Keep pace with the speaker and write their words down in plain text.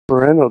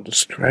Parental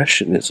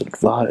discretion is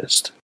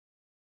advised.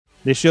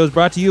 This show is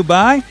brought to you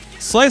by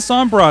Slice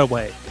on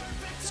Broadway,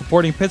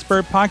 supporting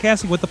Pittsburgh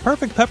podcasting with the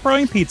perfect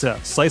pepperoni pizza.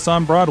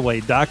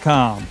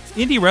 SliceOnBroadway.com,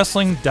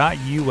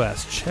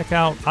 IndieWrestling.us. Check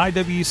out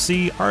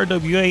IWC,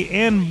 RWA,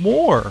 and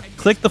more.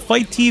 Click the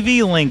Fight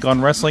TV link on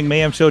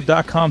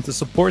WrestlingMayhemShow.com to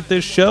support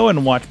this show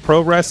and watch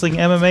pro wrestling,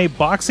 MMA,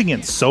 boxing,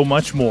 and so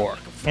much more.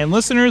 And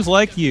listeners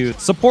like you,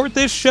 support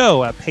this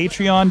show at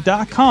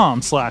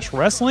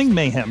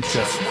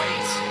Patreon.com/WrestlingMayhemShow.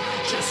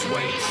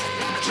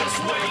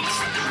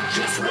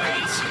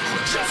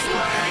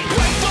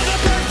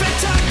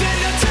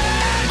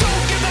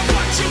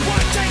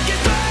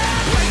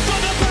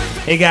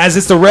 Hey guys,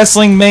 it's the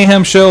Wrestling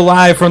Mayhem Show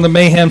live from the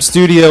Mayhem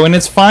Studio in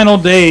its final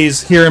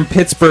days here in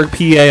Pittsburgh,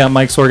 PA. I'm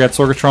Mike Sorg at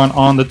Sorgatron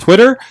on the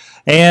Twitter,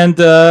 and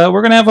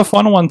we're gonna have a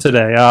fun one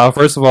today.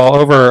 First of all,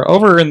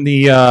 over in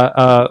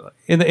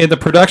the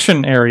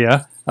production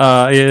area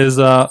is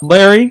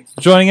Larry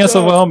joining us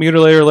as well,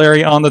 Mutilator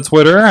Larry on the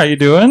Twitter. How you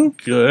doing?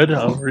 Good.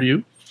 How are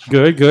you?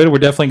 Good. We're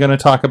definitely going to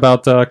talk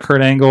about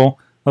Kurt Angle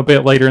a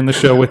bit later in the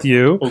show with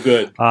you. Oh,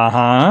 good.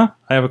 I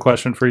have a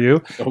question for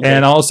you. Okay.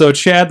 And also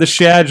Chad the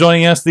Shad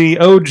joining us, the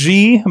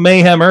OG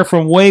Mayhemmer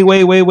from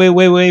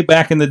way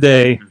back in the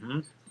day.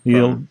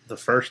 From the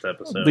first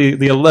episode.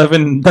 The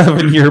 11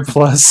 year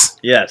plus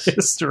yes.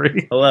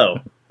 history.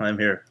 Hello. I'm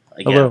here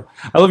again. Hello.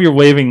 I love your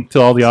waving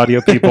to all the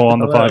audio people on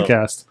the Hello.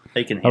 podcast.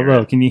 They can hear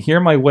Hello. it. Can you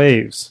hear my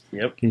waves?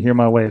 Yep. Can you hear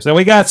my waves? And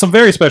we got some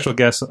very special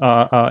guests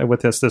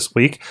with us this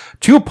week.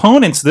 Two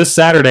opponents this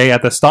Saturday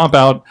at the Stomp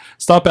Out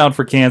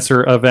for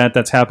Cancer event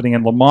that's happening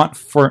in Lamont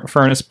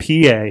Furnace,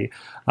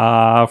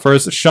 PA.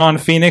 First, Sean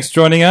Phoenix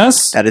joining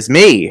us. That is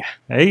me.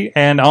 Hey,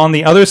 and on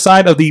the other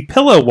side of the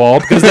pillow wall,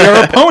 because they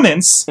are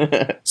opponents,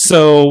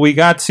 so we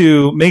got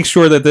to make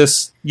sure that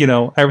this,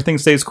 everything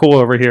stays cool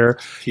over here.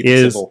 Keep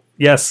it civil.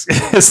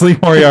 Yes, Lee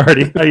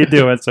Moriarty. How you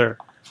doing, sir?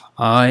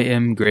 I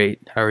am great.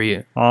 How are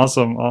you?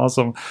 Awesome.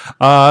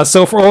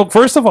 So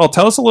first of all,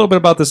 tell us a little bit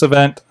about this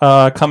event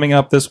coming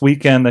up this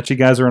weekend that you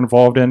guys are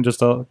involved in.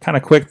 Just a kind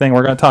of quick thing.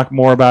 We're going to talk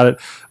more about it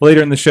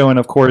later in the show, and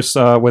of course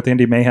with the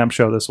Indie Mayhem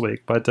show this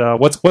week. But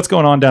what's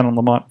going on down in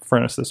Lamont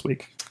Furnace this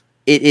week?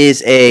 It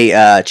is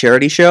a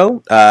charity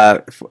show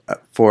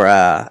for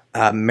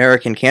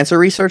American Cancer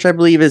Research, I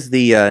believe, is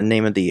the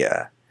name of the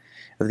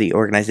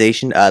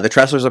organization. The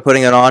Trestlers are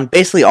putting it on.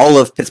 Basically, all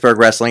of Pittsburgh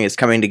wrestling is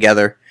coming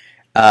together.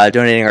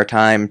 Donating our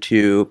time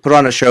to put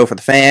on a show for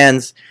the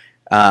fans.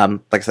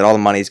 Like I said, all the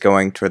money's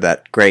going toward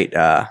that great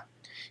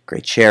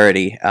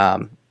charity.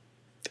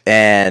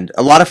 And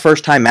a lot of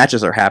first-time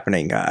matches are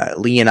happening.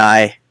 Lee and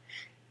I,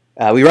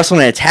 we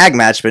wrestled in a tag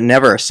match, but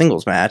never a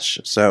singles match.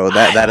 So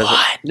that is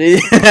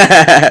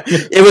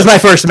it was my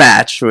first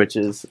match, which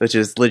is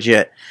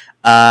legit.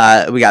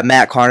 We got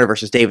Matt Carter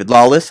versus David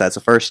Lawless. That's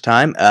the first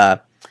time.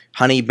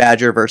 Honey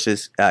Badger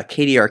versus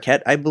Katie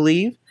Arquette, I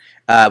believe.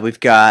 We've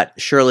got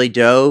Shirley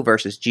Doe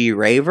versus G.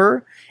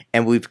 Raver,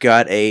 and we've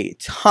got a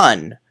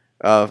ton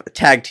of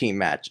tag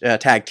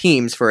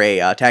teams for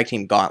a tag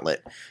team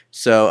gauntlet.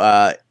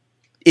 So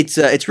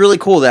it's really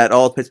cool that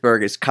all of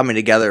Pittsburgh is coming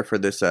together for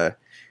this.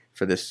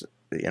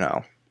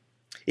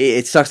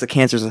 It sucks that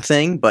cancer's a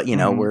thing, but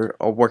we're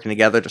all working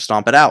together to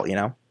stomp it out.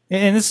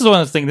 And this is one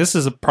of the things. This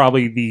is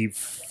probably the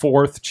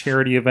fourth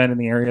charity event in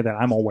the area that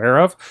I'm aware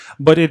of,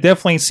 but it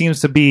definitely seems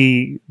to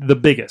be the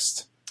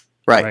biggest.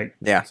 Right.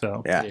 Yeah.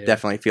 So It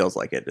definitely feels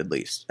like it. At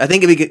least I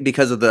think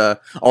because of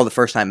all the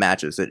first time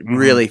matches, it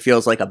really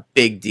feels like a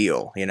big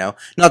deal.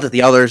 Not that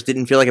the others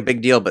didn't feel like a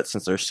big deal, but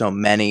since there's so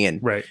many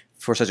and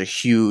for such a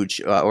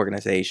huge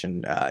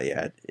organization,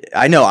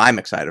 I know I'm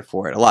excited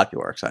for it. A lot of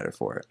people are excited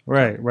for it.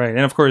 Right.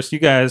 And of course, you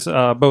guys,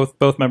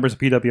 both members of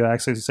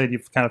PWX, as you said,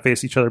 you've kind of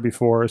faced each other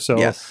before. So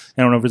yes.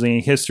 I don't know if there's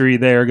any history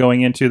there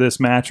going into this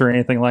match or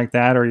anything like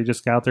that, or you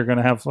just out there going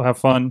to have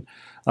fun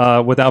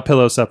without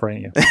pillows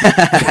separating you.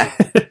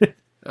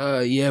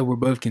 Yeah, we're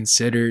both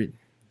considered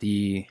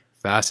the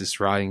fastest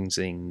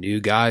rising new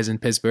guys in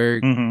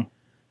Pittsburgh. Mm-hmm.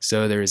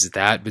 So there's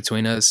that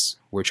between us.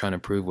 We're trying to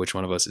prove which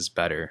one of us is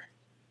better.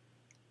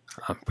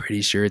 I'm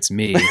pretty sure it's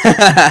me,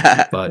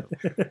 but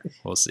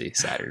we'll see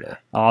Saturday.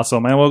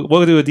 Awesome, and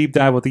we'll do a deep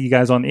dive with you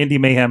guys on Indie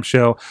Mayhem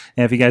Show.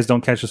 And if you guys don't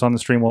catch us on the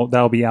stream,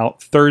 that'll be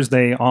out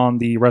Thursday on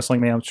the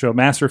Wrestling Mayhem Show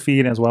master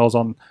feed, as well as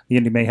on the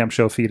Indie Mayhem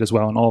Show feed as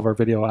well, and all of our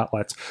video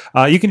outlets.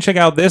 You can check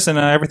out this and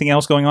everything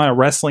else going on at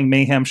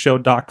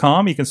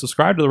WrestlingMayhemShow.com. You can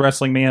subscribe to the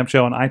Wrestling Mayhem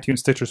Show on iTunes,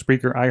 Stitcher,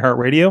 Spreaker,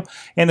 iHeartRadio,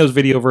 and those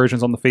video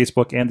versions on the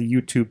Facebook and the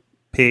YouTube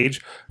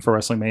page for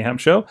Wrestling Mayhem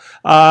Show.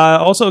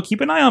 Also, keep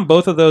an eye on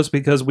both of those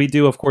because we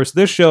do, of course,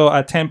 this show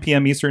at 10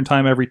 p.m. Eastern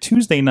Time every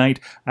Tuesday night.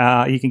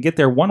 You can get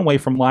there one way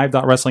from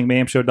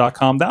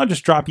live.wrestlingmayhemshow.com. That'll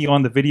just drop you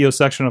on the video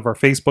section of our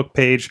Facebook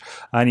page,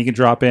 and you can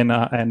drop in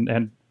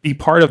and be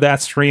part of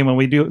that stream. And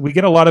we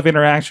get a lot of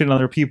interaction.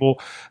 Other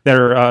people that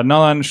are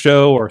not on the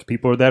show or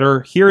people that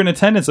are here in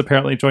attendance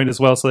apparently joined as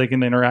well, so they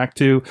can interact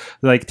too.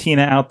 Like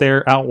Tina out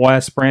there out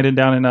west, Brandon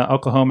down in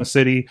Oklahoma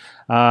City,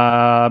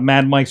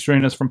 Mad Mike's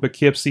joining us from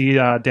Poughkeepsie,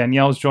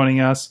 Danielle's joining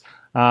us.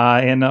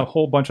 and a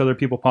whole bunch of other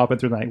people popping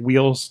through the night.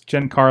 Wheels,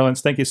 Jen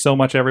Carlins, thank you so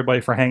much, everybody,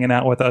 for hanging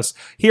out with us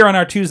here on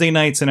our Tuesday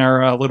nights in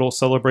our little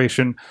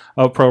celebration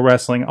of pro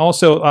wrestling.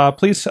 Also,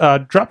 please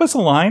drop us a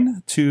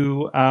line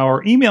to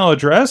our email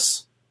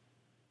address.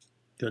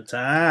 Good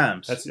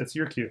times. That's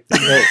your cue.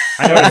 I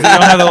know you don't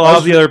have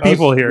all the other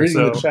people here,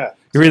 so the chat.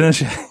 you're reading the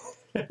chat.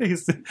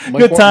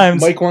 Good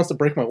times. Mike wants to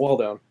break my wall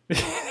down.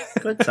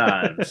 Good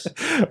times.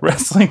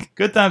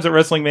 Good times at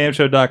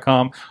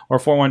WrestlingMayhemShow.com or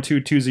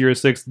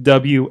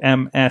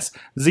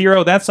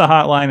 412-206-WMS0. That's the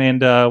hotline,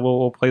 and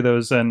we'll play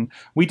those. And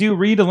we do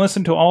read and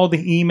listen to all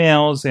the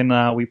emails,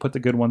 and we put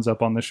the good ones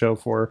up on the show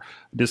for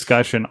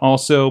discussion.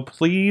 Also,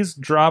 please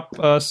drop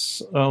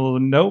us a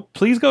note.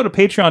 Please go to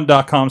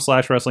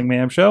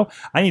patreon.com/WrestlingMayhemShow.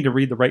 I need to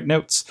read the right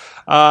notes.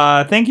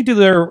 Thank you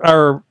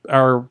to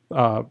our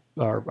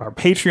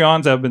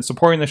Patreons that have been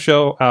supporting the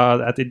show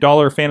at the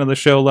 $1 fan of the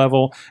show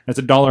level. It's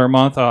 $1 a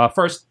month.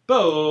 First,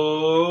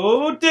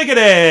 Bo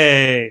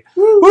Diggity!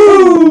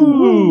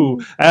 Woo!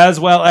 As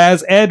well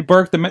as Ed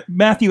Burke, the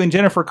Matthew and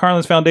Jennifer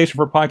Carlin's Foundation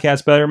for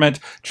Podcast Betterment,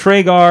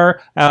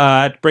 Tragar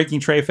at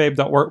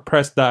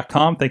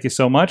breakingtrayfabe.wordpress.com. Thank you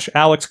so much.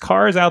 Alex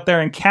Carr is out there,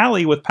 and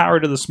Callie with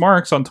Power to the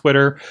Smarks on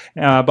Twitter,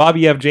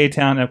 Bobby F. J.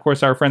 Town, and of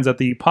course our friends at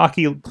the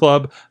Pocky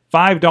Club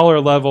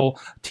 $5 level,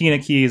 Tina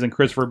Keys and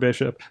Christopher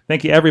Bishop.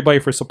 Thank you everybody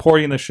for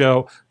supporting the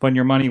show, putting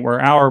your money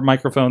where our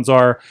microphones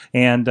are,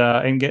 and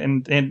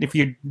if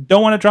you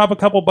don't want to drop a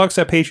couple bucks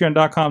at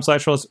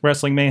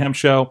patreon.com/Wrestling Mayhem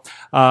Show,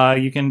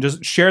 you can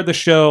just share the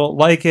show,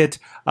 like it,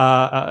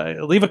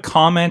 leave a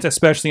comment,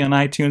 especially on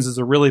iTunes is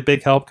a really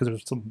big help because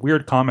there's some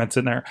weird comments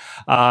in there.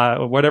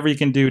 Whatever you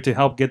can do to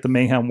help get the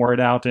Mayhem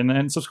word out,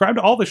 and subscribe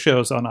to all the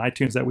shows on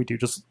iTunes that we do.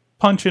 Just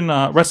punch in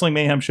Wrestling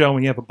Mayhem Show, and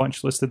we have a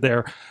bunch listed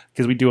there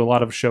because we do a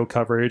lot of show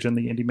coverage and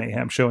the Indie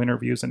Mayhem Show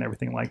interviews and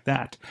everything like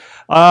that.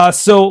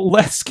 So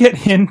let's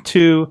get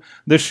into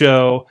the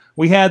show.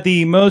 We had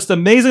the most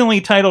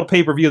amazingly titled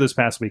pay-per-view this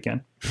past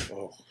weekend.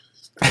 Oh.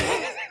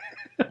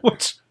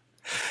 Which,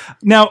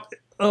 now,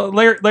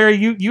 Larry,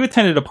 you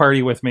attended a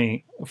party with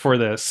me for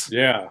this.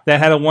 Yeah. That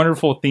had a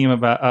wonderful theme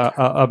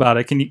about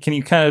it. Can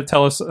you kind of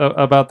tell us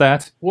about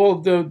that?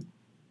 Well,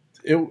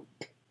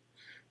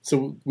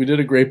 so we did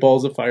a Great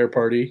Balls of Fire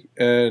party,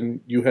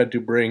 and you had to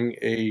bring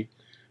a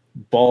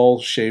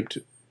ball-shaped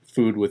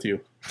food with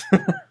you.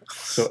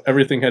 So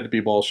everything had to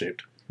be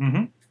ball-shaped.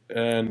 Mm-hmm.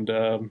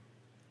 And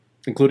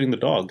including the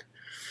dog.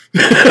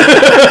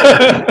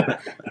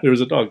 There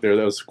was a dog there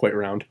that was quite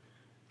round.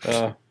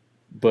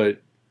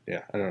 But,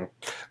 yeah, I don't know.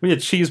 We had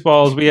cheese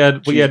balls. We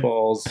had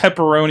balls.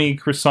 pepperoni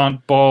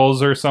croissant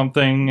balls or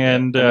something,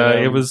 and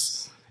it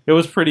was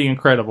pretty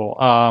incredible.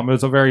 It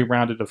was a very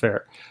rounded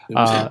affair.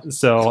 I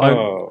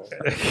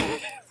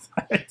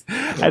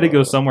had to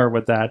go somewhere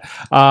with that.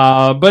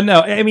 But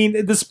no, I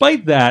mean,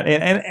 despite that,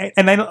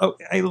 and I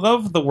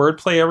love the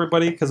wordplay,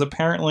 everybody, because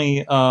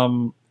apparently,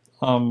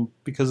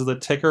 because of the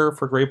ticker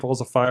for Great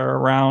Balls of Fire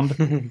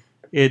around,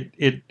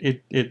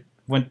 it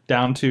went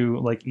down to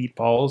like eat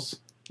balls.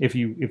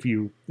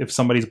 If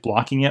somebody's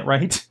blocking it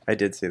right. I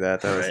did see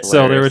that. That was hilarious.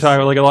 So they were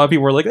talking, like, a lot of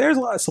people were like, there's a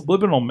lot of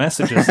subliminal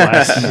messages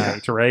last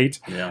night, right?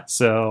 Yeah.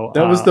 So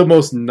that was the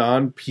most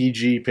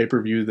non-PG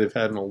pay-per-view they've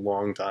had in a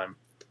long time.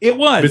 It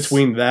was.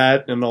 Between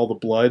that and all the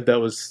blood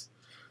that was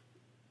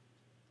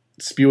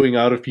spewing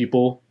out of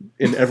people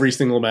in every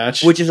single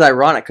match. Which is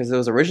ironic because it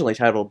was originally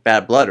titled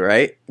Bad Blood,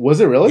 right?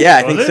 Was it really? Yeah,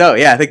 I think so.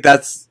 Yeah, I think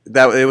that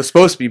it was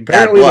supposed to be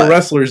Apparently Bad Blood. the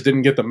wrestlers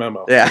didn't get the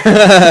memo.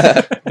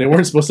 Yeah. They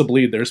weren't supposed to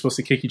bleed. They were supposed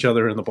to kick each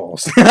other in the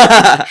balls.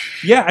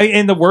 Yeah,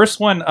 and the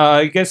worst one,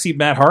 you guys see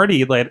Matt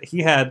Hardy, like,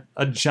 he had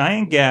a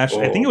giant gash.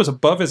 I think it was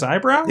above his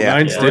eyebrow. Yeah.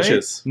 9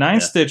 stitches.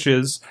 9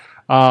 stitches.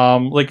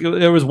 Like,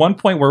 there was one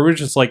point where we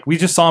just saw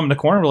him in the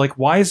corner. We're like,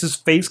 why is his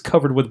face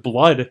covered with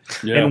blood?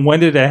 Yeah. And when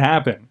did it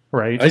happen?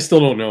 Right? I still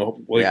don't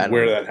know where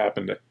know. that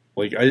happened.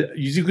 Like,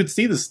 you could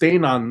see the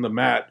stain on the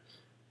mat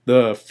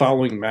the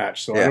following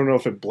match. So I don't know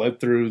if it bled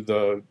through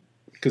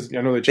because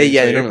I know they changed.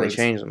 They didn't really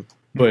change them.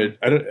 But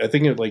I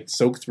think it like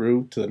soaked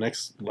through to the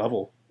next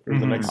level or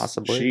the next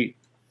Possibly. sheet.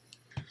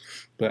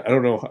 But I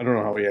don't know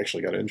how he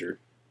actually got injured.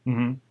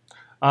 Mm-hmm.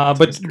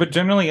 But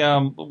generally,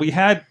 we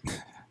had.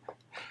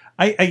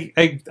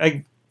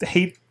 I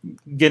hate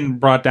getting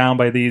brought down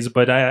by these,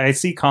 but I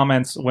see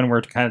comments when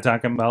we're kind of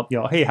talking about,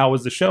 hey, how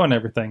was the show and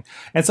everything,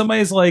 and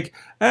somebody's like,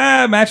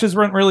 matches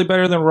weren't really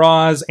better than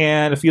Raw's,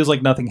 and it feels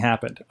like nothing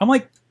happened. I'm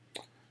like,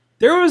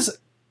 there was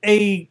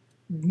a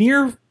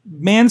near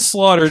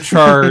manslaughter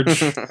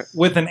charge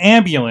with an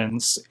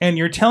ambulance, and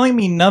you're telling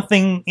me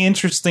nothing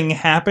interesting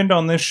happened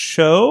on this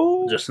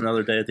show? Just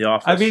another day at the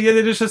office. I mean,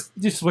 it's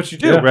just what you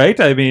do, right?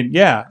 I mean,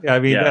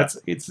 that's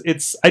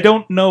it's. I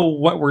don't know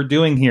what we're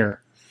doing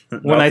here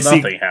when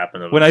nothing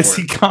happened. When I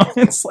see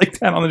comments like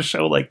that on the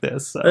show like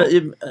this. So.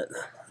 It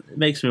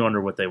makes me wonder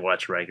what they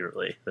watch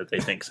regularly that they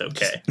think's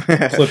okay.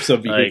 Clips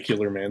of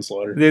vehicular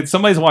manslaughter.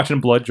 Somebody's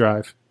watching Blood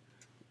Drive.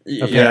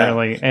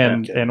 Apparently,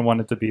 and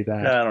wanted to be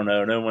that. I don't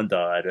know. No one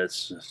died.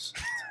 It's just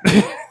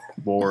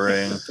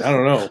boring. I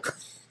don't know.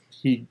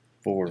 He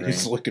boring.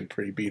 He's looking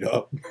pretty beat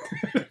up.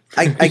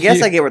 I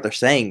guess I get what they're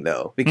saying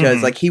though, because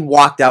Mhm. like he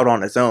walked out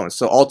on his own,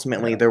 so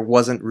ultimately there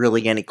wasn't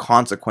really any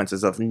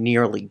consequences of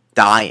nearly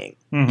dying.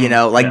 Mhm. You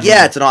know, like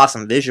yeah, it's an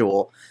awesome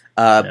visual,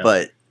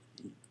 but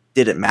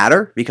did it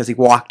matter because he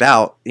walked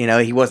out? You know,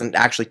 he wasn't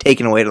actually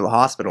taken away to the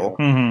hospital.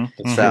 Mhm.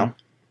 So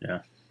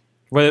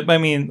But I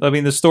mean,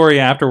 the story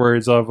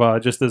afterwards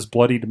of just this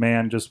bloodied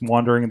man just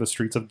wandering in the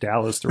streets of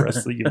Dallas the rest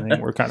of the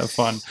evening were kind of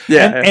fun.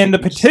 yeah, And the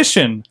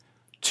petition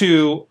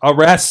to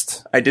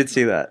arrest I did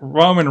see that.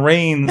 Roman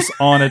Reigns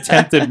on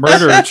attempted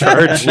murder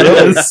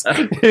charges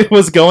it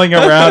was going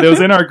around. It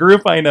was in our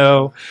group, I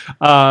know,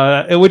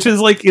 which is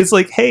like it's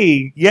like,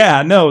 hey,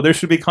 yeah, no, there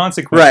should be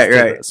consequences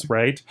to this,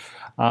 right?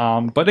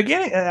 But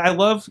again, I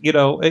love,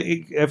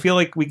 I feel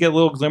like we get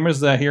little glimmers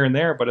of that here and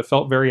there, but it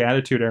felt very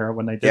Attitude Era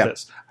when they did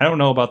this. I don't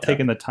know about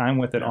taking the time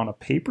with it on a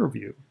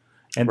pay-per-view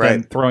and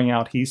then throwing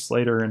out Heath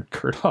Slater and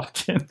Kurt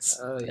Hawkins.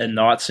 And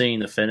not seeing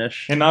the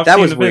finish. And not That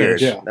seeing was the weird.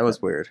 finish. Yeah. That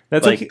was weird.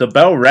 That's Like like, the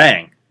bell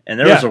rang, and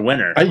there was a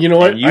winner. You know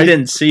what? And you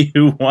didn't see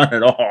who won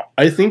at all.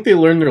 I think they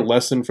learned their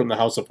lesson from the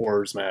House of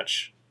Horrors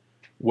match,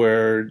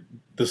 where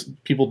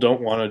people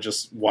don't want to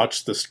just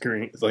watch the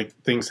screen, like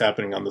things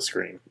happening on the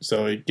screen.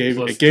 So it gave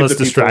Let's the people in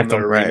distract the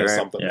them. arena Right.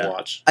 something to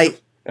watch, I-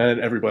 and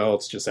everybody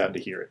else just had to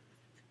hear it.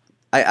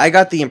 I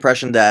got the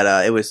impression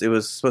that it was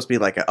supposed to be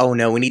like oh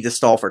no, we need to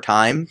stall for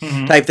time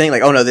Mhm. type thing.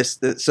 Like oh no, this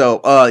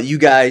so you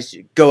guys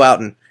go out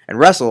and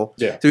wrestle.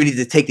 Yeah. So we need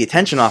to take the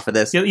attention off of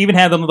this. you even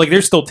had them like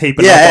they're still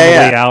taping Yeah, up on the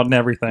yeah, way out and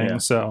everything. Yeah.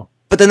 So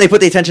But then they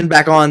put the attention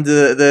back on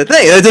the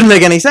thing. It didn't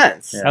make any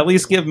sense. Yeah. at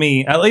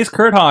least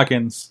Kurt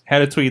Hawkins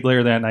had a tweet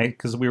later that night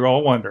because we were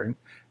all wondering,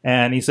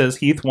 and he says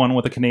Heath won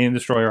with a Canadian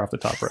Destroyer off the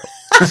top rope.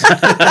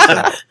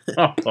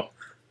 Oh,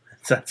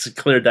 that's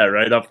cleared that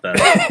right up then.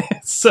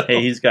 So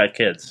Hey, he's got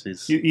kids.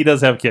 he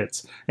does have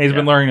kids. And he's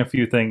been Yeah. learning a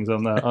few things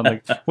on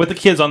the with the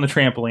kids on the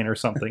trampoline or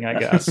something, I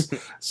guess.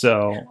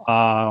 So,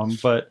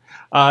 but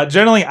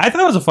generally, I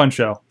thought it was a fun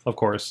show, of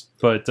course.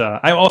 But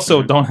I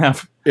also don't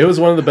have It was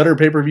one of the better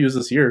pay-per-views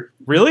this year.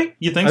 really.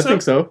 You think I so?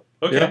 think so.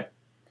 Okay.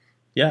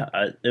 Yeah.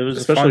 It was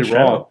Especially a fun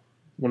Raw. show.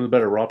 One of the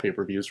better Raw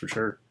pay-per-views for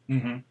sure.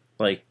 Mm-hmm.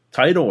 Like,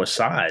 title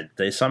aside,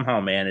 they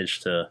somehow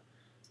managed to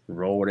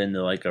roll it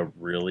into like a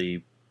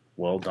really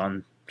well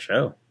done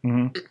show.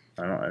 Mm-hmm.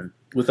 I don't know.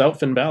 Without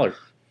Finn Balor.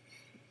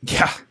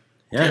 Yeah.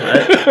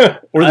 Yeah,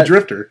 or the I-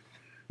 Drifter.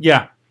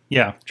 Yeah.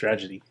 Yeah.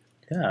 Tragedy.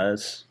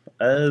 it's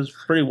a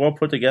pretty well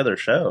put together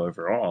show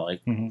overall.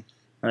 Like, Mhm.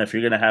 and if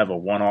you're gonna have a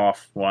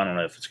one-off, well, I don't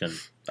know if it's gonna.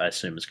 I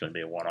assume it's gonna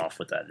be a one-off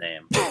with that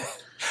name.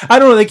 I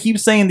don't know. They keep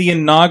saying the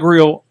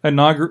inaugural.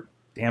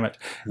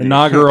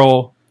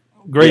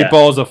 Great Yeah.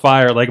 Balls of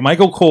Fire. Like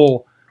Michael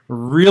Cole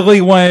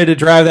really wanted to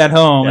drive that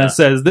home Yeah. and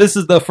says this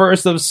is the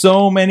first of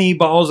so many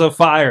balls of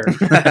fire.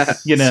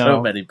 You know,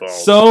 So many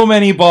balls. So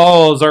many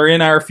balls are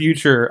in our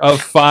future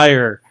of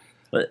fire.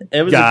 But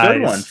it was a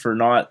good Guys. one for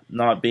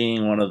not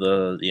being one of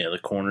the the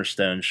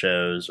cornerstone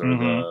shows or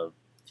Mhm.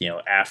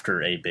 the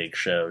after a big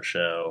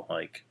show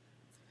like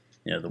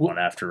the one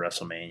after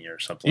WrestleMania or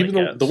something Even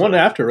like that. the one So,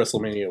 after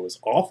WrestleMania was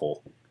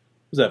awful.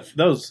 It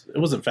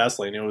wasn't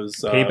Fastlane. It was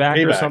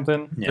Payback or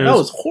something. Yeah. That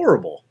was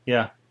horrible.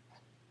 Yeah.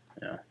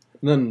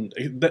 And then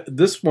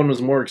this one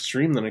was more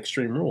extreme than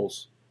Extreme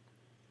Rules.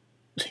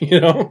 You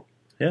know,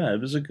 yeah,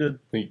 it was a good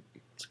I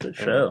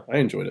show. I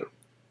enjoyed it.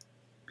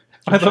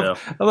 I Good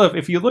love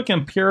if you look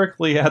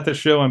empirically at the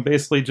show and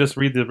basically just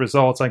read the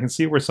results, I can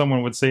see where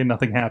someone would say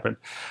nothing happened.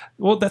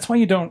 Well, that's why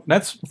you don't.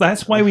 That's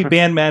why we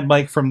banned Mad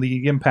Mike from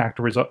the Impact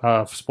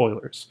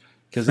spoilers,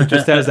 because it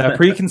just has that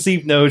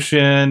preconceived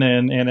notion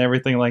and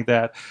everything like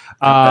that.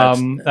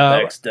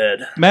 Impact's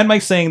dead. Mad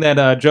Mike's saying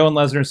that Joe and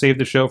Lesnar saved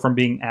the show from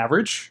being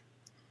average.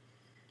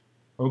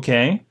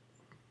 Okay,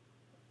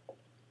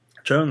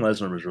 Joe and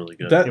Lesnar was really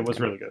good. it was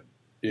really good.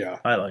 Yeah,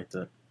 I liked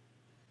it.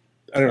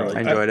 I don't know. I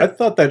enjoyed I it.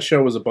 thought that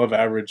show was above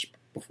average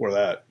before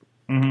that.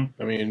 Hmm.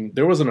 I mean,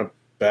 there wasn't a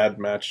bad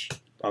match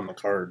on the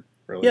card.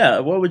 Really. Yeah,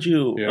 what would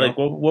you Yeah. like?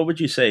 What would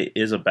you say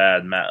is a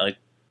bad match? Like,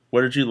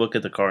 what did you look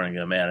at the card and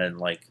go, "Man, I didn't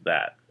like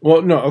that."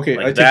 Well, no. Okay,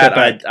 Like I take that,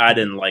 that back. I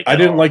didn't like. I at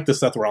didn't all. like the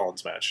Seth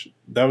Rollins match.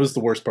 That was the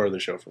worst part of the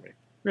show for me.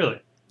 Really?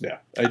 Yeah,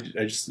 I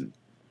just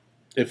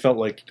it felt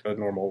like a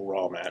normal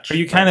Raw match. Are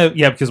you kind of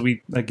because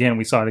we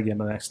saw it again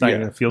the next night Yeah.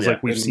 and it feels Yeah.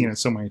 like we've And- seen it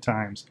so many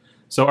times.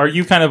 So are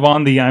you kind of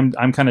on the I'm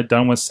kind of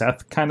done with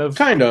Seth kind of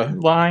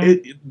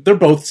line? They're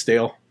both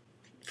stale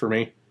for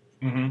me.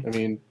 Mm-hmm. I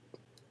mean,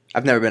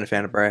 I've never been a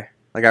fan of Bray.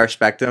 Like I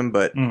respect him,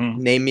 but Mm-hmm.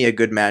 name me a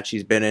good match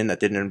he's been in that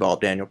didn't involve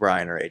Daniel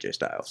Bryan or AJ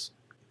Styles.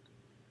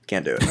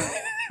 Can't do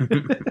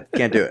it.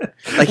 Can't do it.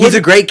 Like he's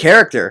a great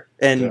character,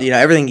 and Yeah.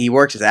 everything he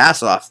works his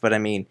ass off. But I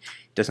mean,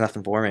 does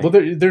nothing for me. well,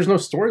 there's no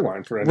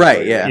storyline for anybody.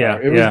 Right, yeah. Yeah,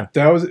 It was,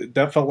 yeah.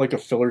 That felt like a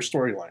filler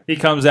storyline. He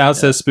comes out,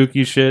 says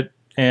spooky shit,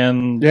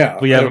 and Yeah,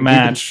 we have a we've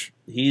match.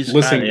 He's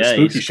Listening kinda, to yeah,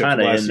 spooky he's shit for kind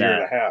the of last in year and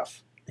a that.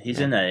 half. He's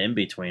in that in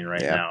between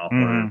right Yeah. now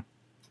Mhm. where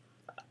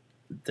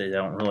they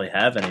don't really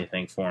have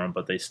anything for him,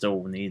 but they still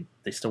want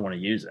to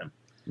use him.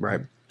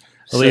 Right.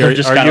 So Lee, they're are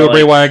just you kinda a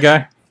Bray like- Wyatt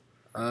guy?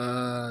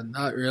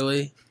 Not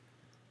really.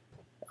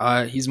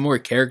 He's more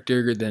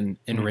character than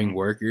in-ring Mhm.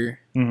 worker,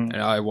 Mhm.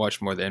 and I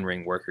watch more the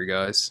in-ring worker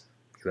guys.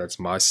 That's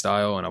my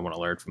style, and I want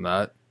to learn from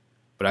that.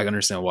 But I can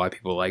understand why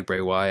people like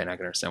Bray Wyatt, and I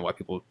can understand why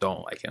people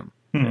don't like him.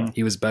 Mhm.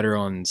 He was better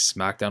on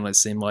SmackDown, it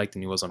seemed like,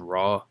 than he was on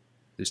Raw.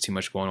 There's too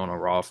much going on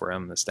Raw for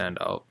him to stand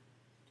out.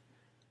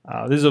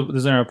 This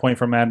is another point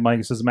from Mad Mike.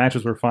 He says the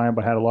matches were fine,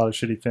 but had a lot of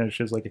shitty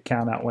finishes, like a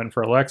count-out win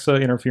for Alexa,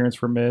 interference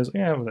for Miz.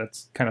 Yeah, well,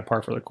 that's kind of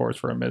par for the course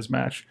for a Miz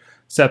match.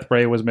 Seth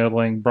Bray was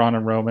middling. Braun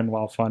and Roman,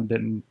 while fun,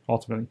 didn't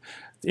ultimately.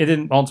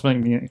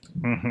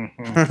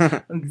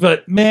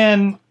 But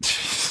man,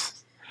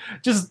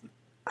 just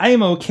I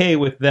am okay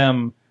with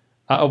them.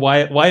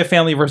 Wyatt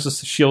family versus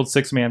Shield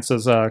 6-man,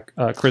 says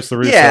Chris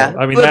LaRusso. Yeah,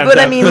 I mean, but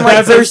I mean,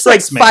 like, there's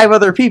like 5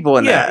 other people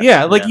in that.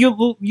 Yeah, like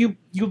you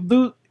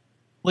lose.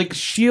 Like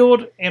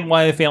Shield and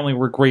Wyatt family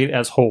were great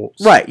as wholes,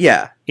 Right,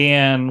 yeah.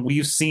 and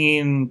we've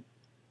seen,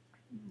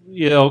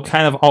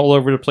 kind of all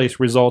over the place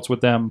results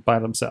with them by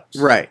themselves,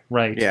 Right.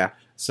 Yeah.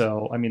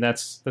 So I mean,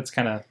 that's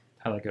kind of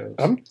how that goes.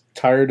 I'm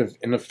tired of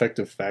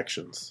ineffective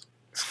factions.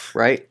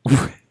 Right?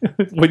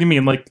 What do you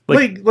mean, like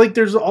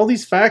There's all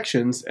these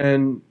factions,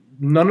 and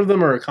none of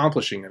them are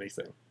accomplishing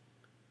anything.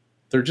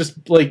 They're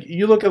just like,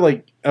 you look at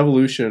like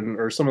Evolution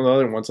or some of the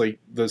other ones, like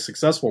the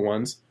successful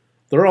ones.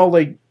 They're all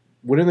like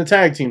winning the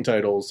tag team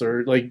titles,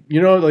 or like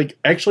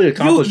actually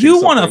accomplishing.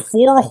 You something. want a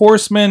 4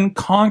 horsemen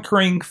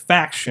conquering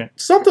faction?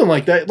 Something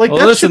like that. Like, Well,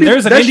 that listen, should be,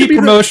 there's an that should indie be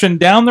promotion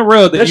down the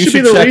road that you should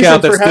should be the check reason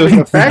out. for That's having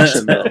doing a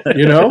faction,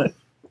 though.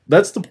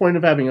 That's the point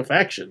of having a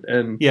faction,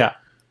 and Yeah.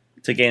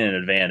 To gain an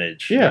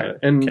advantage. Yeah,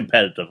 and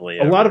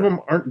competitively. a lot of them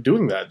aren't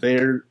doing that.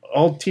 They're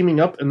all teaming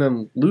up and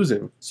then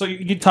losing. So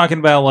you're talking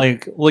about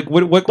like which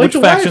the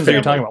factions Wyatt are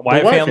you talking family. about? The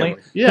Wyatt Wyatt family?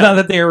 family. Yeah. Not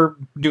that they're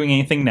doing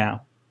anything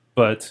now,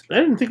 but I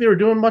didn't think they were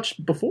doing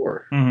much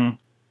before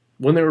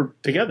when they were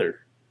together.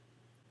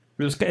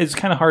 it's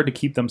kind of hard to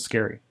keep them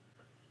scary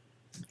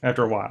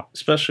after a while.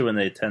 Especially when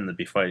they tend to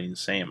be fighting the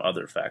same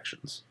other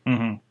factions.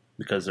 Mm-hmm.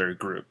 Because they're a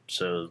group.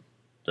 So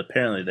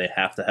apparently they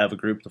have to have a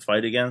group to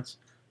fight against.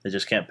 They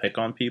just can't pick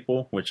on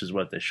people, which is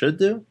what they should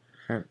do.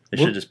 They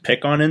should just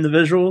pick on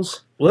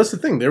individuals. Well, that's the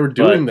thing. They were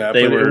doing But that,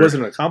 they but were- it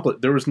wasn't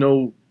accomplished. There was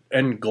no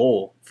end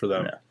goal for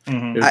them. Yeah.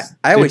 Mm-hmm. It was,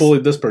 I they always-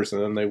 bullied this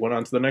person, and they went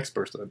on to the next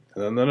person,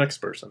 and then the next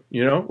person.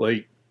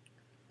 Like,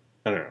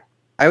 I don't know.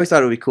 I always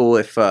thought it would be cool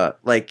if,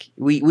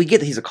 we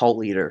get that he's a cult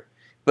leader,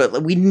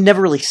 but we never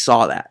really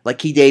saw that.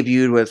 Like, he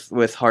debuted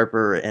with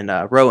Harper and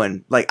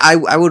Rowan. Like, I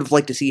would have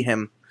liked to see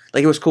him.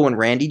 Like, it was cool when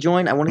Randy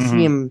joined. I want to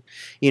see him,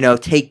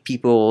 take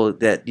people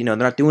that, they're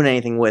not doing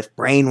anything with,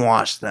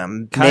 brainwash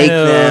them, Kind make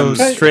of them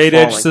straight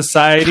edge falling.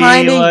 society.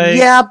 Kind of, like,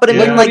 yeah, but I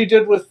Like mean, what he like,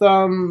 did with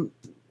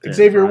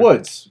Xavier right.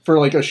 Woods for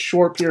like a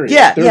short period.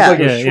 Yeah, there was like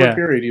a yeah. short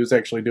period he was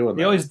actually doing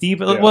They that. always deep.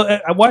 Yeah. Well,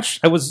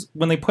 I was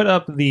when they put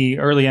up the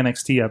early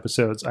NXT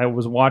episodes. I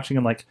was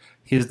watching like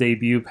his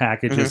debut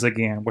packages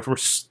again, which were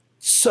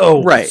so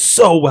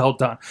well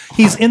done.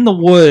 He's in the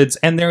woods,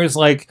 and there's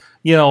like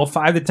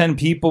 5 to 10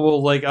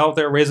 people like out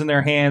there raising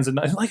their hands, and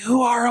like,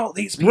 who are all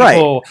these people? Right.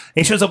 And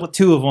he shows up with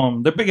 2 of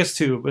them, the biggest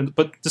 2,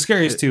 but the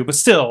scariest 2. But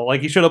still, like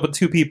he showed up with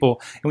 2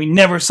 people, and we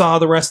never saw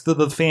the rest of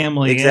the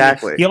family.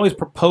 Exactly. And he always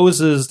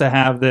proposes to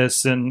have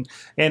this, and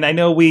I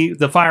know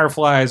the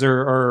Fireflies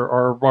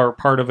are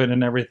part of it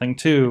and everything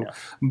too,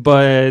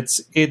 but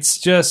it's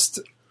just.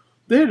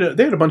 They had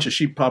a bunch of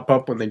sheep pop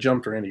up when they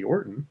jumped Randy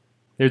Orton.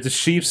 There's the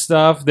sheep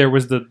stuff. There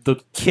was the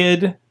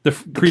kid, the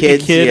creepy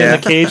kids, kid yeah.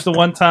 in the cage the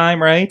one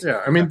time, right?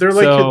 Yeah, I mean they're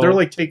like So- they're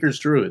like Taker's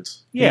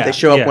druids. Yeah, they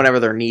show up yeah.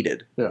 whenever they're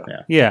needed.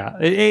 Yeah,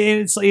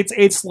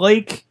 it's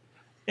like,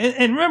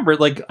 and remember,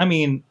 like, I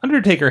mean,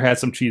 Undertaker had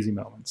some cheesy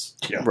moments.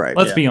 Yeah. Right.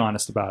 Let's be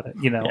honest about it,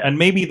 Yeah. And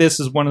maybe this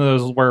is one of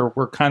those where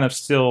we're kind of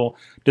still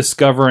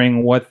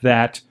discovering what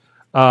that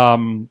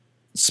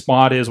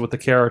spot is with the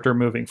character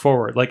moving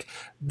forward. Like,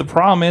 the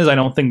problem is, I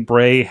don't think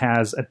Bray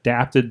has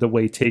adapted the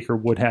way Taker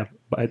would have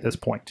by this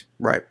point.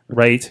 Right.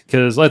 Right?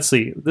 Because let's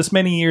see, this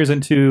many years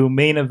into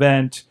main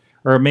event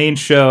or main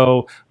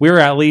show, we were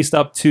at least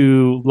up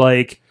to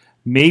like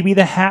maybe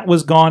the hat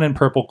was gone and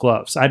purple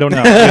gloves. I don't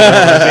know.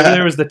 Maybe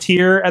there was the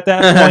tier at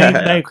that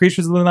point, Night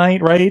Creatures of the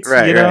Night, right?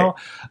 Right,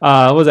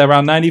 What was that,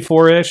 around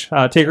 94-ish?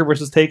 Taker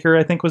versus Taker,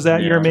 I think was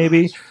that year,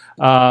 maybe.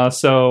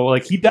 So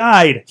like he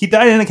died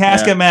in a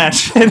casket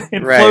match and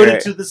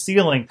floated to the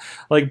ceiling.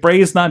 Like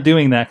Bray's not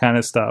doing that kind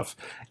of stuff,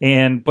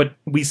 but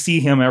we see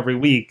him every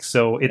week,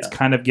 so it's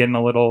kind of getting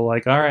a little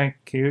like, all right,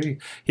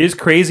 here's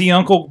crazy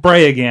Uncle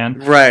Bray again,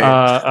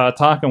 Right.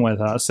 talking with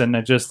us, and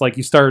it just like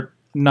you start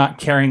not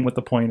caring what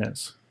the point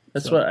is.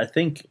 That's what I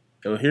think.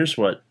 Here's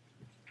what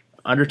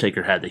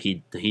Undertaker had that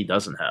he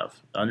doesn't have.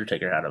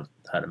 Undertaker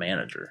had a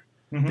manager.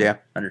 Yeah.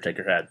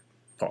 Undertaker had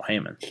Paul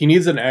Heyman. He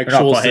needs an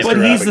actual. Paul Heyman. Sister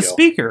But he's the Abigail.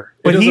 speaker.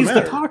 It But doesn't he's the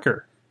matter.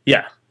 talker.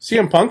 Yeah,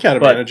 CM Punk had a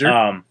but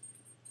manager.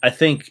 I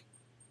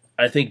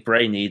think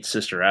Bray needs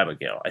Sister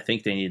Abigail. I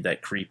think they need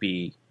that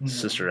creepy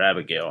Sister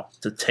Abigail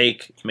to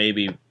take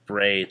maybe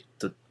Bray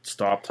to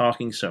stop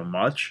talking so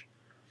much.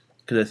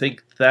 Because I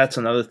think that's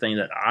another thing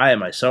that I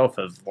myself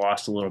have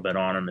lost a little bit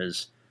on him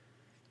is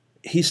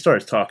he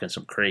starts talking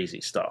some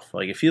crazy stuff.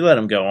 Like, if you let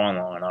him go on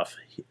long enough,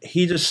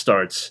 he just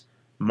starts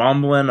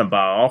mumbling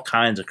about all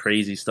kinds of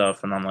crazy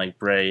stuff. And I'm like,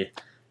 Bray,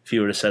 if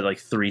you would have said like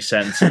 3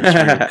 sentences,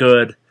 you're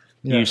good.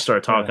 Yeah. You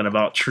start talking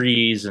about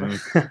trees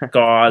and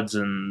gods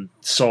and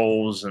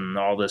souls and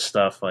all this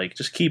stuff. Like,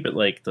 just keep it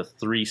like the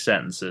 3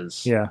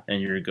 sentences,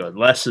 and you're good.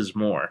 Less is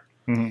more.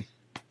 Mm-hmm.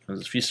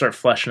 Because if you start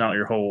fleshing out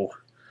your whole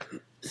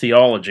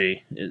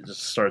theology, it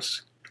just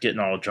starts getting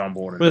all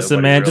jumbled. And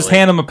Listen, man, just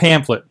hand him a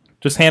pamphlet.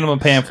 Just hand him a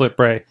pamphlet,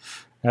 Bray,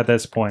 at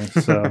this point.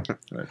 So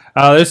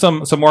there's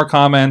some more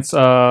comments.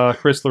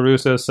 Chris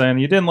LaRusso saying,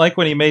 you didn't like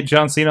when he made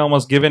John Cena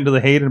almost give in to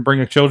the hate and bring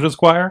a children's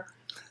choir?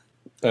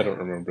 I don't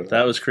remember that.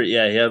 That was crazy.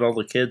 Yeah, he had all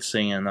the kids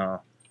singing,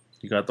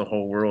 you got the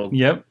whole world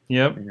Yep. in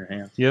your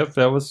hand. Yep,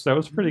 that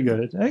was pretty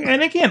good.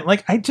 And again,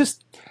 like,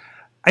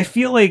 I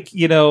feel like,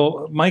 you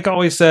know, Mike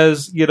always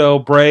says, you know,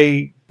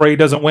 Bray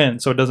doesn't win,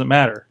 so it doesn't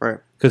matter. Right.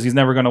 Because he's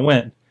never going to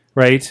win.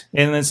 Right?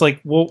 And it's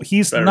like, well,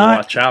 he's Better not.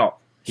 watch out.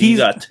 He's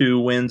got 2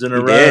 wins in a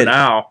row did.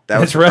 now. That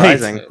was That's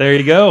surprising. right. There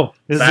you go.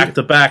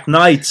 Back-to-back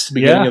nights.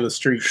 Beginning of the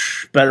streak.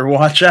 Better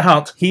watch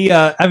out. He,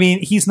 I mean,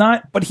 he's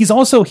not, but he's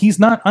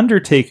not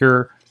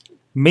Undertaker.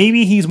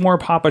 Maybe he's more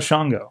Papa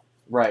Shango.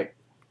 Right.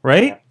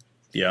 Right?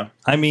 Yeah.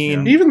 I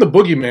mean, Even the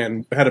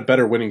Boogeyman had a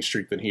better winning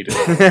streak than he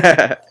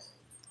did.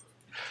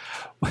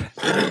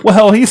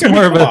 well, he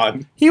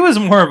was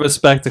more of a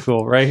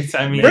spectacle, right?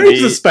 I mean,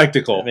 Bray's a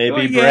spectacle. Maybe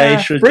Well, Bray yeah.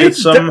 should get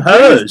some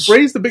hose.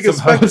 Bray's the biggest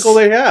Some hose. spectacle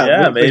they have.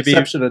 Yeah, with the maybe-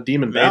 exception of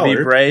Demon Maybe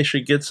Valor. Bray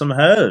should get some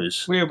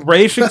hose.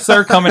 Ray should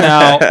start coming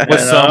out with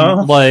You some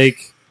know?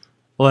 like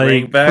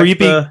Bring back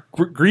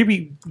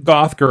creepy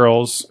goth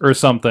girls or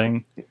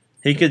something.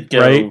 He could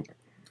go, Right.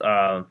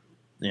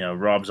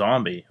 Rob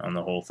Zombie on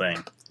the whole thing.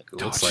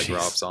 It looks like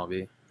Rob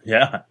Zombie.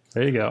 Yeah.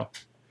 There you go.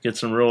 Get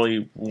some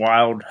really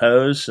wild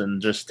hose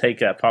and just take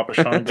that Papa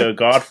Shango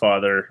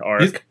Godfather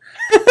arc.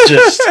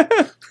 Just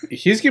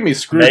He's gonna be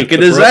screwed. make if it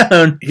the his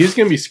own. He's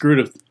gonna be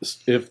screwed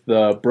if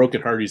the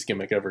Broken Hardy's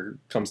gimmick ever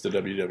comes to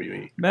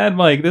WWE. Mad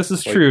Mike, this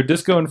is true.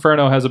 Disco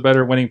Inferno has a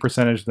better winning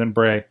percentage than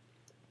Bray.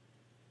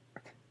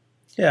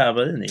 Yeah,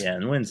 but in the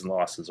end, wins and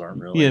losses aren't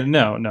really. Yeah,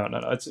 no.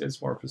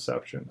 It's more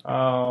perception.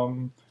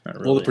 Not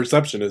really. Well, the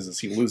perception is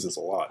he loses a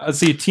lot. Let's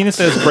see. Tina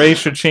says Bray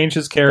should change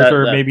his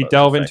character, That maybe was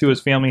delve effective. into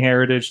his family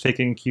heritage,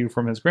 taking a cue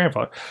from his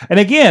grandfather. And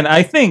again,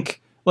 I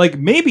think like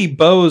maybe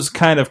Bo's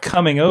kind of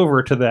coming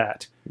over to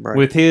that Right.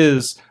 with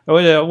his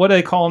what did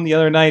I call him the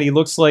other night? He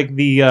looks like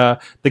the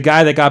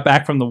guy that got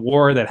back from the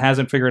war that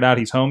hasn't figured out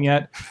he's home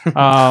yet.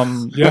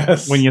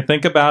 Yes. When you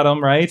think about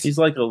him, right? He's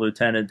like a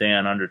Lieutenant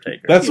Dan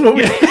Undertaker. That's what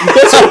we. That's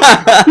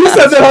what, we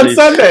said that on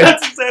Sunday.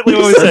 That's exactly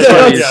what we said said.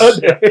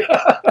 that Yeah.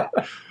 on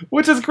Sunday.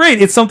 Which is great.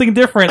 It's something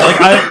different.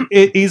 Like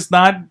he's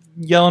not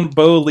yelling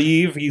 "Bo,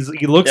 leave." He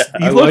looks. Yeah,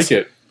 he I looks, like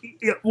it.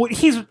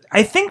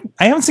 I think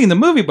I haven't seen the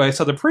movie, but I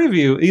saw the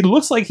preview. He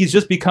looks like he's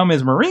just become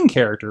his Marine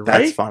character, right?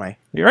 That's funny.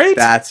 Right?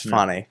 That's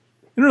funny.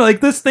 You know,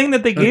 like this thing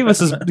that they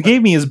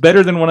gave me is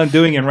better than what I'm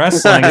doing in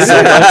wrestling. So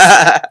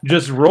let's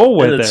just roll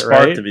with And it,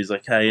 sparked right? him. He's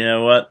like, hey, you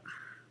know what?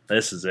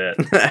 This is it.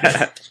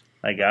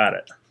 I got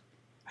it.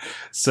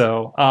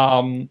 So,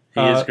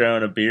 He is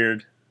growing a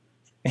beard.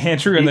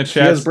 Andrew in the He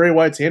chat. has Bray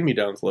Wyatt's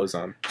hand-me-down clothes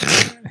on.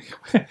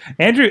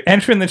 Andrew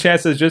in the chat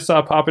says just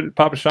saw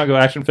Papa Shango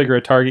action figure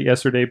at Target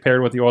yesterday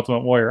paired with the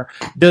Ultimate Warrior.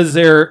 Is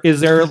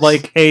there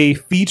like a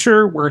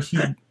feature where he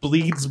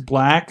bleeds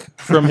black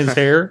from his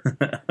hair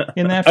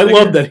in that I figure?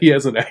 love that he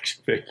has an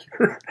action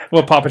figure.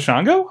 Well, Papa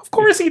Shango? Of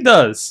course he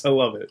does. I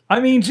love it.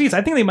 I mean, geez,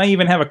 I think they might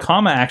even have a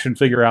comma action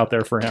figure out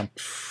there for him.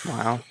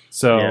 Wow.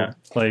 So, Yeah.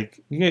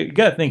 like, you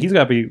got to think he's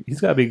got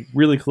to be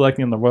really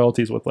collecting the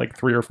royalties with like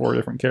 3 or 4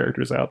 different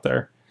characters out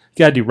there.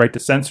 You got to do Right to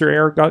Censor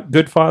era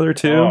Good Father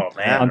too. Oh,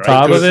 man. On right?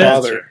 top Good of it.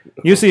 father.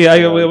 You see,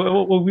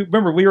 we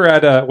remember we were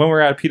at when we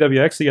were at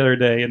PWX the other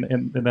day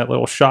in that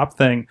little shop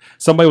thing.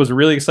 Somebody was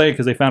really excited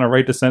because they found a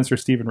Right to Censor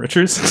Steven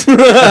Richards. They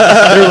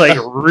were like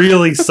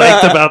really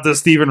psyched about this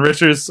Steven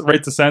Richards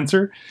Right to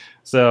Censor.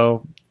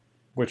 So,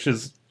 which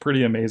is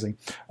pretty amazing.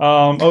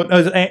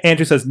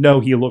 Andrew says no,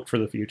 he looked for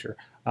the future.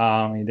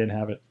 He didn't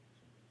have it.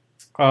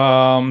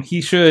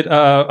 He should.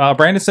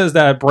 Brandon says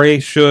that Bray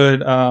should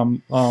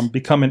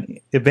become an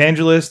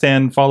evangelist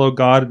and follow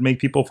God and make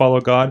people follow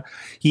God.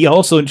 He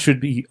also should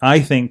be, I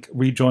think,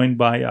 rejoined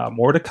by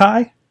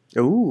Mordecai,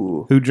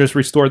 Ooh. who just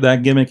restored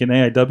that gimmick in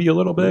AIW a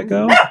little bit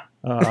ago.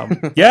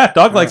 Yeah,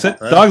 dog likes it.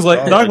 Dog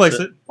likes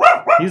it.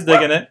 He's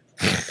digging it.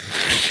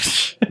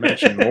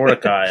 Mention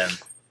Mordecai and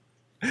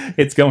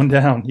It's going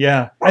down.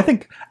 Yeah, I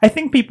think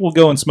people will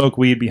go and smoke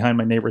weed behind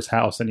my neighbor's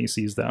house, and he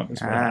sees them.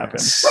 Is what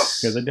happens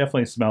because I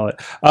definitely smell it.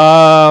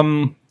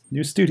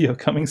 New studio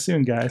coming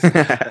soon, guys.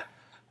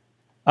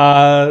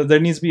 There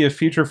needs to be a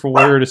feature for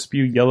Warrior to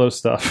spew yellow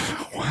stuff.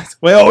 What?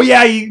 Well, oh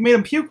yeah, he made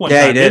him puke one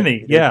time, didn't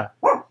he? Yeah,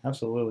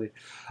 absolutely.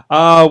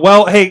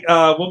 Well, hey,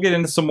 we'll get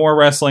into some more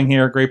wrestling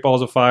here. Great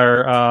Balls of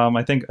Fire.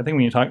 I think we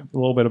need to talk a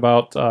little bit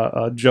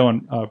about Joe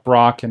and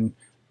Brock and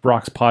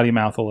Brock's potty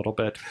mouth a little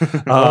bit.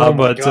 Oh my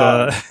but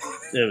God.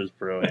 It was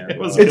brilliant.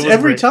 It's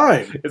every great.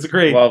 time. It's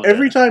great. Loved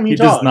Every it. time he He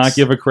talks. does not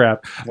give a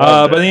crap.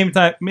 Loved But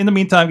it. in the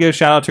meantime, give a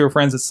shout out to our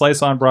friends at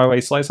Slice on Broadway,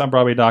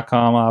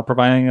 sliceonbroadway.com,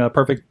 providing a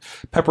perfect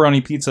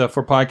pepperoni pizza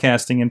for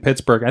podcasting in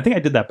Pittsburgh. I think I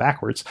did that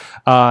backwards.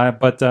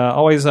 But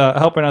always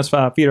helping us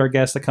feed our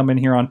guests that come in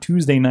here on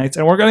Tuesday nights.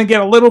 And we're going to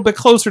get a little bit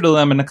closer to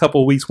them in a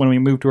couple of weeks when we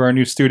move to our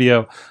new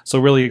studio. So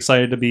really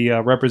excited to be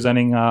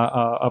representing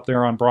up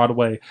there on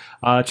Broadway.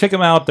 Check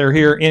them out. They're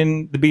here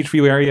in the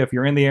Beachview area if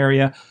you're in the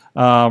area.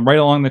 Right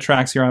along the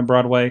tracks here on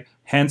Broadway,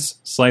 hence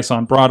Slice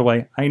on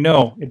Broadway. I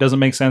know it doesn't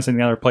make sense in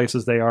the other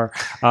places they are,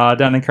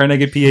 down in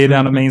Carnegie, PA,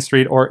 down on Main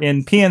Street, or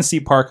in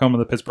PNC Park, home of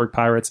the Pittsburgh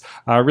Pirates.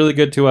 Really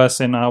good to us,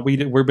 and we've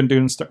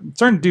been starting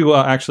to do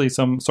actually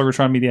some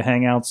Sorgatron Media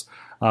hangouts,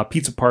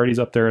 pizza parties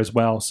up there as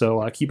well.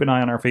 So keep an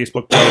eye on our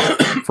Facebook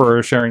page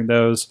for sharing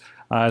those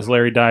as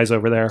Larry dies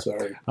over there.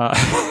 Sorry.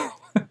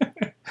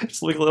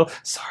 Just look a little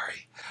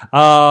sorry.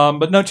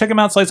 But no, check them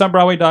out,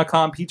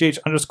 sliceonbroadway.com,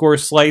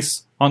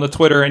 PGH_slice on the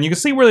Twitter. And you can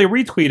see where they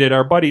retweeted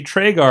our buddy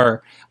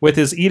Tragar with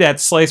his Eat at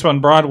Slice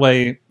on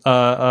Broadway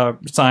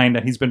sign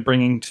that he's been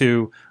bringing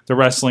to the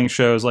wrestling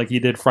shows like he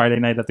did Friday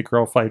night at the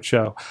Girl Fight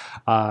show.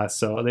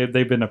 So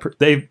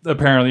they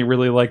apparently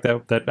really like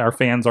that our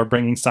fans are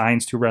bringing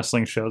signs to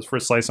wrestling shows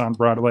for Slice on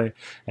Broadway.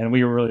 And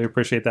we really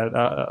appreciate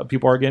that.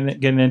 People are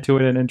getting into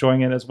it and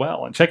enjoying it as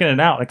well and checking it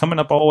out. And coming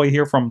up all the way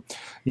here from,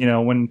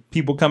 when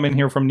people come in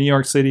here from New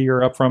York City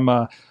or up from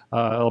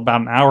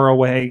about an hour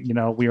away,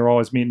 we are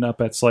always meeting up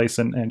at Slice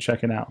and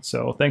checking out.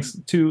 So thanks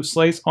to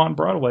Slice on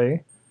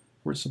Broadway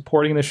for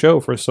supporting the show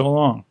for so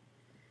long.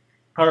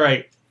 All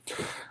right.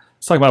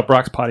 Let's talk about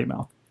Brock's potty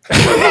mouth.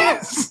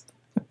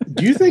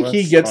 Do you think he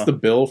Let's gets talk. the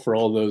bill for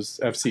all those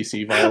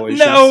FCC violations?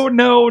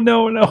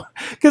 No.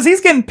 Because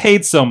he's getting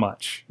paid so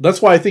much.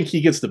 That's why I think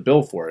he gets the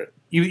bill for it.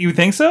 You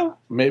think so?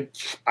 Maybe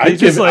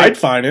He's I'd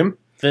fine him.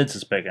 Vince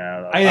is picking it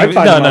up. I'd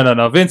find him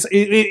No. Vince,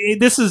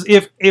 this is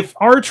if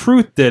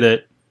R-Truth did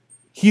it,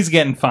 he's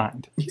getting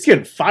fined. He's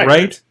getting fired.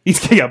 Right?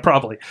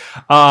 Probably.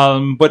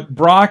 But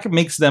Brock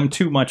makes them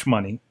too much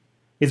money.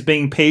 Is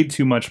being paid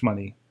too much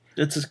money.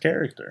 It's his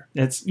character.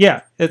 It's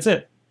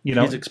it.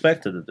 He's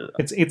expected to do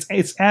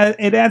that.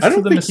 It adds I to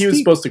don't the think mystique. he was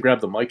supposed to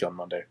grab the mic on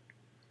Monday.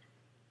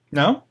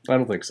 No? I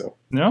don't think so.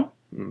 No?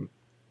 Mm.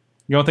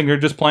 You don't think they're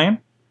just playing?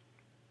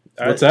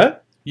 What's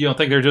that? You don't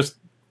think they're just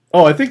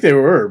Oh, I think they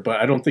were, but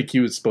I don't think he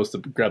was supposed to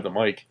grab the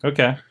mic.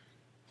 okay?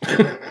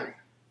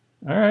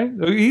 All right.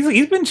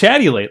 He's been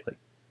chatty lately.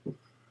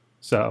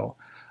 So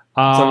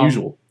It's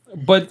unusual.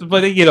 But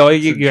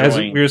you as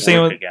we were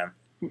saying with, again.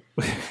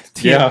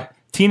 Yeah.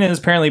 Tina is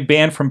apparently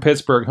banned from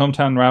Pittsburgh.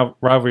 Hometown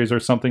rivalries or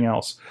something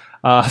else.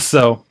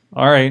 So,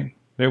 all right.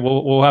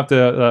 We'll have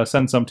to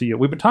send some to you.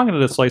 We've been talking to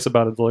the Slice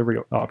about a delivery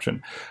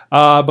option.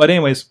 But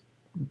anyways,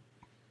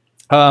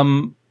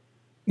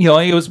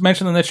 it was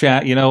mentioned in the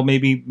chat,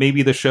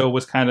 maybe the show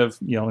was kind of,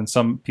 in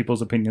some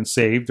people's opinions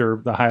saved,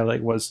 or the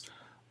highlight was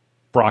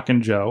Brock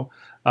and Joe.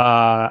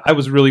 I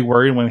was really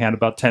worried when we had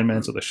about 10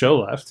 minutes of the show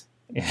left.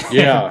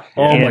 Yeah.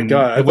 Oh my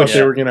God. I thought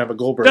they were going to have a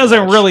Goldberg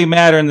Doesn't match. really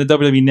matter in the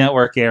WWE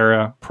Network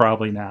era,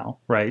 probably now,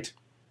 right?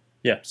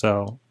 Yeah.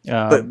 So,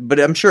 But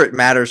I'm sure it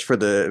matters for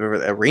the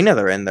arena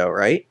they're in, though,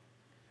 right?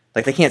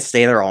 Like they can't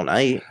stay there all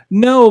night.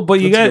 no, but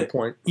That's a good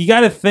point. you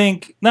got to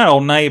think not all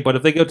night, but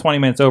if they go 20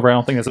 minutes over, I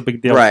don't think that's a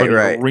big deal Right, for the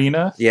right.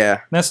 arena Yeah,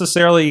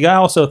 necessarily. You got to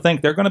also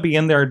think they're going to be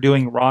in there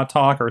doing Raw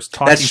talk or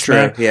talking that's true.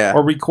 smack Yeah,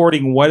 or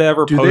recording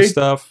whatever Do post they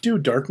stuff. do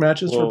dark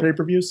matches Well, for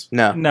pay-per-views?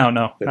 no, No, They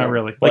not don't.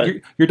 really. But-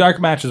 Like your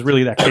dark match is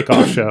really that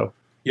kickoff show.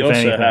 You if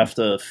also anything. have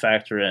to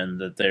factor in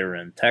that they were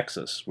in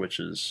Texas, which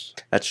is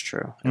that's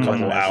true. Mm. a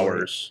couple Mhm.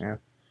 hours. Yeah.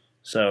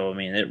 So, I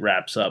mean, it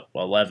wraps up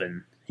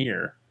 11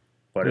 here.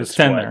 But There's it's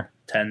 10 what, there.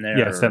 10 there?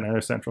 Yeah, it's or- 10 there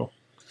Central.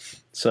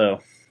 So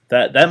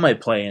that might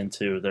play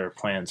into their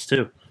plans,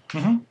 too.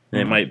 Mm-hmm.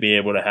 They might be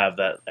able to have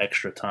that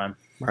extra time.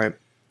 Right.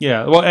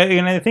 Yeah, well,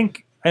 and I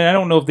think, and I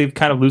don't know if they've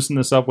kind of loosened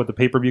this up with the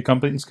pay-per-view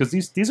companies, because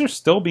these are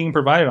still being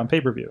provided on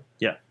pay-per-view.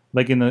 Yeah.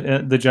 Like in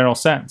the general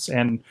sense.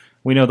 And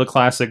we know the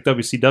classic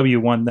WCW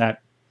one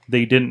that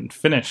they didn't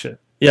finish it,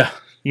 Yeah.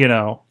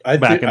 I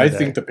back in the day.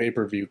 think the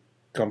pay-per-view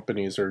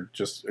companies are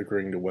just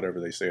agreeing to whatever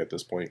they say at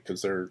this point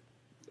because they're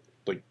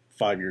like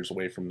 5 years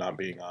away from not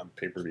being on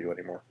pay-per-view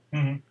anymore.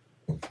 Mhm.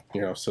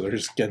 So they're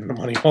just getting the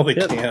money while they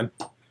Yeah. can.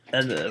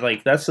 And,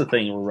 that's the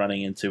thing we're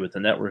running into with the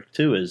network,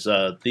 too, is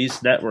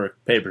these network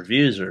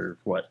pay-per-views are,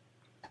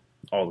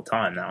 all the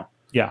time now.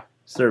 Yeah.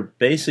 So they're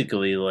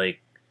basically,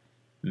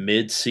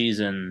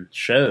 mid-season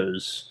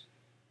shows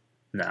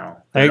now.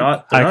 They're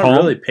not call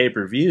really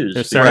pay-per-views.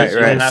 They're because Saturday, you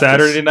don't have to-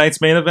 Saturday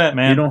night's main event,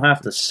 man. You don't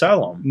have to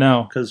sell them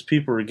No. because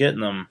people are getting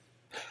them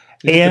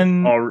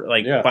And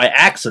Yeah. by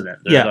accident.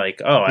 They're Yeah.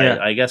 like, oh, Yeah.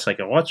 I guess I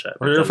can watch that.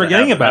 they're because I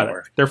forgetting have the about it.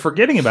 network. They're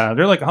forgetting about it.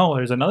 They're like, oh,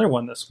 there's another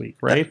one this week,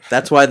 right?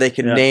 That's why they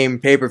can Yeah. name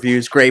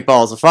pay-per-views Great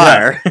Balls of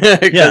Fire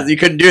because Yeah. you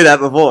couldn't do that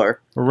before.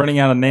 We're running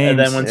out of names. And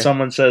then when Yeah.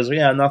 someone says,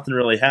 yeah, nothing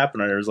really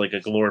happened, or there was like a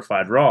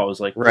glorified Raw, I was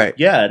like, Right.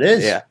 yeah, it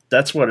is. Yeah.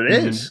 That's what it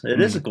Mhm. is.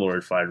 It is a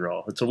glorified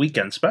Raw. It's a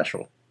weekend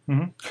special.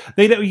 You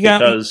got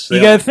Because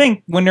you got to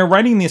think when they're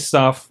writing this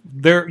stuff.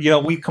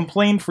 We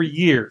complained for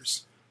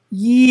years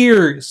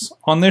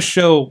on this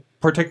show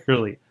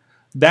particularly.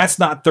 That's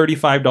not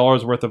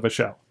 $35 worth of a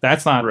show.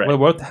 That's not Right.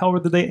 what the hell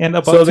did they end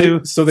up So up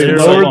to? so they They're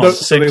lowered like the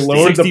so they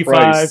lowered the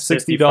price.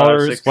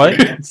 $60. 60.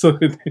 What?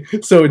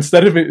 So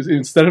instead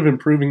of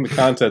improving the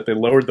content, they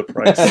lowered the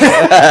price.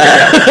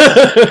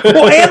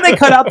 Well, and they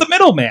cut out the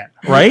middleman,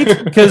 right?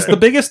 Because the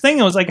biggest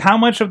thing was like, how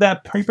much of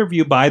that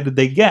pay-per-view buy did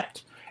they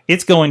get?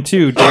 It's going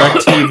to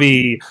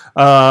DirecTV,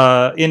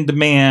 in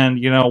demand,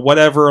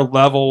 whatever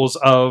levels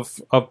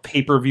of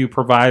pay-per-view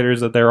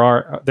providers that there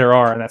are,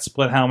 and that's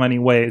split how many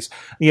ways.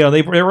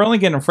 They were only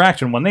getting a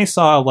fraction when they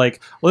saw like,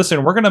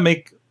 listen, we're going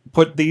to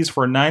put these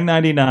for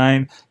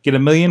 $9.99, get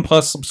 1 million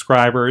plus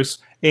subscribers,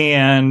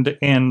 and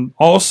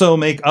also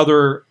make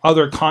other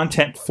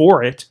content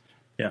for it.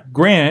 Yeah.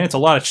 Granted, it's a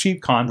lot of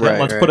cheap content. Right,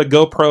 Let's right. put a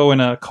GoPro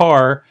in a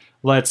car.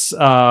 Let's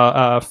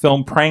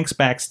film pranks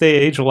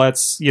backstage.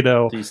 Let's,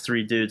 These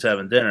 3 dudes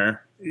having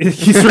dinner. it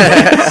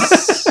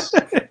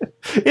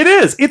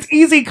is. It's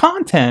easy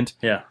content.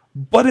 Yeah.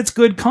 But it's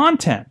good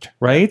content,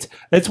 right?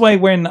 That's why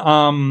when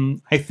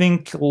I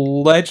think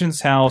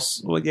Legends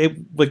House,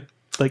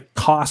 like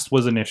cost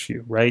was an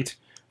issue, right,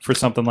 for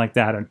something like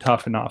that, and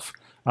tough enough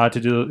to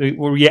do.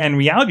 And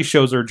reality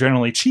shows are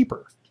generally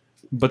cheaper,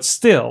 but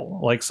still,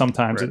 like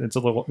sometimes Right. it's a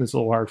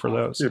little hard for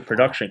those. Your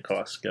production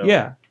costs go.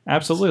 Yeah,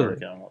 absolutely. start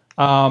going up.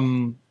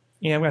 I'm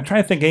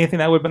trying to think of anything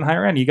that would have been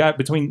higher end. You got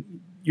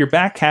between your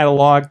back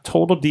catalog,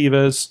 Total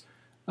Divas,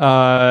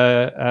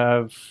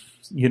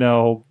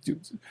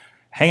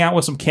 hang out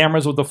with some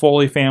cameras with the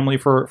Foley family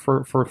for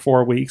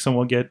 4 weeks, and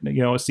we'll get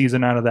a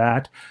season out of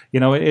that.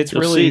 It's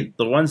You'll really see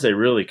the ones they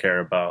really care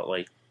about,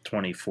 like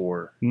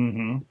 24,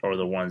 Mhm. or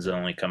the ones that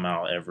only come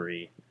out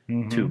every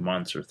 2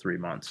 months or 3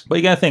 months. But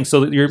you got to think.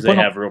 So you're 'Cause they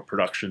putting have real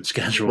production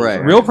schedules.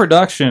 Right. real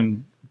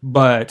production,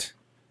 but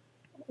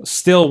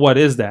still, what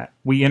is that?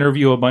 We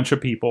interview a bunch of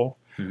people.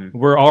 Mhm.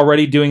 We're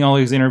already doing all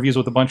these interviews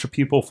with a bunch of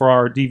people for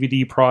our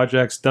DVD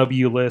projects,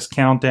 W list,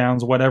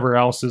 countdowns, whatever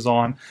else is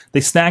on. They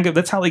snag it.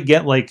 That's how they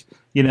get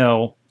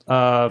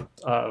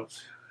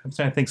I'm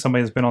trying to think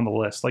somebody that's been on the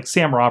list, like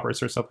Sam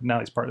Roberts or something. Now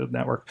he's part of the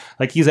network.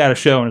 Like he's at a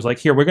show and is like,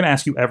 here, we're going to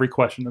ask you every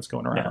question that's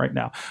going around right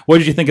now. What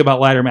did you think about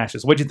ladder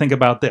matches? What did you think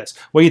about this?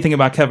 What do you think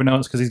about Kevin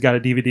Owens because he's got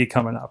a DVD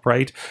coming up,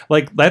 right?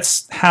 Like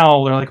that's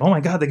how they're like, oh my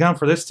God, they got him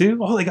for this too?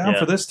 Oh, they got him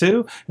for this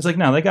too? It's like,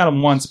 no, they got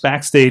him once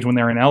backstage when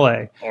they're in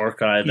LA.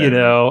 Archive.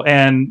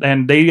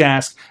 And they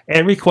ask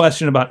every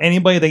question about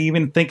anybody they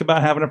even think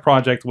about having a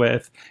project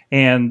with,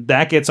 and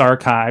that gets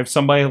archived.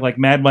 Somebody like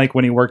Mad Mike,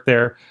 when he worked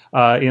there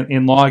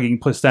in logging,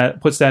 puts that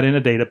in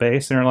a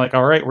database, and they're like,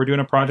 all right, we're doing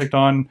a project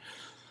on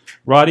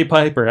Roddy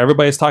Piper.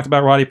 Everybody's talked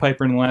about Roddy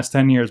Piper in the last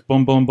 10 years.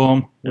 Boom, boom,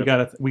 boom.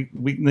 Yep.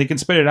 They can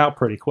spit it out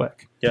pretty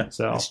quick. Yeah.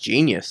 So That's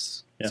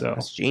genius. Yeah. So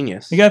That's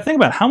genius. you got to think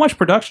about how much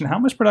production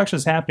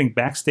is happening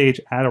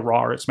backstage at a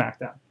Raw or at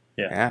SmackDown.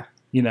 Yeah.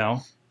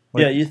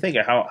 Yeah, you think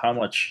of how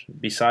much,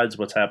 besides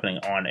what's happening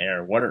on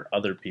air, what are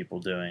other people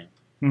doing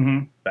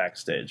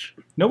backstage?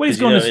 Nobody's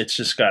 'Cause, going to it's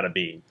just got to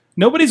be.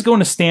 Nobody's going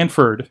to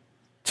Stanford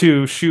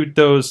to shoot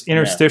those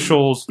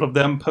interstitials of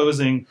them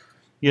posing,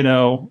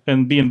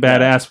 and being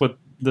badass with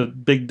the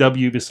big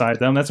W beside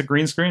them. That's a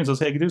green screen. So,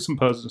 hey, you can do some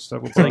poses and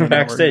stuff. We'll It's like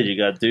backstage, you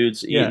got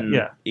dudes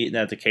eating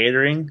at the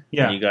catering.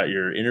 Yeah. And you got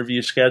your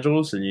interview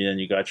schedules, and then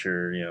you got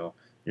your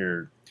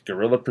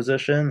gorilla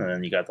position, and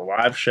then you got the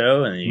live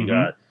show, and then you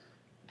got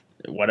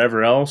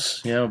whatever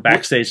else.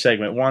 Backstage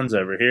segment 1's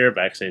over here,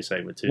 backstage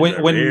segment 2's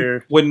over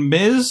here. When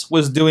Miz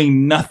was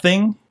doing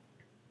nothing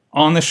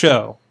on the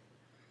show,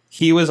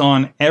 he was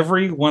on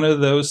every one of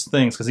those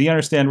things because he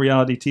understands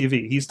reality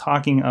TV. He's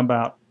talking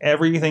about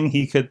everything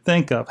he could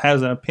think of,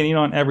 has an opinion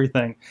on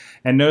everything.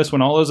 And notice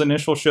when all those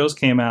initial shows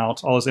came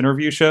out, all those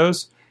interview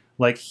shows,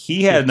 like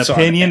he had an It's on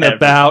opinion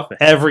about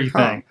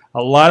everything.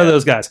 A lot of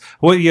those guys.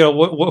 Well,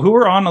 who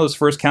were on those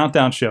first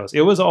countdown shows?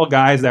 It was all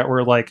guys that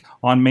were like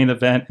on Main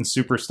Event and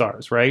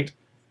Superstars, right?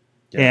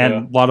 And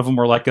a lot of them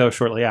were let go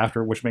shortly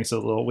after, which makes it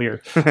a little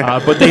weird.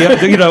 But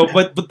they,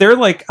 but they're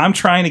like, I'm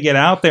trying to get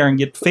out there and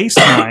get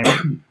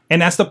FaceTime,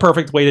 and that's the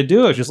perfect way to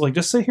do it.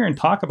 Just sit here and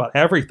talk about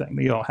everything.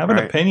 Have an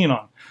opinion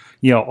on,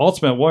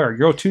 Ultimate Warrior.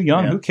 You're too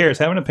young. Who cares?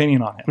 Have an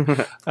opinion on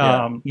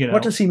him.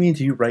 What does he mean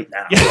to you right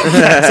now?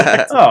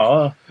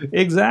 Exactly.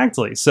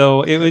 Exactly.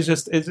 So it was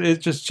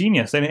it's just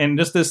genius, and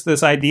just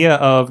this idea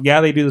of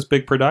they do this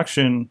big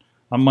production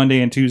on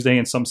Monday and Tuesday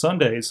and some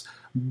Sundays,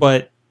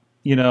 but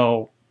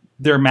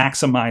they're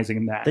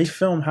maximizing that. They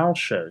film house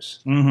shows.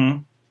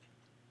 Mm-hmm.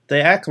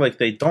 They act like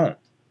they don't,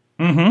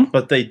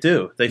 but they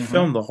do. They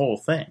film the whole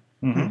thing.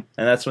 Mm-hmm. And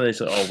that's when they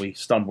say, "Oh, we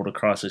stumbled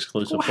across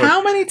exclusive." Well,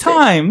 how many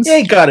times? You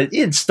ain't got it.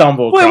 You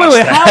stumbled. Wait. Across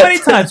that. How many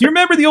times? You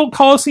remember the old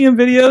Coliseum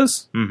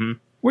videos? Mm-hmm.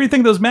 Where do you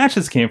think those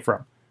matches came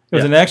from? It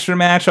was an extra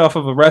match off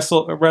of a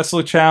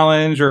wrestle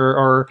challenge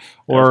or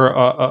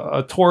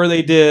a tour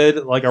they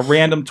did, like a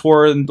random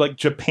tour in like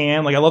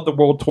Japan. Like I love the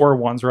world tour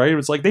ones, right? It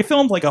was like they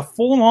filmed like a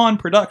full on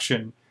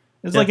production.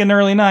 It's like in the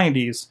early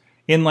 90s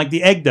in like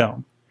the Egg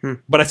Dome.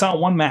 But I saw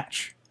one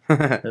match.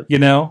 You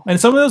know, and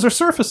some of those are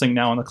surfacing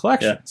now in the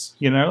collections.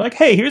 You know, like,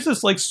 hey, here's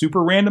this like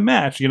super random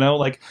match. You know,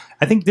 like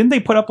I think didn't they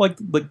put up like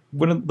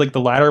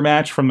the ladder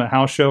match from the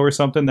house show or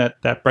something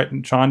that Brett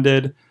and Sean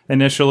did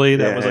initially?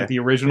 That was like the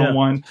original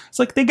one. It's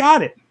like they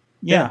got it.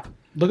 Yeah.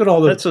 Look at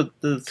all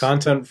the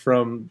content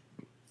from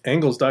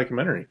Angle's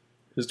documentary,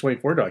 his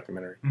 24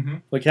 documentary. Mm-hmm.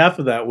 Like half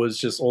of that was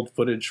just old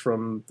footage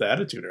from the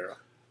Attitude Era.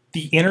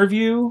 The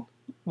interview,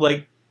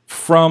 like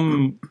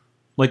from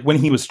like when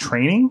he was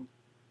training.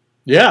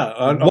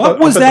 Yeah. What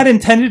was that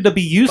intended to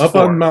be used up for?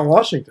 on Mount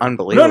Washington.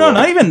 Unbelievable. No,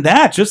 not even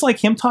that. Just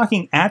like him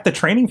talking at the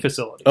training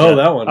facility. Oh,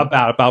 that one.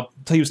 About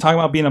he was talking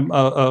about being a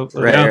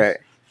Right.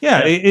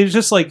 Yeah, it was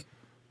just like,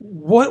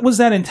 what was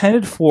that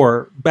intended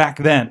for back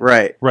then?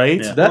 Right.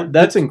 Right? Yeah.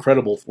 That's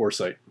incredible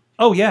foresight.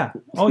 Oh, yeah.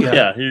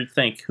 Yeah, you'd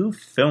think, who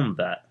filmed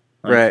that?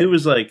 Like, Right. Who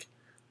was like,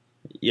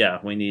 yeah,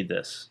 we need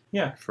this.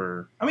 Yeah.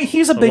 For I mean,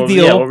 he's a big what,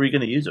 deal. Yeah, what were we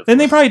going to use it for? And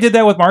they probably did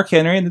that with Mark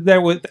Henry, and did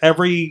that with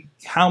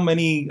how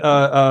many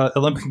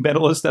Olympic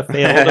medalists that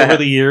failed over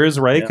the years,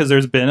 right? Because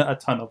there's been a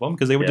ton of them,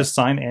 because they would just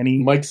sign any.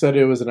 Mike said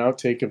it was an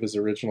outtake of his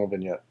original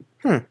vignette.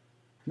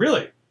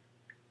 Really?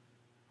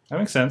 That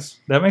makes sense.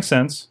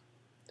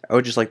 I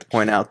would just like to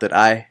point out that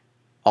I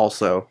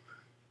also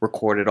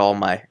recorded all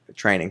my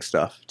training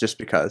stuff just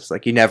because,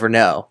 like, you never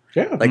know.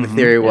 Yeah. Like, the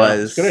theory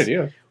was, Good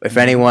idea. if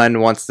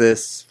anyone wants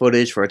this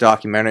footage for a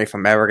documentary, if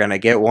I'm ever going to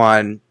get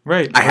one,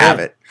 Right. I have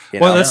it. You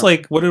Well, know? that's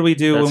like, what did we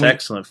do That's when we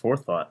excellent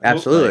forethought.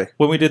 Absolutely.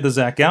 when we did the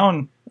Zach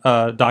Gowen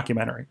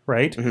documentary,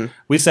 right? Mhm.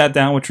 We sat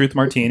down with Truth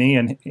Martini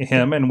and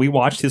him, and we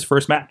watched his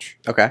first match.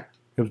 Okay.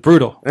 It was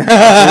brutal.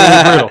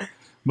 Absolutely brutal.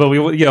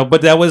 But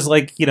but that was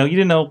like, you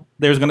didn't know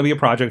there was going to be a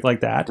project like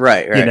that,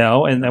 Right. You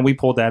know, and then we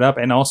pulled that up,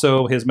 and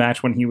also his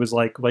match when he was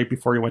like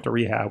before he went to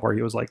rehab, where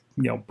he was like,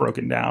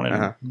 broken down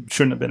and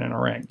shouldn't have been in a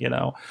ring,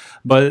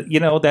 But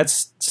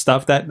that's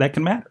stuff that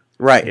can matter.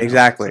 Right, You know,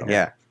 exactly. so-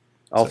 Yeah.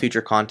 All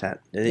future content.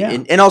 Yeah.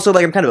 And also,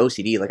 like, I'm kind of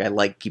OCD. Like, I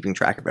like keeping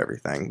track of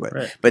everything. But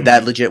Right. but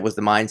that legit was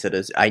the mindset,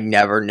 is I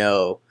never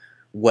know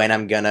when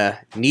I'm going to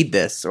need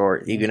this.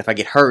 Or even if I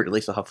get hurt, at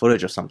least I'll have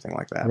footage of something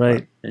like that.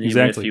 Right. And even if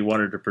Exactly. you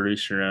wanted to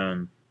produce your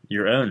own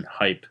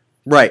hype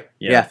But, right.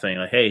 Yeah. thing,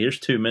 like, hey, here's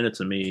 2 minutes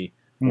of me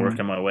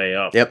working my way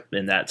up Yep.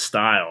 in that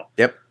style.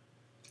 Yep.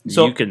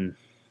 So- you can,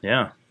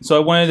 So I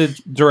wanted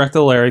to direct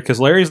to Larry, because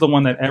Larry's the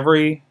one that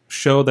every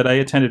show that I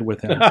attended with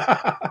him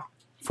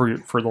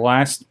for the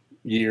last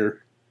Year.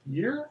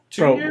 year,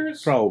 2 Prob-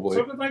 years, probably.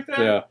 something like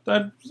that.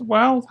 Yeah.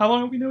 Wow, how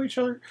long have we known each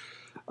other?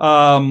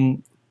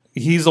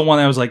 He's the one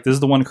that was like, this is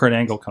the one Kurt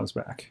Angle comes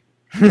back.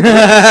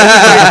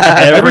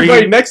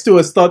 Everybody next to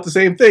us thought the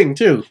same thing,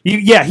 too.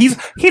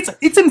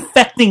 It's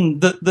infecting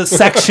the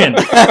section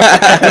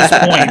at this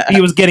point.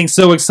 He was getting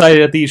so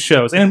excited at these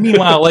shows, and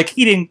meanwhile, like,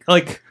 he didn't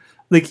like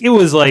it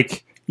was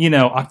like,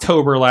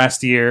 October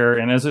last year,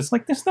 and it's just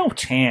like, there's no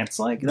chance.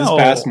 Like, This no.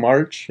 past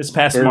March. This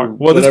past or March.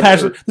 Well,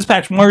 whatever. this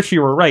past March,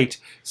 you were right.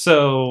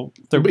 So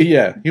But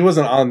yeah, he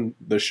wasn't on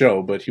the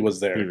show, but he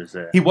was there. he was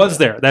there. he was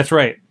there. That's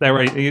right.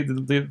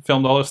 They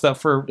filmed all this stuff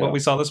for what Yeah.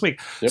 we saw this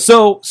week. Yep.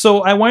 So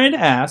I wanted to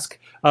ask.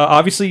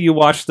 Obviously, you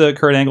watched the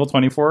Kurt Angle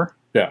 24.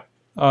 Yeah.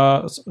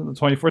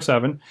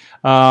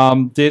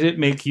 24/7. Did it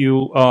make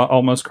you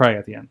almost cry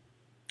at the end?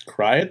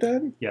 Cry at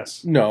that?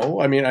 Yes.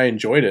 No, I mean, I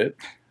enjoyed it.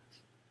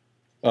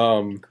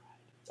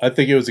 I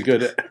think it was a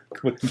good... I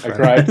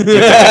cried. I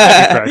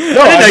didn't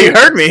know you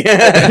heard me.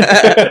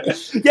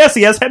 Yes,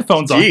 he has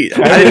headphones on. Jeez,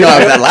 I didn't know I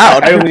was that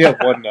loud. I only have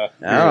one. We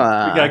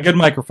got good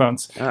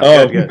microphones.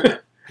 Good.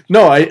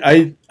 No,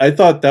 I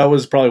thought that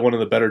was probably one of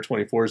the better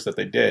 24s that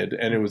they did,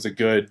 and it was a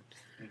good...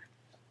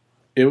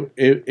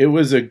 It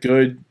was a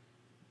good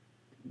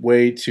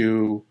way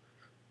to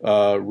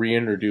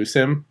reintroduce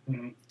him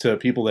to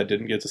people that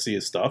didn't get to see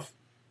his stuff,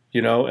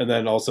 and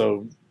then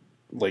also,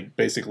 like,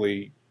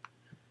 basically...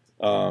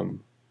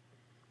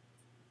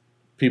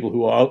 people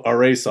who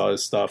already saw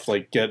his stuff,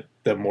 like, get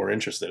them more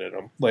interested in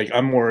him. Like,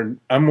 I'm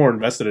more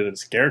invested in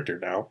his character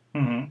now.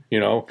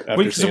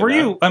 After So were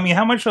you? I mean,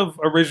 how much of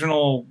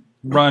original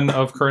run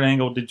of Kurt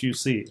Angle did you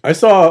see? I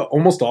saw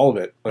almost all of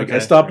it. Like, Okay. I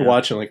stopped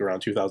watching like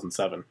around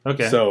 2007.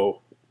 Okay.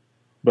 So,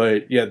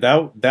 but yeah,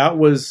 that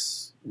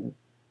was,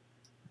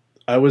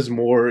 I was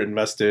more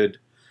invested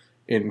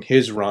in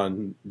his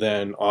run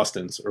than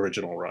Austin's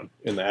original run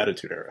in the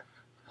Attitude Era.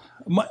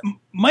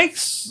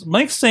 Mike's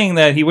saying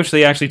that he wished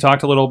they actually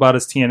talked a little about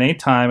his TNA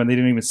time, and they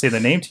didn't even say the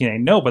name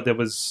TNA. No, but it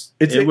was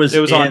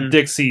on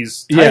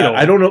Dixie's title. Yeah,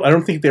 I don't know. I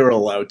don't think they were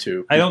allowed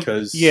to. I don't.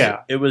 Because,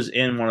 Yeah, It was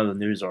in one of the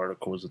news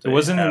articles. That it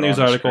was in the had news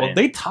on the article. screen.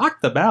 They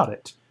talked about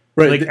it.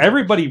 right. Like,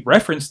 everybody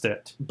referenced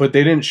it. But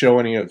they didn't show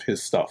any of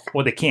his stuff.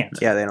 Well, they can't.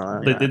 Yeah, they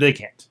don't. They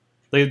can't.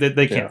 They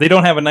can't. Yeah. They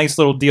don't have a nice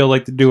little deal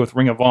like they do with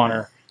Ring of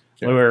Honor,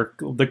 where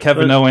the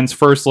Kevin Owens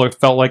first look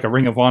felt like a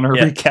Ring of Honor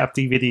recap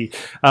DVD.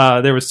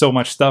 There was so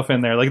much stuff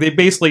in there. Like, they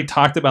basically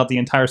talked about the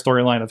entire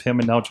storyline of him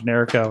and El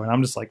Generico, and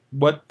I'm just like,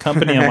 what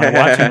company am I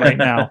watching right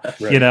now?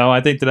 Right. You know,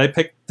 I think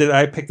did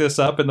I pick this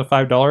up in the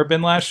 $5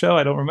 bin last show?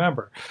 I don't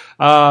remember.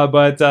 And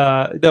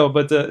I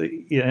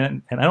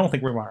don't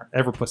think Rimar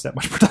ever puts that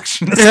much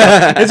production into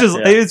stuff. It's just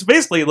it's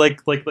basically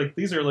like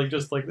these are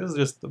this is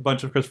just a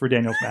bunch of Christopher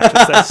Daniels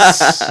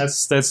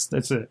matches.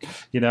 That's it.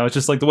 You know, it's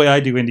just like the way I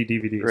do indie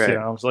DVDs. Right. You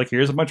know, it's like,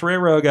 here's a bunch of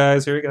Railroad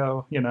guys. Here you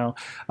go. You know,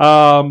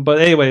 but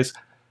anyways.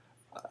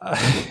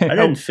 I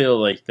didn't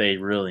feel like they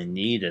really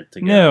needed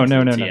to No.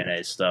 go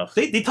TNA stuff.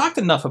 They talked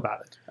enough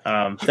about it.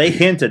 They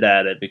hinted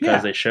at it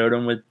because they showed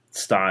him with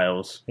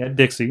Styles. Yeah,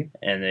 Dixie.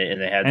 And they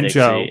had And Dixie,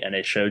 Joe. and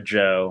they showed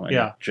Joe,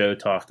 and Joe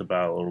talked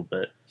about it a little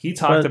bit. He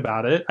talked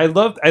about it. I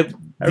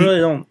really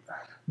don't.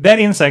 That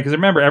insight, because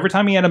remember, every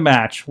time he had a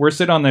match, we're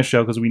sitting on this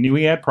show because we knew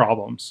he had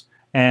problems,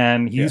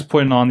 and he's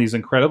putting on these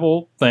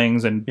incredible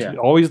things, and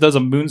always does a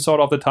moonsault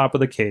off the top of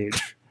the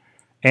cage,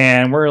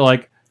 and we're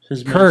like,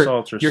 His Kurt,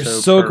 moonsaults are you're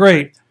so so perfect.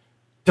 great.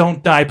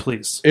 Don't die,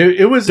 please.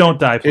 Don't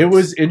die, please. It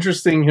was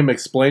interesting him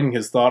explaining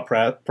his thought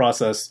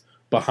process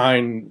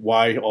behind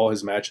why all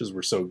his matches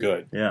were so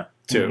good. Yeah,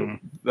 too.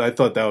 I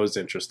thought that was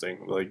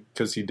interesting, like,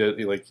 because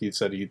he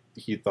said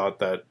he thought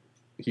that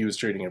he was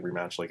treating every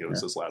match like it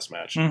was his last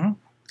match. Mm-hmm.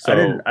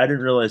 So I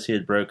didn't realize he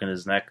had broken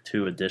his neck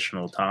 2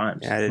 additional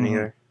times. Yeah, I didn't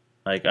either.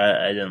 Like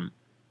I didn't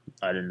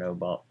know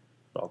about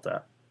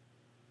that.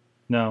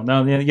 No,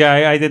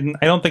 I didn't.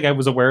 I don't think I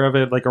was aware of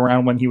it, like,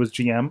 around when he was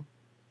GM,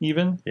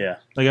 even. Yeah.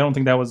 Like, I don't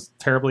think that was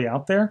terribly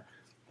out there.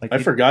 Like, I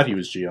forgot he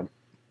was GM.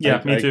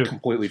 Yeah, me too. I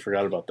completely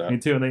forgot about that. Me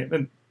too.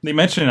 And they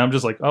mentioned it. I'm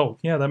just like, oh,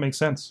 yeah, that makes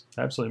sense.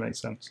 Absolutely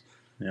makes sense.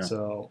 Yeah.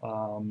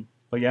 So,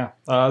 but yeah,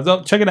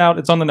 so check it out.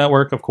 It's on the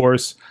network, of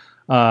course.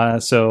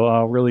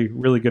 Really,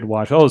 really good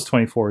watch. All those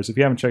 24s. If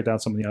you haven't checked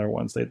out some of the other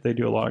ones, they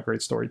do a lot of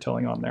great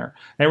storytelling on there.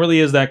 And it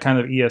really is that kind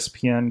of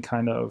ESPN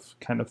kind of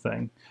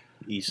thing.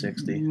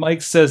 E60.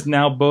 Mike says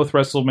now both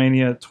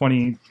WrestleMania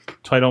 20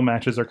 title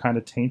matches are kind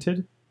of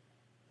tainted.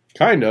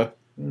 Kinda.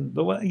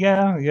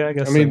 Yeah, I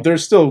guess. I mean, they're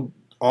still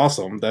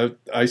awesome. That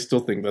I still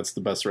think that's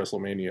the best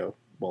WrestleMania of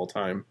all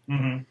time,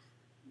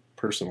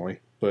 personally.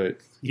 But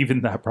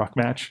even that Brock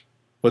match.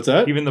 What's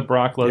that? Even the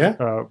Brock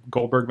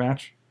Goldberg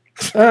match.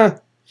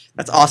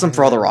 That's awesome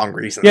for all the wrong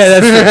reasons. Yeah,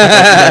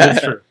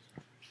 that's true.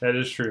 That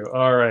is true.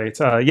 All right.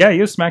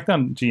 He was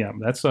SmackDown GM.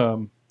 That's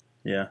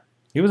yeah.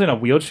 He was in a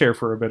wheelchair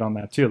for a bit on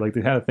that too. Like,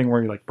 they had a thing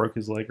where he like broke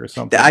his leg or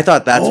something. I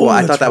thought that's why.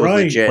 I thought that was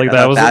right. legit. Like,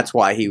 that's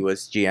why he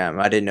was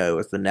GM. I didn't know it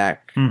was the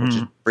neck, which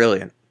is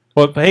brilliant.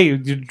 Well, hey, you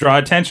draw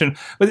attention.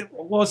 But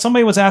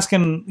somebody was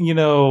asking,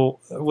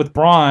 with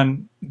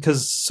Braun,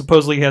 because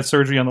supposedly he had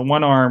surgery on the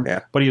one arm,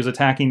 but he was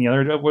attacking the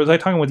other. Was I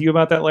talking with you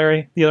about that,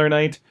 Larry, the other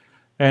night?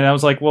 And I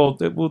was like, well,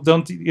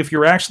 don't. If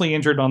you're actually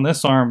injured on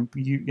this arm,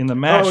 in the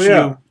match,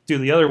 you do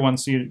the other one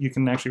so you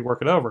can actually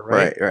work it over,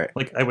 right? Right.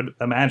 Like, I would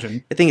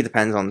imagine. I think it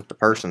depends on the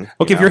person.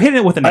 Okay, if you're hitting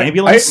it with an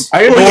ambulance,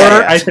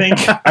 I think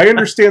I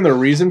understand the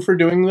reason for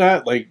doing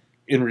that. Like,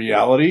 in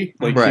reality,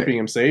 like keeping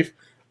him safe.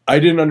 I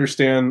didn't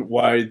understand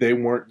why they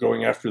weren't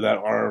going after that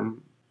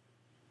arm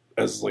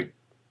as like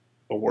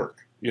a work,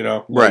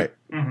 right?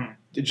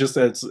 Just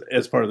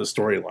as part of the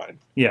storyline.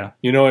 Yeah,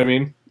 you know what I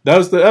mean. That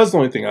was the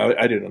only thing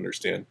I didn't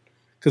understand.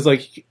 Because,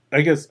 like,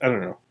 I guess I don't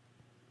know.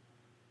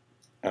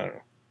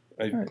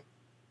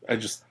 I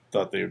just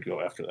thought they would go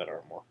after that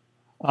arm more.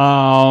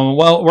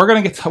 Well, we're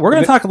gonna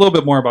talk a little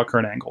bit more about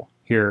Kurt Angle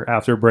here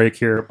after break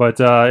here, but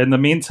in the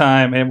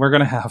meantime, and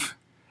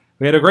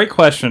we had a great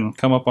question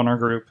come up on our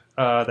group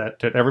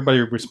that everybody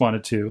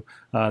responded to.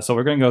 So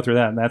we're going to go through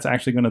that, and that's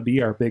actually going to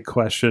be our big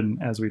question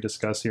as we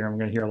discuss here. And we're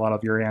going to hear a lot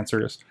of your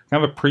answers.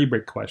 Kind of a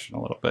pre-big question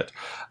a little bit.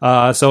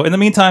 So in the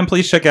meantime,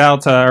 please check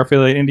out our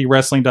affiliate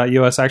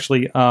IndieWrestling.us,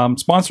 actually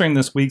sponsoring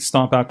this week's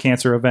Stomp Out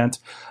Cancer event,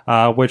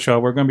 which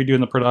we're going to be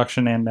doing the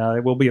production, and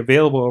it will be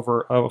available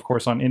over, of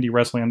course, on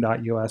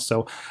IndieWrestling.us.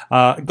 So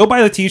go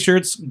buy the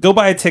T-shirts, go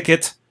buy a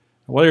ticket.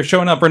 Whether you're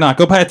showing up or not,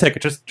 go buy a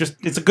ticket. Just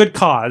it's a good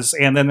cause.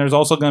 And then there's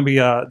also going to be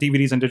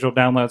DVDs and digital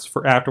downloads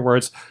for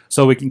afterwards,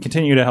 so we can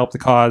continue to help the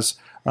cause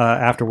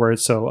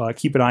afterwards. So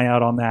keep an eye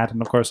out on that.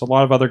 And, of course, a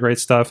lot of other great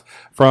stuff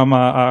from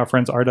our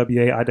friends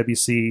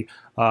RWA,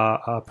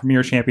 IWC,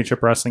 Premier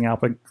Championship Wrestling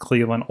out in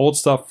Cleveland, old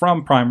stuff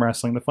from Prime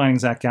Wrestling, the Finding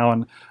Zach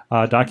Gallen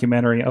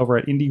documentary over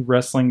at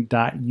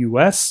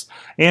IndieWrestling.us.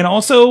 And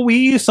also,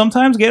 we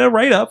sometimes get a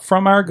write-up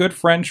from our good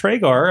friend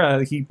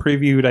Tragar. He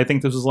previewed, I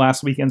think this was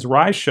last weekend's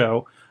Rise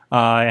show.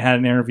 I had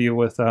an interview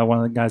with one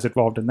of the guys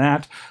involved in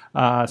that.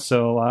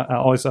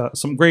 Always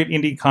some great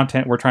indie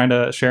content we're trying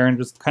to share and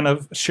just kind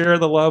of share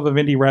the love of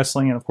indie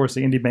wrestling and, of course,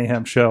 the Indie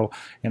Mayhem show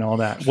and all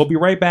that. We'll be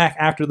right back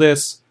after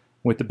this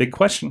with the big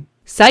question.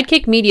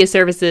 Sidekick Media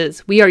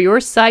Services. We are your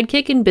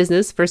sidekick in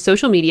business for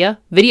social media,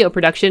 video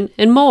production,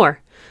 and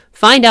more.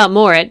 Find out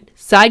more at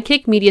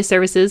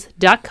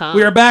sidekickmediaservices.com.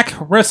 We are back.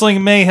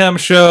 Wrestling Mayhem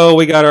show.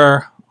 We got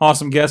our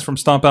awesome guest from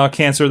Stomp Out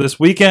Cancer this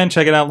weekend.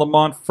 Check it out,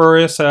 Lamont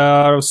Furris.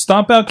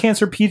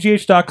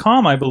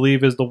 StompOutCancerPGH.com, I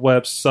believe, is the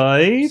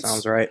website.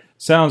 Sounds right.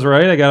 Sounds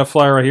right. I got a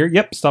flyer right here.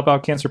 Yep,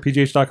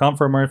 StompOutCancerPGH.com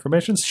for more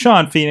information.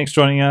 Sean Phoenix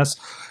joining us.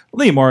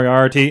 Lee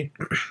Moriarty,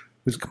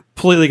 who's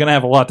completely going to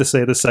have a lot to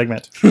say this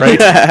segment, right?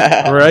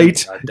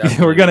 Right?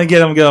 We're going to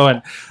get him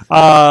going.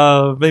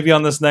 Maybe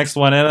on this next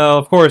one. And,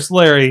 of course,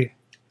 Larry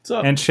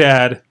and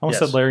Chad. I almost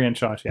said Larry and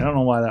Chachi. I don't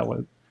know why that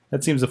was.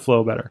 That seems to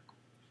flow better.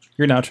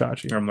 You're now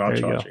Chachi. I'm not there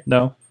you Chachi. go.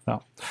 No?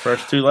 No.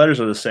 First two letters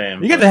are the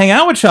same. You get to hang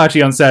out with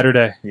Chachi on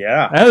Saturday.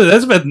 Yeah.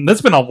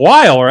 That's been a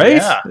while, right?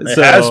 Yeah, it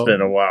has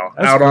been a while.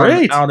 That's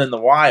great. Out in the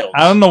wild.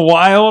 Out in the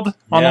wild,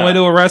 on the Yeah. way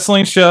to a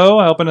wrestling show,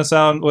 helping us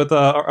out with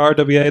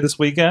RWA this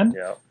weekend.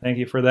 Yeah. Thank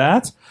you for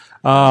that.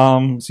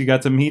 So you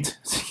got to meet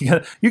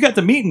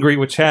and greet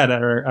with Chad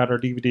at our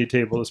DVD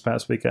table this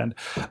past weekend.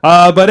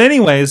 But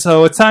anyway,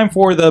 so it's time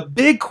for the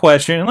big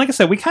question. And like I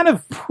said, we kind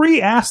of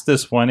pre-asked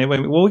this one.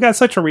 We got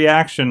such a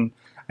reaction.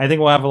 I think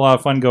we'll have a lot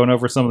of fun going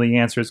over some of the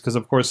answers because,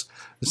 of course,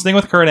 this thing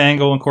with Kurt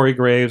Angle and Corey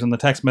Graves and the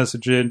text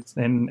messages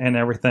and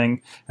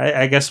everything,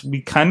 I guess we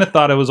kind of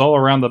thought it was all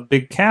around the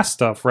big cast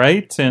stuff,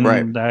 right? And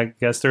Right. I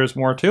guess there's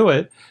more to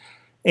it.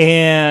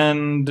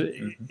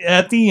 And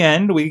at the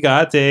end, we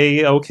got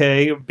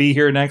okay, be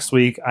here next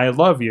week. I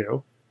love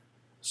you.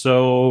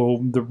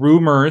 So the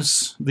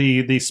rumors,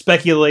 the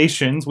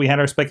speculations, we had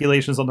our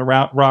speculations on the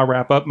Raw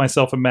wrap-up,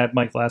 myself and Mad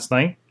Mike last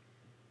night.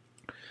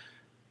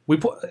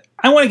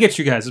 I want to get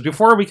you guys,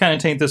 before we kind of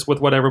taint this with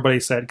what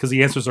everybody said, because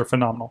the answers are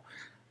phenomenal.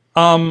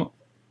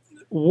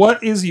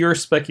 What is your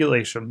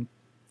speculation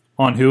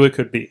on who it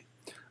could be?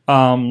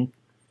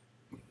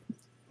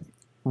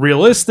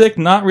 Realistic,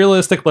 not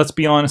realistic, let's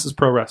be honest, is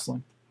pro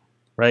wrestling,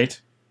 right?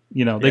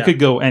 You know, they could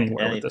go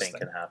anywhere with this thing.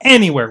 Can happen.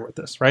 Anywhere with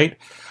this, right?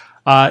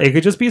 It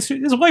could just be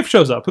his wife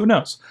shows up. Who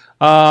knows?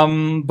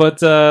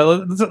 But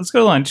let's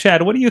go on.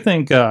 Chad, what do you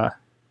think? I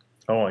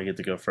get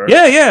to go first.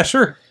 Yeah,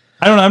 sure.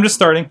 I don't know. I'm just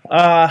starting.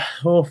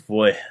 Oh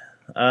boy.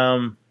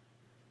 I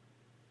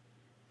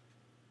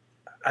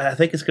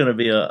think it's going to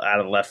be out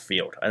of left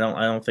field. I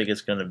don't think it's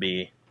going to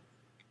be.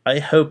 I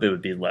hope it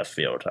would be left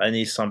field. I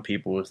need some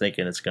people who are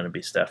thinking it's going to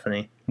be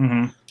Stephanie,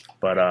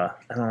 but I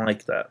don't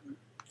like that.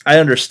 I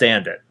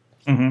understand it,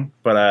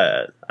 but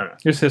I don't know.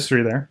 There's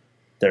history there.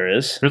 There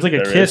is. There's like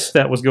a kiss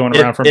that was going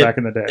around from back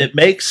in the day. It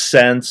makes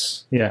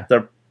sense. Yeah.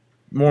 They're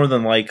more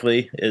than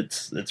likely.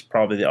 It's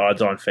probably the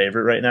odds-on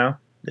favorite right now.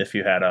 If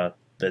you had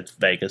that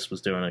Vegas was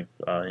doing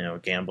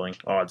gambling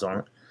odds on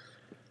it,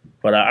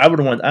 but I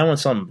want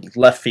some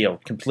left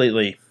field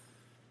completely.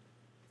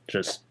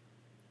 Just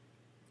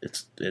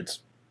it's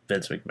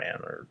Vince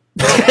McMahon or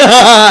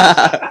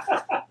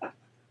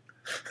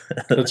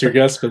That's your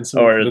guess, Vince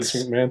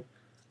McMahon.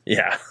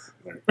 Yeah.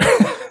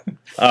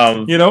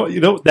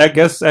 That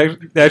guess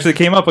actually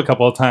came up a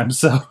couple of times.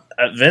 So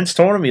Vince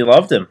told him he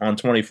loved him on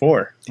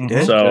 24.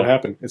 That So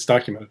happened. It's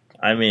documented.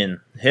 I mean,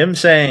 him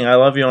saying "I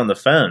love you" on the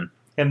phone.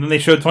 and then they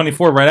showed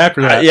 24 right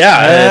after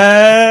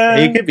that.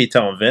 He could be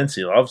telling Vince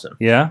he loves him.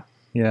 Yeah.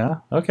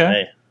 Okay.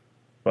 Hey,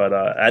 but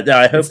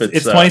I hope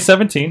It's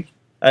 2017.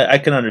 I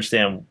can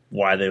understand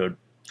why they would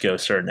go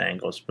certain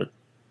angles, but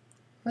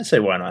I say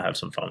why not have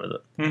some fun with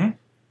it. Mm-hmm.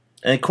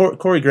 And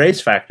Corey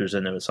Graves factors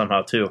into it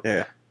somehow too.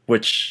 Yeah.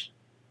 Which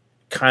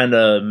kind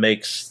of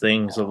makes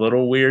things a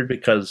little weird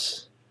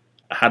because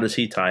how does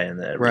he tie in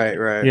there?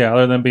 Right. Yeah,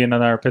 other than being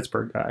another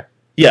Pittsburgh guy.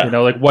 Yeah.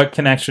 Like what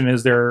connection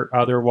is there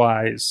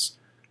otherwise?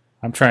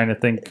 I'm trying to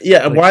think.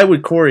 Yeah, why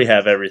would Corey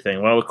have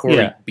everything? Why would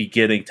Corey be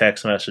getting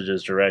text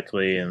messages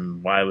directly?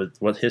 And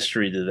what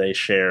history do they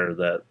share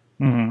that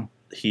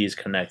he's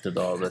connected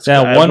to all this?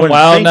 That one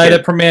wild night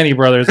at Permane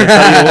Brothers, I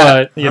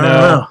tell you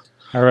what,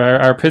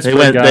 our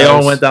Pittsburgh guys. They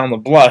all went down the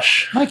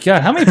blush. My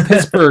God, how many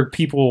Pittsburgh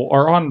people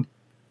are on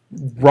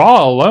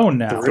Raw alone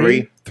now?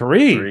 Three.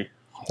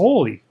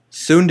 Holy.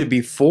 Soon to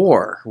be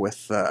 4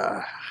 with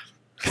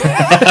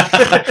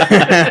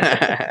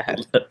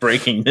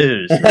breaking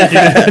news.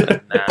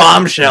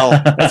 Bombshell.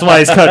 That's why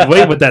he's cutting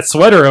weight with that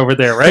sweater over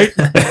there, right?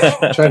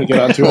 Trying to get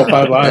on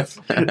 205 Live.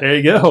 There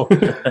you go.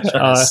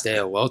 Trying to stay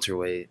at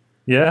welterweight.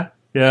 Yeah.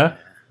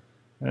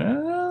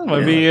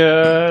 Might be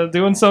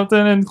doing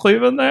something in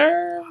Cleveland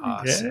there.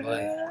 Possibly.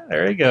 Yeah.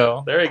 There you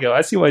go.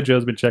 I see why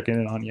Joe's been checking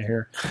in on you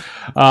here.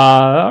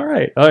 All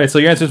right. So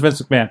your answer is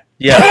Vince McMahon.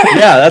 Yeah,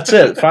 that's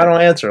it. Final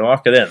answer.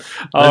 Lock it in.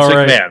 Vince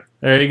McMahon.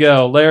 There you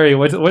go, Larry.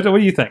 What do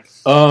you think?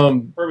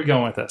 Where are we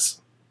going with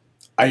this?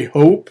 I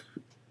hope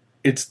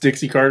it's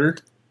Dixie Carter.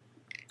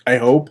 I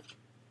hope.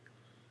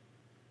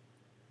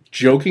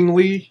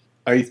 Jokingly,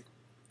 I'm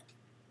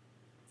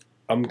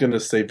gonna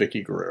say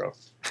Vicky Guerrero.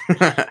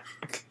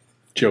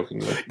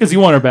 Jokingly, because you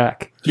want her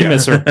back. You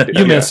miss her.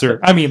 You miss her.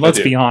 I mean, let's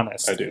be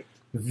honest. I do.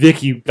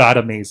 Vicky got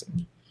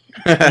amazing.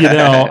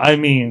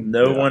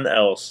 No one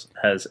else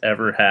has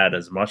ever had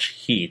as much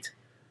heat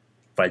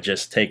by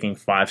just taking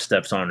 5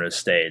 steps onto the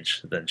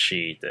stage than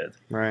she did.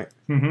 Right.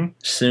 Mm-hmm.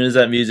 As soon as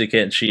that music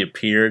hit and she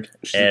appeared,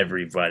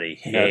 everybody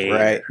hated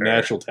her.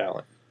 Natural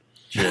talent.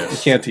 You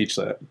Just, can't teach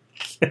that.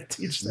 Can't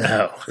teach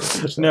that.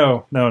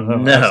 no.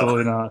 No,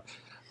 absolutely not.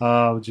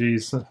 Oh,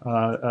 geez.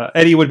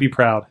 Eddie would be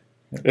proud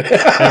every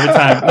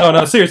time.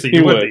 No, seriously,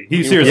 he would be.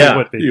 He seriously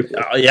would be.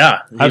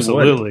 Yeah, he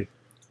Absolutely.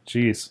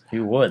 Jeez. He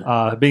would.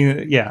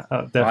 Definitely.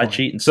 Why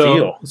cheat and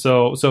steal?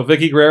 So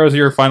Vicky Guerrero's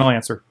your final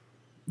answer.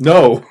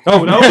 No.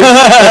 Oh no.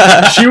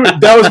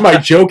 That was my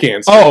joke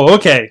answer. Oh,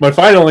 okay. My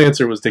final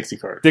answer was Dixie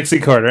Carter. Dixie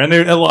Carter, and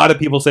a lot of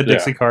people said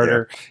Dixie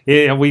Carter.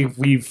 Yeah,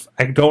 we've.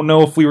 I don't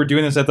know if we were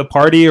doing this at the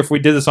party or if we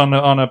did this on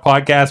a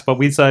podcast, but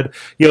we said,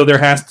 there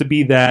has to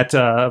be that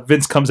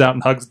Vince comes out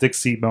and hugs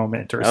Dixie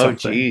moment or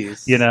something.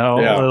 Jeez.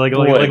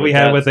 Like we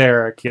had with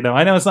Eric.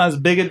 I know it's not as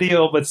big a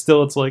deal, but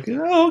still, it's like,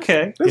 oh,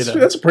 okay.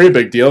 That's a pretty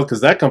big deal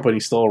because that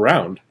company's still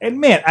around. And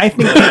man, I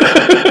think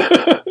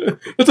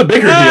that's a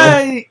bigger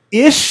deal.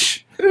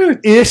 Ish.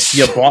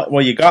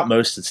 You got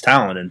most of its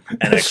talent in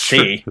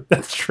NXT.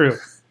 That's true.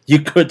 You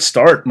could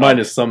start.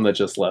 Minus some that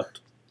just left.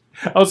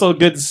 Also,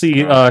 good to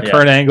see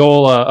Kurt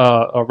Angle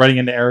running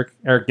into Eric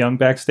Young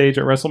backstage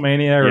at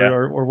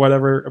WrestleMania or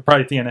whatever,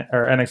 probably the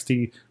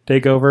NXT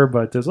takeover.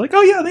 But it's like,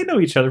 oh yeah, they know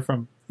each other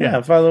from. Yeah.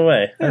 By the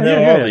way, I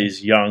know all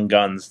these young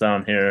guns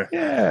down here.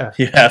 Yeah,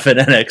 you have in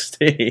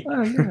NXT.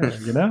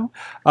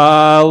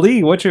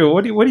 Lee, what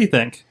do you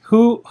think?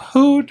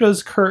 Who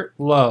does Kurt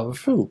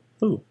love? Who?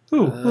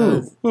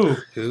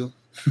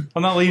 I'm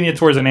not leading you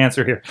towards an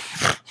answer here.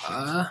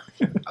 I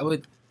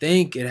would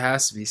think it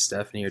has to be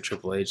Stephanie or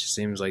Triple H. It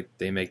seems like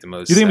they make the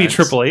most You think it'd be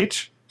sense. Triple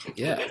H?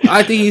 Yeah.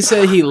 I think he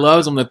said he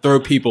loves them to throw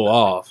people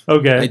off.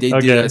 Okay. Like they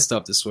do that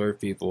stuff to swerve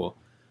people.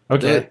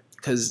 Okay.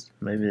 Because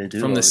maybe they do.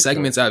 From the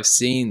segments I've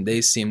seen,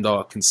 they seemed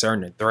all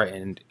concerned and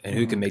threatened. And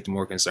who can make them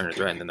more concerned and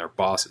threatened than their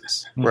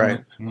bosses?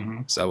 Right.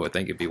 Mm-hmm. So I would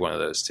think it'd be one of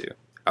those two.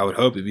 I would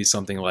hope it'd be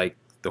something like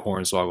the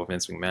Hornswoggle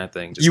Vince McMahon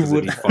thing. Just You 'cause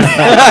it'd would. be funny.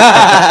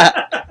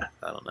 I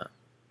don't know.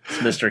 It's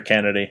Mr.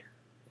 Kennedy.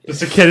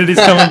 Mr. Kennedy's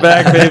coming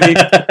back, baby.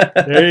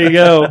 There you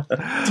go.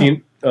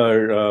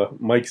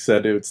 Mike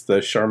said it's the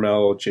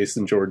Charmel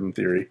Jason Jordan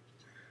theory.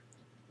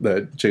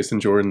 That Jason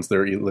Jordan's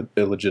their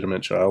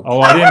illegitimate child.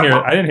 Oh, I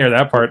didn't hear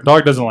that part.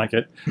 Dog doesn't like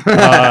it.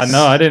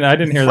 No, I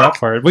didn't hear that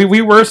part.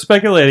 We were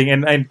speculating,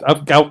 and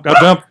I'll jump.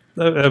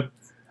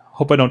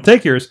 Hope I don't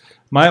take yours.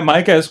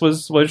 My guess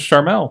was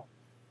Charmel,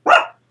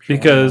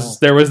 because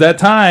there was that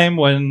time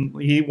when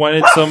he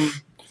wanted some.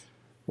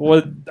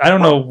 What I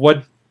don't know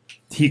what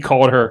he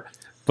called her,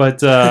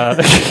 but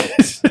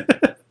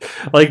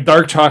like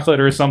dark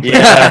chocolate or something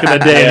back in the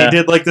day. And he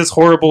did like this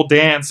horrible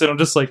dance, and I'm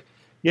just like.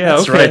 Yeah,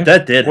 that's okay. right.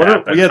 That did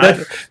happen. Yeah,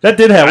 that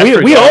did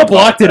happen. We all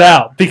blocked it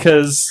out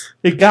because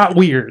it got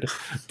weird.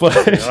 But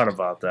I forgot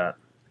about that.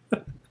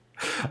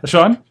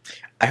 Sean?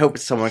 I hope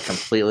it's someone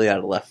completely out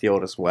of left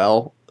field as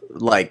well,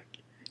 like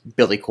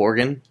Billy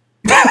Corgan.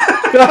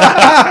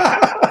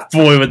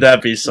 Boy, would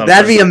that be something.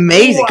 That'd be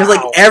amazing, because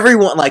like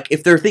everyone, like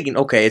if they're thinking,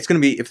 okay, it's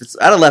gonna be, if it's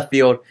out of left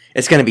field,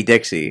 it's gonna be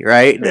Dixie,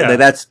 right? Yeah.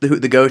 That's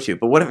the go-to.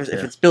 But what if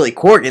it's Billy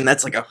Corgan?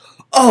 That's like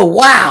oh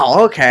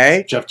wow,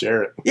 okay, Jeff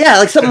Jarrett. Yeah,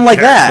 like something like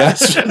that.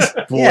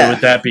 Boy,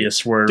 would that be a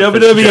swerve.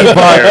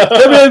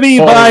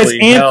 WWE buys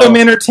Anthem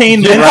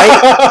Entertainment,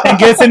 right? And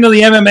gets into the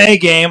MMA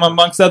game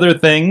amongst other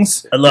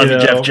things. I love you,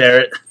 Jeff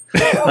Jarrett.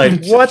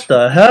 Like, what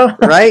the hell?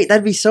 Right?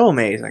 That'd be so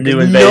amazing.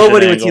 New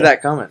Nobody would angle. see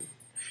that coming.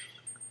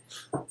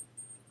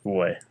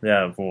 Boy,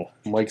 yeah, cool.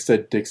 Mike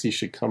said Dixie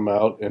should come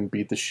out and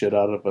beat the shit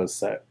out of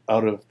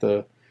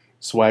the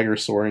swagger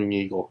soaring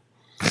eagle.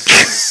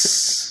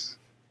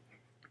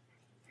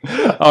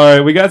 All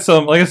right, we got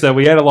some. Like I said,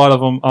 we had a lot of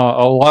them.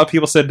 A lot of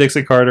people said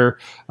Dixie Carter.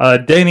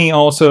 Danny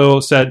also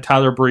said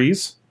Tyler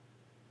Breeze.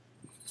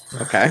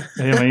 Okay,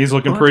 he's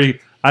looking pretty.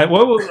 What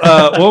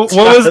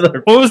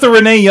was the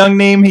Renee Young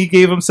name he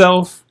gave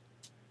himself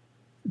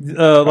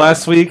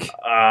last week?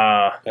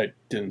 I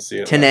didn't see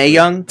it. Tanae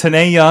Young.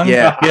 Tanae Young.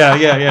 Yeah.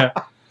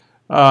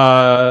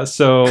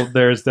 So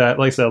there's that.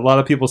 Like I said, a lot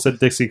of people said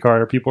Dixie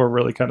Carter. People are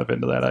really kind of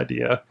into that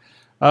idea.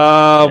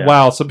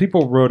 Wow. Some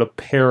people wrote a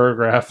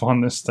paragraph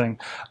on this thing.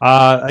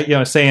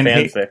 Saying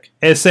fanfic.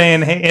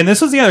 Hey, and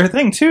this was the other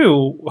thing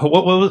too.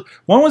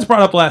 One was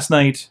brought up last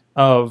night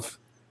of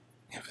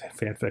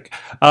fanfic.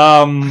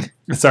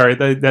 Sorry,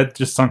 that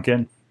just sunk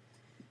in.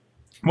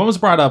 What was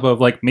brought up of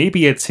like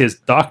maybe it's his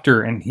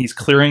doctor and he's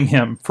clearing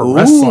him for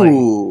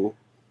wrestling.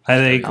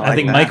 I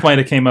think Mike might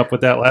have came up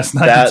with that last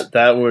night.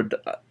 That would,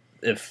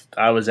 if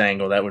I was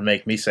Angle, that would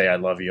make me say I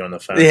love you on the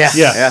phone.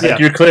 Yeah. Like,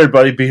 you're cleared,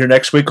 buddy. Be here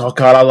next week. Oh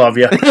God, I love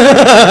you.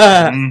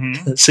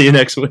 Mm-hmm. See you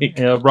next week.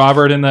 Yeah,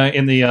 Robert in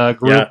the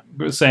group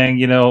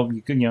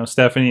saying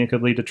Stephanie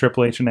could lead to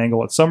Triple H and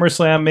Angle at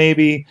SummerSlam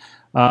maybe,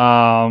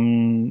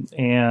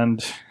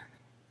 and.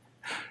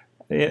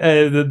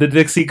 The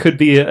Dixie could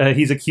be.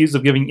 He's accused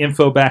of giving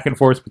info back and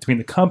forth between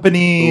the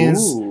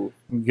companies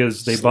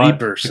because they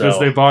bought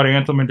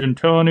Anthem and didn't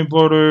tell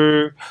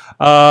anybody.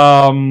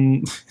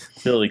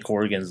 Billy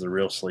Corgan's the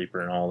real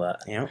sleeper and all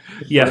that. Yeah,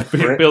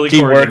 Billy Corgan.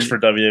 He works for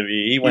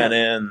WWE. He went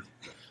in.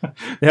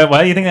 Yeah,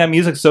 why do you think that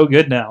music's so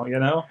good now?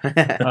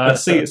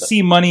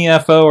 C Money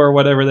FO or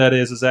whatever that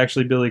is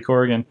actually Billy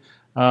Corgan.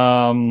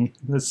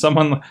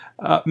 Someone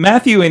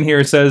Matthew in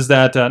here says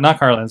that not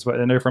Carlins, but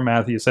a different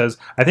Matthew says,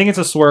 I think it's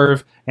a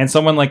swerve, and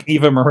someone like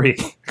Eva Marie.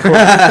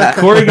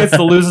 Corey gets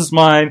to lose his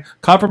mind.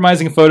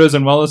 Compromising photos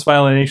and wellness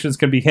violations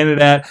can be hinted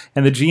at,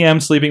 and the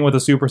GM sleeping with a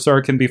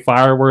superstar can be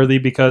fire-worthy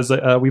because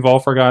we've all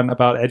forgotten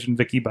about Edge and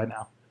Vicky by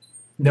now.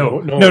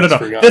 No.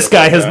 This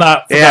guy has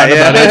not forgotten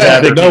about Edge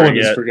and Vicky. No one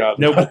has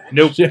forgotten.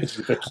 Nope.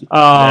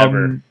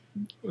 Never.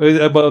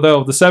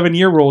 Although the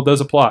 7-year rule does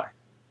apply.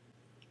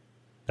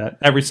 That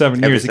every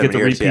 7 years you get to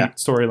repeat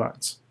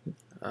storylines.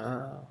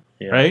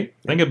 Yeah. Right?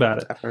 Think about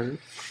it. I've heard it.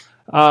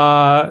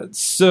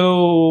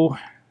 So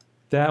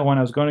that one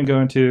I was going to go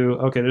into.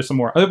 Okay, there's some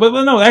more. But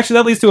no, actually,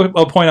 that leads to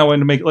a point I wanted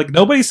to make. Like,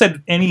 nobody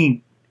said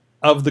any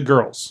of the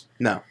girls.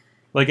 No.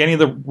 Like, any of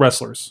the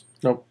wrestlers.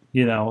 Nope.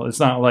 You know, it's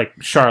not like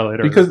Charlotte.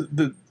 Or, Because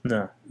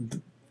No.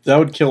 that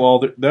would kill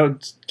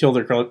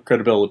their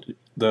credibility.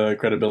 The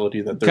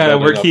credibility that they're Kinda,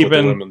 building we're up keeping-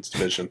 with the women's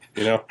division.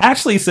 You know,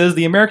 Actually says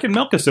the American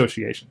Milk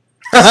Association.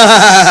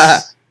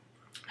 that's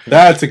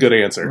a good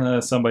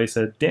answer. Somebody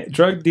said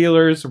drug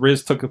dealers.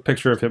 Riz took a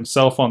picture of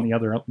himself on the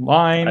other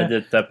line. I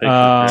did that picture.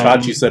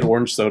 Chachi said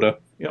orange soda.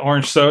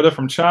 Orange soda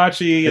from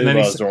Chachi, and then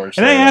orange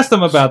and I soda. asked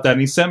him about that,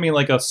 and he sent me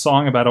like a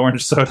song about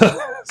orange soda.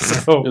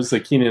 So It was the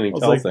Keenan and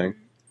was Kel like- thing.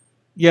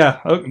 yeah,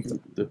 Who loves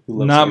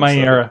not orange my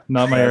soda? era,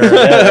 not my Yeah, era.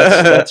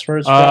 that's where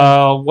it's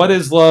from. What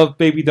is love,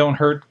 baby? Don't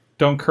hurt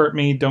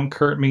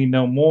me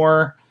no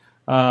more.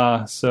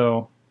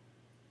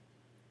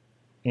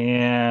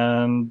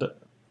 And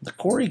The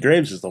Corey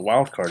Graves is the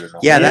wild card in all.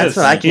 Yeah, He that's is.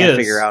 what I He can't is.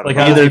 figure out. Like,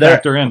 about how it. does he Either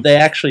factor in? they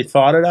actually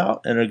thought it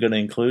out and are going to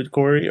include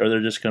Corey, or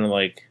they're just going to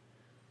like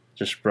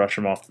just brush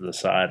him off to the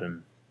side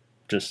and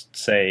just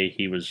say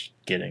he was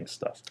getting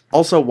stuff.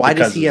 Also, why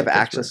Because does he of have the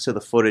access picture. to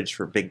the footage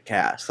for Big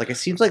Cass? Like, it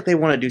seems like they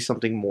want to do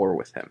something more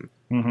with him.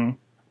 mhm.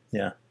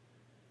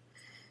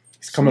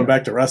 He's coming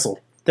back to wrestle.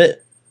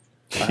 That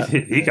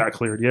He got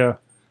cleared. Yeah.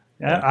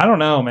 I don't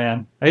know,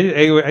 man.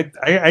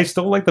 I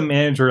still like the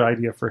manager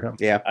idea for him.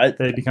 Yeah. I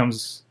That he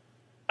becomes.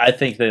 I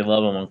think they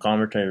love him when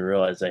commentators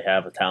realize they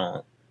have a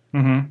talent.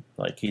 Mm-hmm.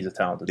 Like he's a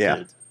talented Yeah.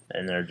 dude,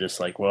 and they're just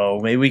like, well,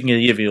 maybe we can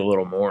give you a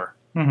little more.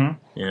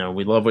 Mm-hmm. You know,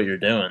 we love what you're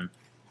doing,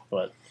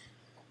 but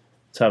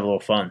let's have a little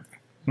fun.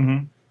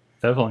 Mm-hmm.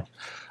 Definitely.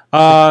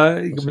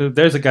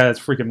 There's a guy that's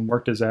freaking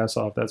worked his ass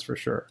off. That's for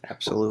sure.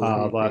 Absolutely.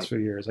 The last few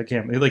years, I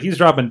can't. Like, he's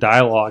dropping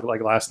dialogue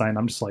like last night. And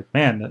I'm just like,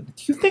 man, do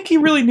you think he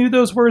really knew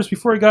those words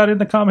before he got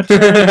into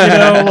commentary? You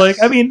know, like,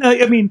 I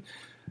mean,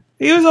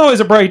 he was always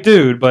a bright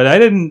dude, but I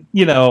didn't,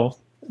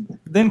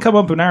 didn't come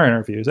up in our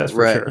interviews. That's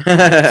for Right.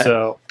 sure.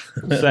 So,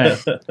 I'm saying.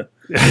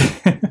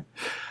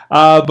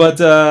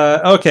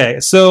 Okay,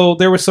 so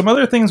there were some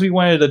other things we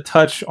wanted to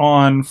touch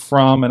on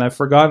and I've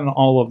forgotten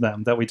all of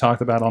them that we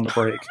talked about on the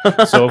break.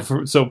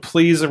 So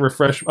please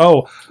refresh.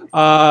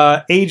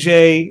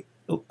 AJ,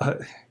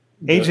 the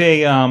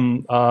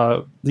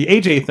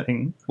AJ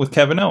thing with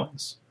Kevin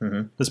Owens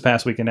this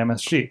past week in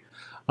MSG.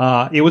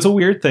 It was a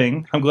weird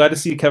thing. I'm glad to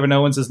see Kevin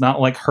Owens is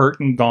not like hurt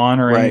and gone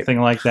or Right. anything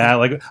like that.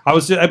 Like I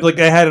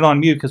had it on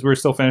mute because we were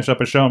still finishing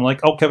up a show. I'm like,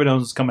 oh, Kevin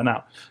Owens is coming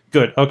out.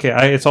 Good.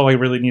 Okay, it's all I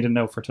really need to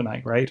know for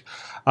tonight, right?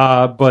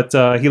 But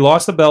he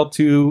lost the belt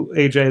to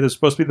AJ. There's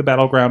supposed to be the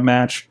Battleground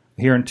match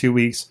here in 2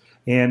 weeks,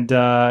 and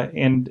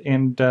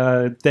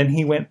then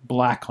he went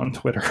black on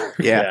Twitter.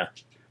 yeah.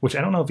 Which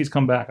I don't know if he's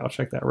come back. I'll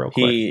check that real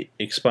quick. He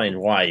explained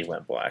why he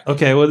went black.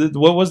 Okay, well,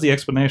 what was the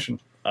explanation?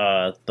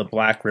 The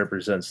black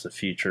represents the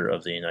future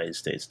of the United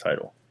States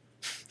title.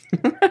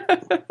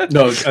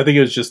 No, I think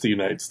it was just the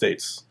United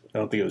States. I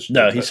don't think it was.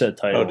 No, he said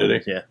title. Oh,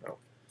 did he? Yeah.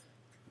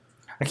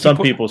 I keep Some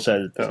put- people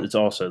said it's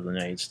also the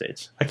United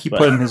States. I keep but-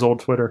 putting his old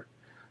Twitter.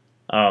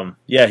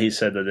 Yeah, he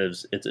said that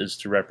it is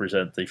to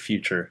represent the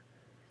future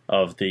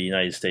of the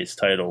United States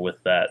title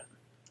with that.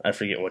 I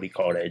forget what he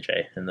called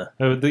AJ in the.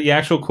 The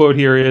actual quote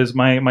here is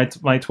my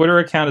Twitter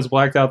account is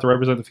blacked out to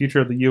represent the future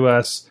of the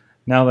U.S.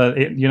 now that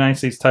the United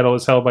States title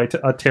is held by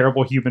a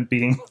terrible human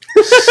being.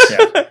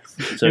 Yeah.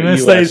 So United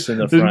US States- in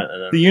the front.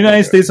 And then The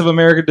United States of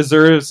America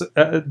deserves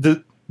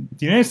the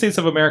United States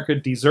of America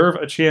deserve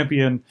a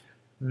champion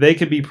they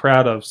could be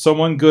proud of.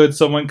 Someone good,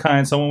 someone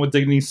kind, someone with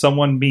dignity,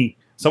 someone me.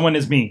 Someone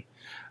is me.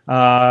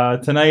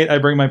 Tonight I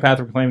bring my path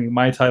of reclaiming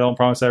my title and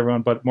promise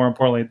everyone, but more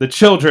importantly, the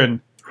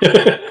children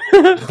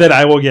that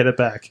I will get it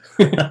back.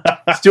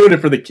 He's doing it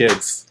for the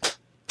kids.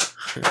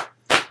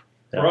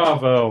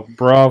 Bravo.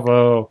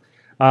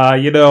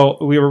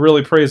 We were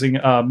really praising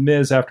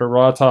Miz after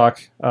Raw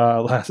Talk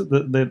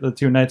the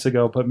 2 nights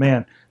ago, but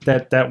man,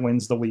 that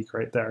wins the week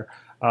right there.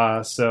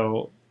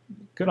 So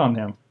good on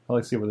him. I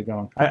like to see where they're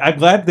going. I'm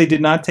glad they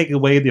did not take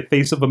away the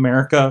face of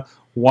America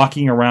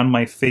walking around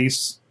my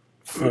face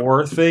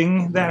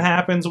thing that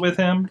happens with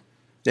him.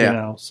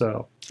 Yeah.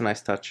 So It's a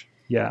nice touch.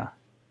 yeah.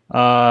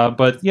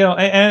 But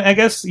and I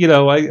guess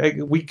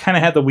we kind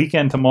of had the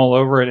weekend to mull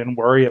over it and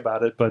worry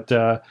about it, but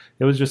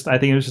it was just I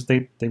think it was just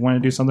they want to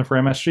do something for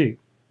MSG.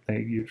 They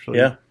usually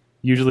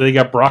Usually they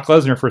got Brock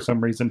Lesnar for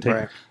some reason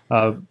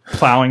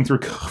plowing through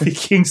Kofi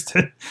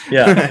Kingston.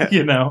 Yeah.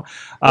 You know,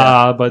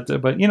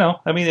 but you know,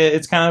 I mean,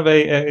 it's kind of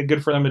a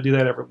good for them to do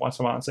that every once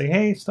in a while and say,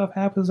 hey, stuff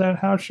happens at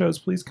house shows,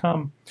 please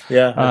come.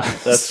 Yeah,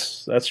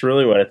 that's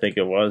really what I think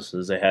it was.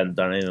 Is they hadn't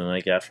done anything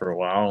like that for a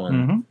while,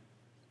 and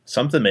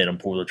something made them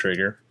pull the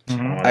trigger.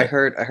 Mhm. I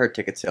heard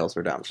ticket sales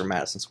were down for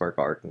Madison Square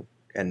Garden,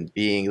 and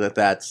being that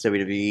that's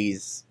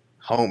WWE's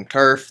home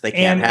turf, they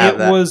can't have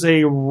that. And it was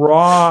a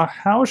Raw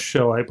house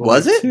show, I believe.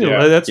 Was it? Too.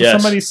 Yeah. That's what Yes.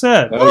 somebody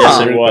said.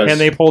 Yes, it was. And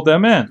they pulled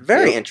them in.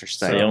 Very The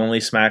interesting. only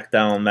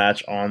SmackDown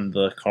match on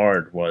the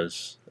card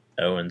was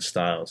Owen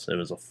Styles. It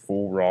was a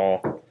full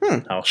Raw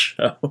house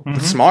show. Mhm.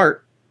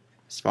 Smart.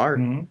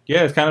 Mhm.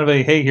 Yeah, it's kind of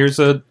a hey, here's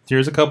a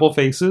couple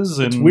faces,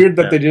 and It's weird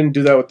that they didn't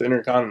do that with the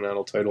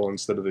Intercontinental title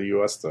instead of the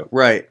U.S. though.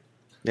 Right.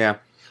 Yeah.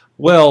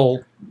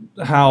 well,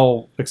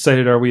 how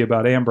excited are we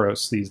about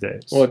Ambrose these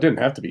days? Well, it didn't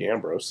have to be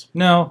Ambrose.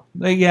 No,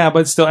 yeah,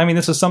 but still, I mean,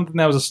 this is something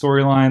that was a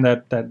storyline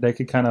that they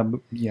could kind of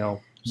move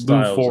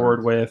Styles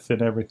forward with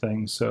and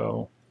everything.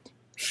 So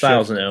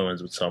Styles and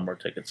Owens would sell more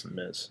tickets than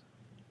Miz.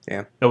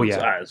 oh yeah,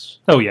 Styles.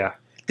 oh yeah.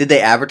 Did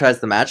they advertise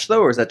the match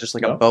though, or is that just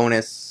like a No.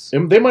 bonus?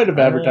 They might have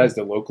advertised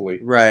it locally.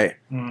 Right.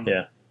 Mm.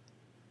 Yeah.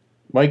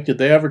 Mike, did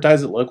they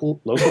advertise it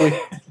locally?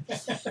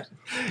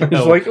 It's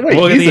No, like, wait,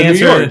 we'll get he's the in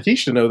answer. New York. He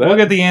should know that. We'll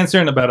get the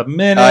answer in about a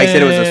minute. He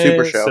said it was a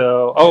super show.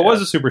 So, it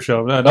was a super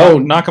show.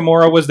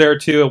 Nakamura was there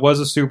too. It was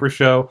a super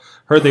show.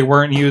 Heard they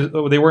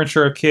weren't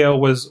sure if Kale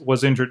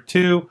was injured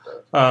too.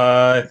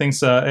 I think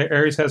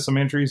Aries has some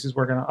injuries he's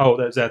working on. Oh,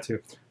 there's that too.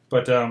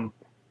 But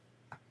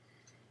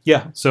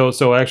yeah.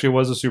 So actually, it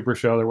was a super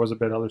show. There was a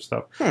bit of other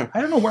stuff. I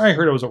don't know where I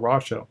heard it was a Raw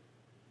show.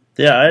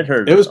 Yeah, I had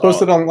heard It was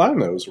posted online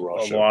that it was a Raw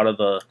a show. lot of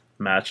the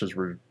matches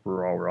were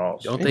all Raw.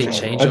 Don't they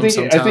change I them think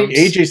sometimes?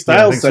 AJ Yeah, I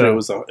Styles think said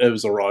so. it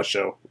was a Raw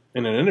show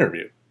in an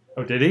interview.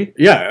 Oh, did he?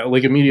 Yeah,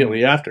 like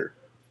immediately after.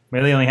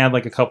 Maybe they only had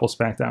like a couple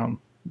SmackDown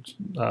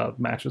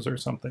matches or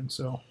something.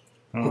 So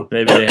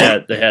Maybe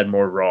they had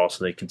more Raw,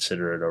 so they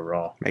consider it a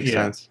Raw. Makes yeah,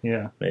 sense.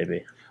 yeah.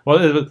 Maybe.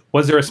 Well,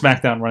 was there a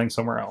SmackDown running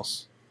somewhere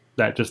else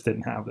that just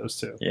didn't have those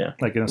two? Yeah.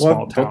 Like in a small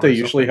Well, town. don't they or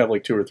usually something? have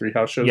like 2 or 3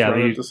 house shows Yeah,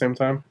 running they- at the same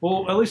time?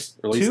 Well, at least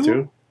Or at least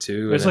 2?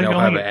 Two, It's and then like they'll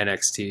have only- an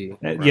NXT.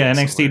 Yeah,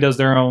 NXT does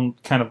their own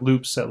kind of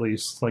loops at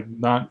least. Like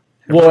not.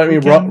 Well, I mean,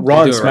 Raw, weekend.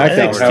 Raw and They do it right. SmackDown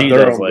have NXT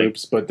their does, own like-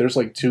 loops, but there's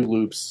like 2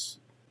 loops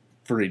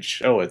for each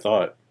show, I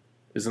thought.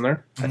 Isn't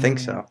there? I think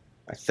so.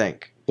 I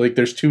think. Like,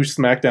 there's 2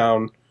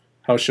 SmackDown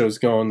house shows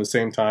going the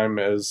same time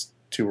as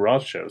 2 Raw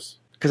shows.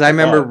 Because I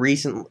remember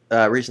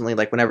Oh. recently,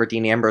 like whenever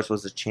Dean Ambrose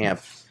was the champ,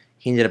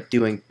 he ended up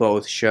doing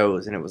both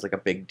shows, and it was like a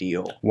big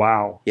deal.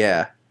 Wow.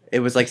 Yeah,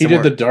 it was like He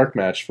somewhere, did the dark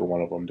match for one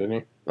of them, didn't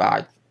he?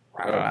 I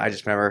don't know. I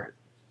just remember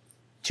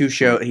 2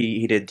 show.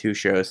 He did 2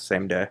 shows the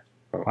same day.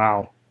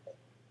 Wow.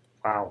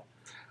 Wow.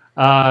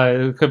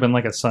 It could have been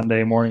like a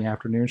Sunday morning,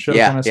 afternoon show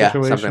Yeah, kind of yeah,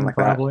 situation, something like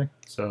that. probably.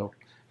 So,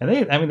 and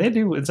they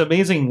do. It's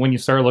amazing when you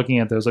start looking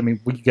at those. I mean,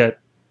 we get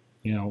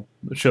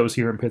shows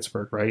here in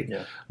Pittsburgh, right?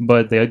 Yeah.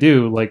 But they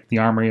do like the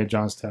Armory at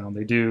Johnstown.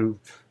 They do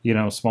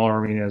smaller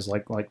arenas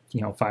like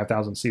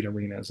 5,000 seat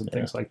arenas and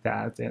things like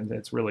that. And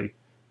it's really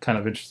kind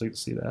of interesting to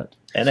see that.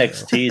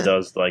 NXT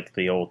does like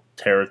the old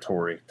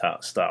territory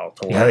style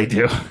tour. Yeah, they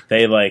do.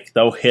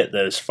 They'll hit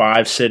those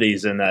 5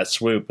 cities in that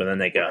swoop, and then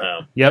they go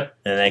home. Yep.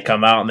 And they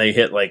come out and they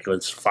hit like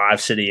this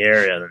 5-city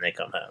area, and then they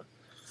come home.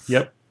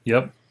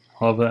 Yep.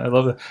 Love that. I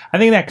love that. I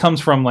think that comes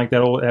from like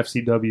that old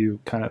FCW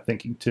kind of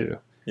thinking too.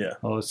 Yeah.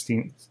 Oh,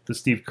 the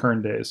Steve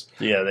Kern days.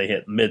 Yeah, they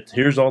hit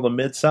here's all the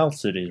Mid-South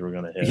cities we're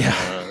going to hit.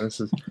 Yeah.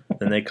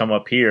 Then they come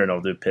up here and they'll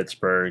do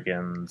Pittsburgh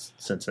and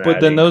Cincinnati. But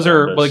then those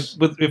are Columbus.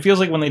 like, it feels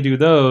like when they do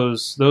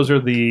those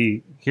are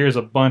here's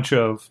a bunch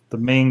of the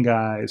main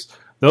guys.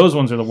 Those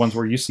ones are the ones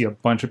where you see a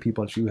bunch of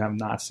people that you have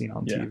not seen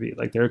on TV.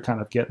 Like they're kind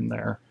of getting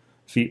their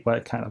feet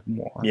wet kind of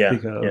more. Yeah,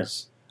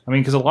 Because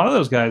because a lot of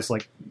those guys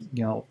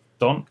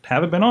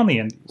haven't been on the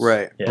indies.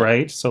 Right. Yeah.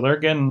 Right. So they're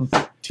getting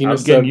Tina getting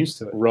said used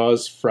to it.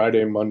 Raw's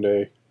Friday,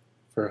 Monday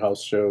for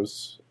house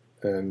shows,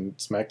 and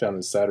SmackDown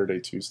is Saturday,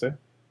 Tuesday.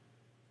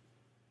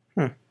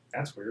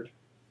 That's weird.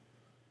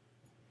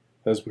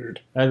 That's weird.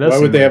 That does Why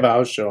seem would they weird. have a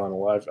house show on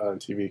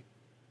TV?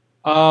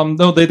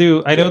 No, they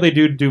do. I know they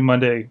do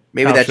Monday.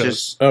 Maybe house that's shows.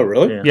 just Oh,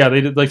 really? Yeah. Yeah,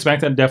 they did. Like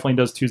SmackDown definitely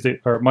does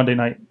Tuesday or Monday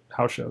night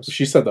house shows.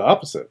 She said the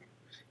opposite.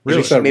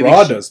 Really? She said Maybe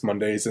Raw she- does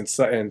Mondays and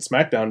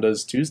SmackDown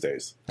does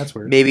Tuesdays. That's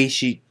weird. maybe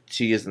she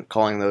isn't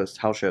calling those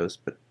house shows,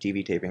 but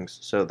TV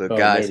tapings. So the Oh,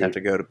 guys maybe. have to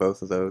go to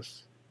both of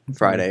those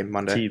Friday,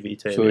 Monday. TV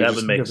tape. So they that just-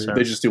 would make they sense.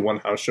 They just do one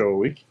house show a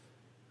week.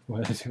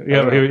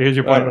 Yeah, here's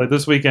your point. Like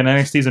this weekend,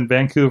 NXT's in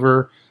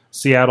Vancouver,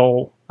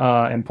 Seattle,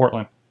 and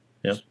Portland.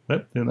 Yep.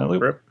 In that loop.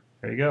 Rip.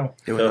 There you go.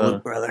 Doing the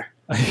loop, brother.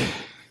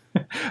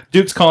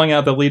 Duke's calling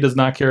out that Lee does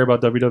not care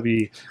about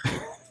WWE.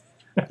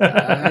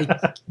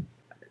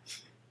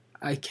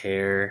 I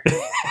care.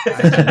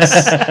 I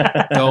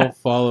just don't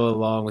follow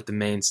along with the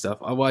main stuff.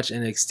 I watch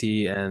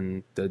NXT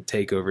and the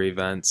takeover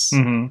events,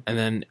 hmm and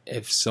then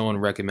if someone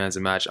recommends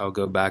a match, I'll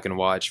go back and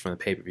watch from the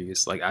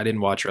pay-per-views. Like I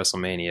didn't watch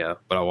WrestleMania,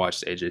 but I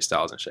watched AJ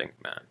Styles and Shane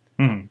McMahon.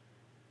 hmm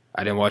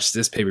I didn't watch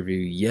this pay per view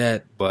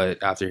yet,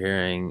 but after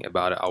hearing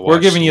about it, I'll watch. We're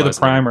giving you the Lesnar.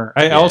 primer.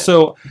 I Yeah.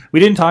 also we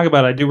didn't talk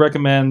about it. I do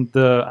recommend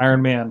the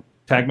Iron Man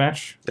tag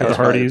match That with the was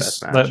probably the Hardys.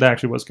 best match. That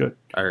actually was good.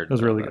 I heard It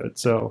was really good.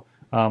 So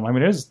I mean,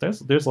 there's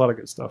a lot of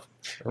good stuff.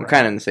 I'm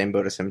kind of in the same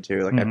boat as him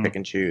too. Like Mhm. I pick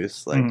and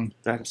choose. Like Mhm.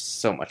 that's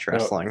so much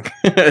wrestling.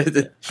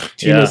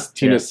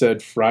 Tina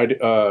said Friday.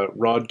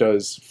 Raw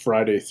does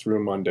Friday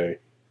through Monday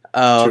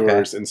Oh, okay.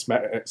 tours, and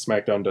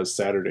SmackDown does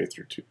Saturday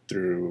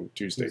through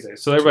Tuesday.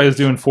 So everybody's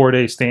doing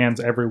 4-day stands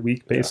every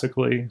week,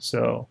 basically.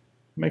 So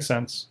makes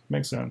sense.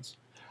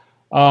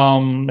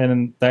 And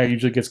then that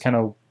usually gets kind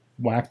of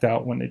whacked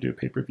out when they do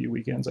pay-per-view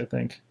weekends, I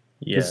think.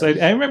 Yeah. 'Cause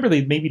I remember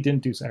they maybe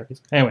didn't do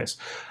Saturdays. Anyways,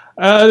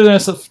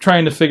 that's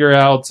trying to figure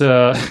out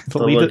The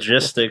Lee,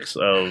 logistics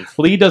of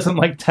Lee doesn't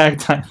like tag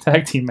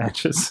team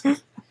matches.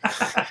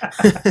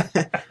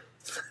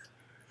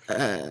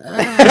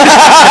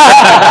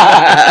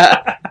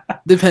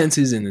 Depends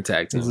who's in the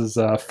tag This team. is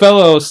a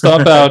fellow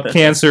Stomp Out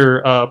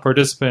Cancer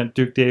participant,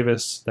 Duke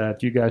Davis,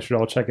 that you guys should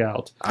all check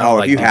out. I don't Oh,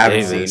 like if you Duke haven't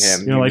Davis. seen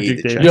him, You don't like need Duke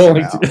to Davis? check You don't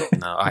him like out.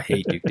 No, I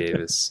hate Duke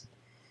Davis.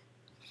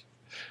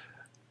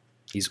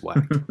 He's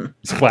whack.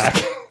 It's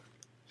whack.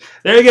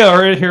 There you go.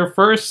 Right here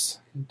first.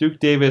 Duke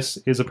Davis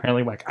is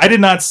apparently whack. I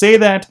did not say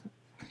that.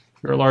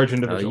 You're a large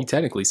individual. You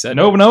technically said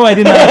No, it. no, I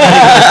did not.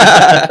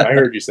 I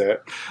heard you say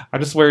it. I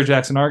just wear a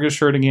Jackson Argus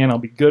shirt again. I'll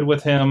be good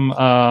with him.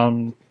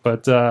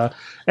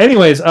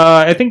 Anyways,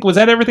 I think was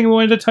that everything we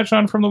wanted to touch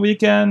on from the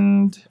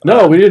weekend?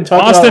 No, we didn't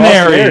talk Austin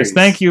about Aries.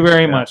 Thank you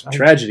very much.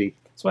 Tragedy.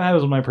 That's what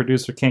happens when my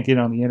producer can't get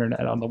on the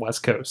internet on the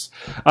West Coast.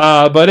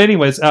 But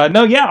anyways,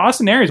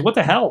 Austin Aries. What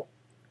the hell?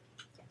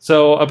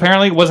 So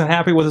apparently wasn't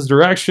happy with his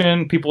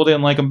direction. People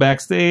didn't like him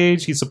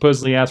backstage. He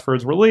supposedly asked for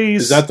his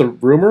release. Is that the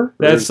rumor?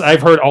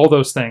 I've heard all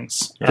those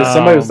things. Because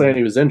somebody was saying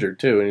he was injured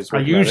too, and he's I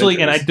working on usually,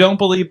 and I injuries. don't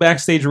believe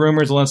backstage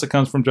rumors unless it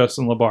comes from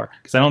Justin LeBar,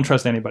 because I don't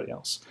trust anybody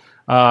else.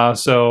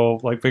 So,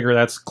 figure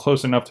that's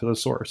close enough to the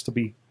source to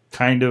be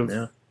kind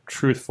of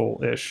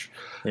truthful-ish.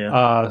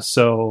 Yeah. Which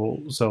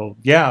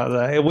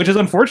is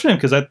unfortunate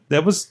because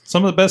that was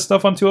some of the best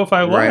stuff on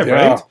 205 Live,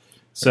 Right. right?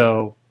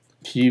 So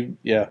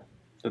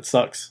that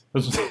sucks.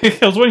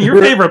 it was one of your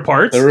favorite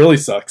parts. It really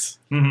sucks.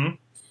 Mm-hmm.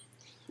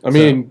 I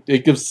mean,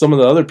 it gives some of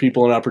the other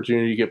people an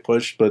opportunity to get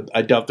pushed, but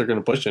I doubt they're going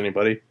to push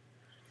anybody.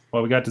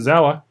 Well, we got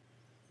Tozawa.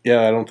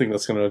 Yeah, I don't think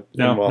that's going to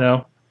end well.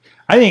 No.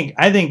 I think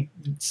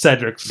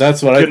Cedric's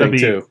That's what I gonna think, be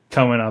too.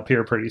 coming up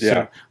here pretty soon.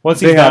 Yeah. Once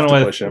They he's have done to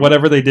with push him.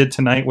 whatever they did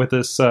tonight with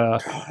this,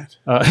 God.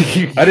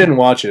 I I didn't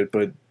watch it,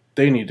 but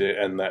they need to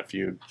end that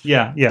feud.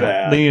 yeah,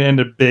 Bad. they need to end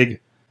it big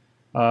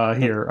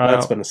here.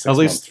 That's been a 6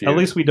 month feud. at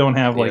least we don't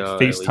have like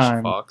Alicia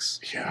FaceTime. Fox.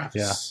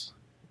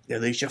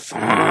 Alicia Fox.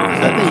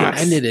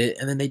 They ended it,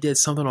 and then they did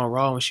something on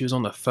Raw when she was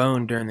on the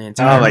phone during the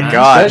entire. Oh my match.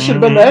 God. That should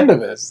have been the end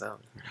of it. So,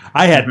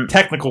 I had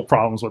technical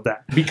problems with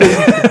that. Because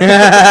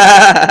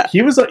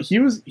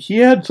he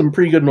had some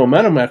pretty good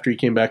momentum after he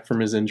came back from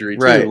his injury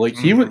too. Right. Like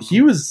he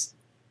was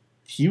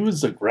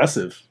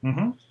aggressive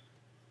Mm-hmm.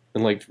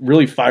 and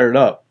really fired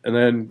up, and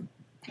then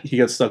he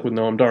got stuck with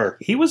Noam Dar.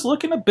 He was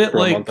looking a bit For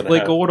a like month and a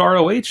half. old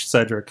ROH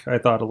Cedric. I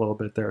thought a little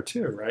bit there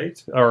too,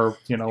 right? Or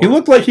He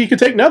looked like he could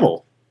take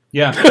Neville.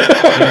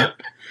 yeah.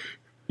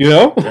 You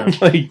know, Yeah.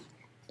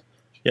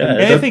 Yeah,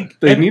 And I think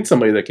they need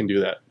somebody that can do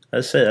that.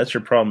 I'd say that's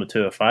your problem with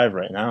 205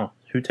 right now.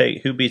 Who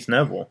beats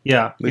Neville?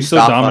 Yeah, he's so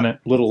Mustafa. dominant.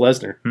 Little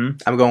Lesnar.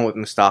 I'm going with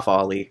Mustafa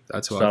Ali.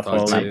 that's what Stuff I thought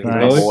all too. like- My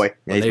Nice. boy. Yeah,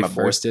 When he's they my boy.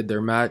 first did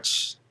their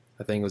match,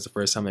 I think it was the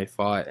first time they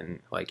fought, and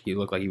he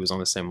looked like he was on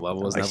the same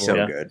level as He's Neville, so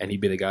Yeah. good. and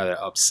he'd be the guy that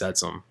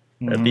upsets him.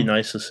 That'd be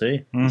nice to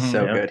see. Mhm. He's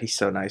so Yeah. good. He's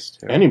so nice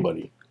too.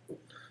 Anybody.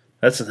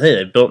 That's the thing.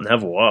 They built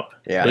Neville up.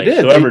 Yeah. They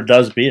did. Whoever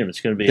does beat him, it's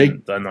going to be They-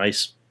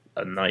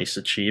 a nice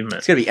achievement.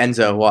 It's gonna be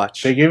Enzo.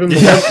 Watch. They gave him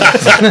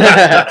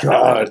the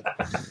God.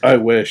 I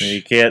wish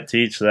You can't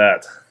teach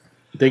that.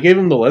 they gave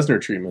him the Lesnar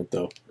treatment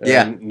though. And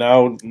Yeah.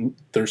 now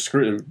they're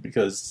screwed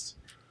because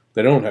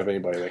they don't have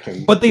anybody that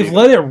can. But they've beat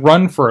let him. it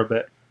run for a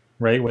bit,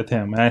 right, with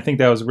him, and I think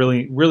that was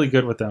really, really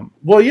good with them.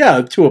 Well,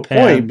 yeah, to a point,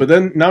 And- but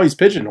then now he's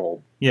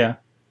pigeonholed. Yeah,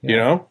 You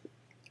know,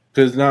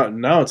 because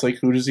now it's like,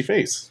 who does he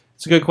face?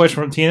 it's a good question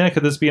from Tina.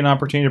 Could this be an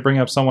opportunity to bring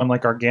up someone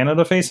like Gargano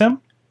to face him?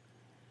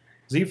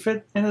 Does he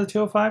fit into the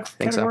 205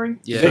 Think so. category?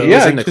 Yeah, Yeah, he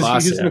was in the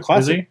because he's in the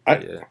classic.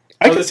 classic. Is he? Yeah.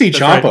 I Oh, could see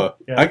that's right. Ciampa.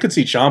 Yeah. I could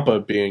see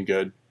Ciampa being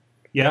good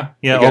Yeah.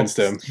 against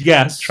him.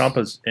 Yes.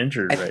 Champa's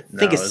injured I right now.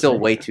 think it's still isn't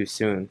he? way too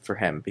soon for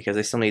him because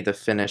they still need to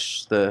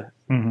finish the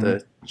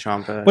Mhm.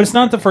 Ciampa. But it's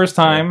not the first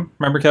time.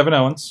 Remember Kevin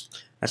Owens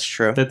That's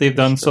true. that they've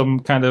done some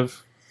kind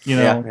of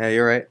yeah,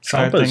 you're right.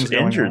 side Champa's things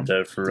going on. injured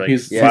though for like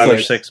He's 5 or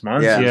like- 6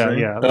 months. Yeah. Yeah, isn't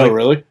he? yeah. Oh,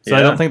 really? So I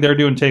Yeah. don't think they're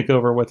doing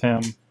takeover with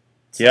him.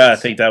 Yeah, I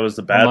think that was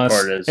the bad Unless-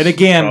 part. Is and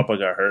again, Ciampa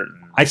got hurt.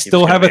 And I he was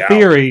still gonna have be a out.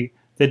 theory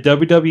that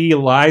WWE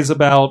lies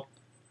about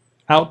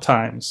out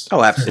times.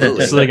 Oh,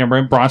 absolutely. So they can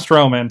bring Braun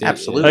Strowman.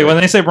 Absolutely. Like when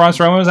they say Braun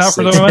Strowman was out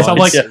for the 6 months,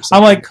 months or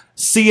I'm like, something.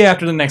 see you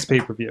after the next pay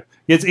per view.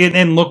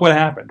 And look what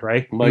happened,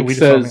 right? Mike We just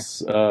told me.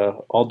 says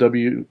all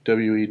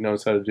WWE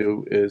knows how to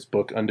do is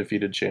book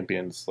undefeated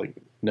champions like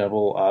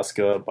Neville,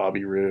 Asuka,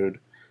 Bobby Roode,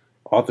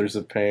 Authors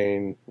of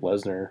Pain,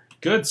 Lesnar.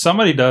 Good,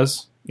 somebody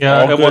does.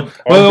 Yeah, all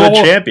good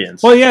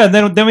champions. Well, yeah.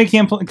 Then we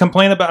can't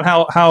complain about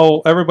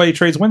how everybody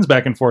trades wins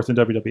back and forth in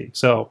WWE.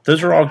 So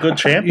those are all good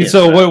champions.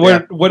 So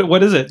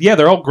what is it? Yeah,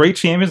 they're all great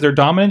champions. They're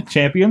dominant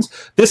champions.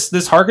 This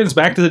harkens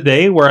back to the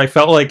day where I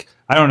felt like,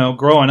 I don't know,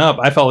 growing up,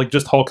 I felt like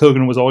just Hulk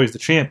Hogan was always the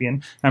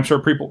champion. I'm sure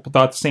people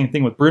thought the same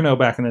thing with Bruno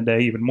back in the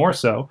day, even more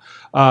so.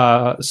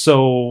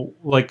 So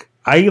like,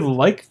 I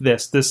like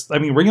this. I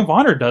mean, Ring of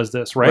Honor does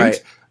this,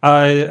 right?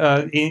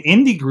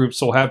 Indie groups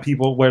will have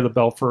people wear the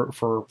belt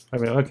for. I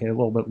mean, okay, a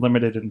little bit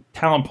limited in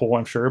talent pool,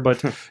 I'm sure,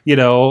 but you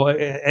know,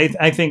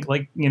 I think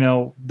like, you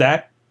know,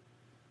 that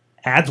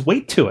adds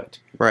weight to it,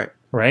 Right.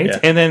 yeah.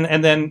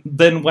 And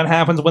then what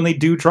happens when they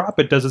do drop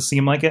it? Does it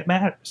seem like it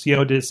matters? You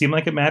know, did it seem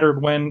like it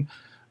mattered when?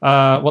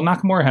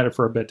 Nakamura had it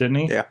for a bit, didn't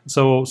he? Yeah.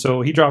 So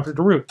he dropped it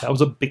to Rude. That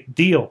was a big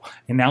deal,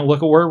 and now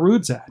look at where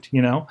Rude's at.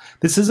 You know,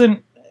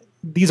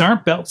 these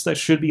aren't belts that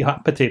should be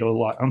hot potato a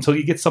lot until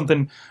you get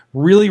something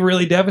really,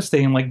 really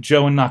devastating like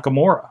Joe and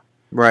Nakamura.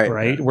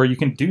 Right? Where you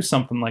can do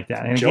something like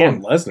that. And Joe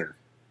and Lesnar.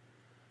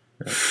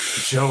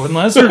 Joe and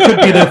Lesnar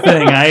could be the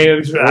thing. I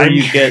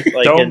you get,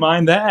 like, don't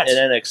mind that. In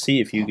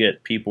NXT, if you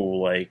get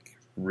people like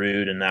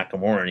Rude and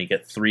Nakamura and you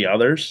get 3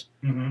 others,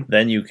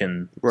 then you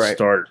can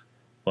start,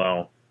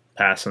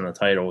 passing the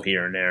title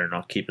here and there and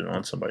not keeping it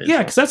on somebody. Yeah,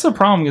 because that's the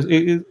problem. Is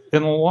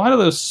in a lot of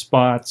those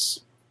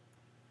spots,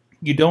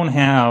 you don't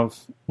have,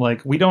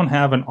 like, we don't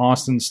have an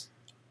Austin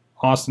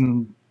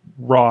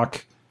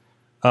Rock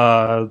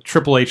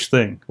Triple H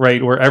thing,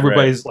 right? Where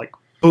everybody's like,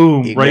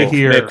 boom, here.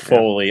 Mick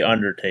Foley,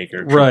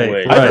 Undertaker,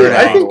 right.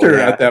 I think they're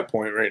at that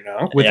point right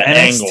now. With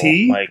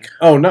NXT?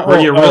 No. Were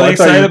you really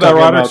excited about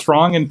Roderick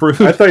Strong and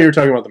Brood? I thought you were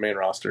talking about the main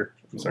roster.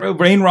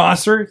 Main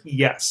roster?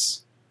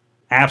 Yes.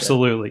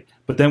 Absolutely. Yeah.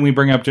 But then we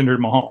bring up Jinder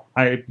Mahal.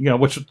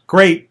 Which is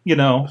great,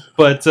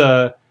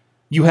 but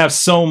you have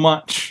so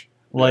much.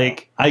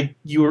 Like,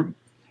 you were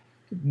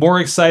more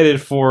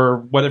excited for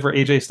whatever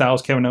AJ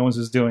Styles, Kevin Owens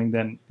is doing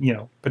than,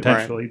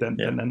 potentially than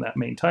that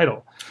main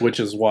title. Which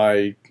is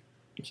why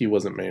he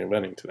wasn't main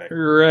eventing today.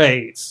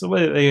 Right. So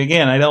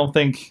again, I don't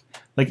think,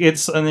 like,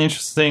 it's an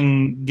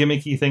interesting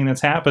gimmicky thing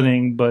that's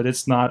happening, but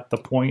it's not the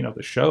point of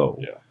the show.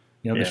 Yeah.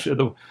 The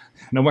show,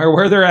 no matter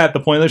where they're at, the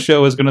point of the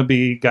show is going to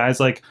be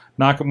guys like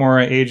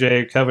Nakamura,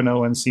 AJ, Kevin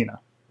Owens, Cena.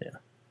 Yeah.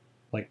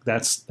 Like,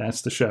 that's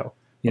the show.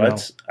 I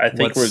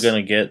think we're going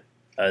to get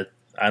I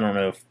don't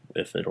know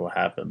if it'll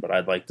happen, but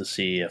I'd like to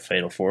see a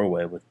Fatal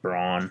 4-Way with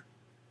Braun,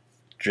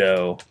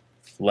 Joe,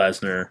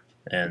 Lesnar,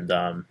 and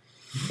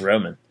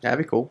Roman.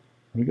 That'd be cool.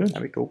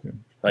 That'd be cool.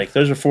 Like,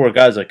 those are 4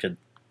 guys I could,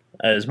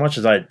 as much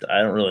as I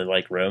don't really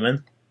like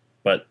Roman,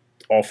 but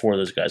all 4 of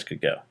those guys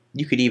could go.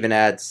 You could even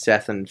add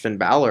Seth and Finn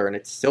Balor, and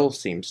it still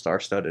seems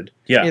star-studded.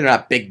 Yeah. They're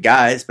not big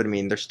guys, but, I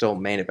mean, they're still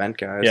main event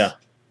guys. Yeah.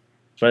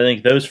 But I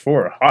think those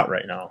 4 are hot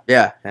right now.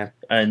 Yeah.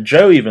 And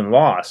Joe even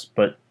lost,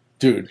 but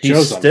dude, he's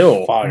Joe's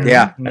still on fire.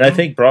 Yeah. And I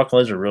think Brock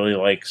Lesnar really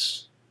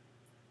likes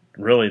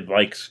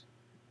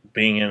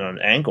being in an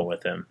angle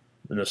with him,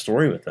 in the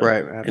story with him.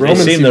 Right. And they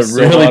seem to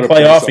really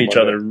play off each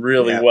other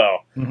really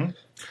well. Mm-hmm.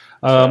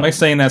 Am I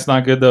saying that's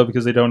not good, though,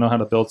 because they don't know how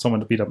to build someone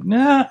to beat them?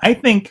 Nah, I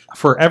think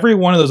for every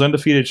one of those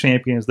undefeated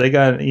champions, they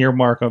got an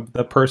earmark of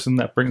the person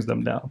that brings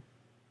them down.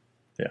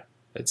 Yeah.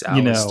 It's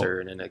Alistair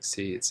in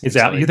NXT.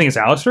 You think it's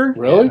Alistair?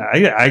 Really?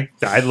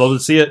 I'd love to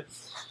see it.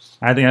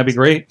 I think that'd be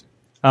great.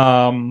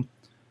 I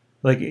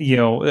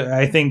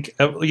think,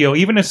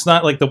 even if it's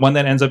not like the one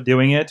that ends up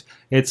doing it,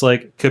 it's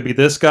like, could be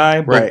this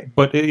guy, but, right.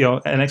 But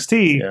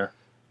NXT,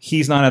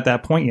 he's not at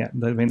that point yet.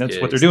 I mean, that's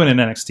what they're doing in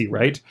NXT,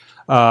 right?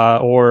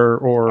 Or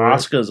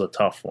Asuka's a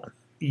tough one.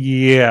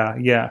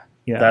 Yeah.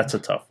 That's a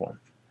tough one.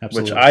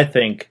 Absolutely.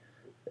 Which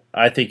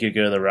I think you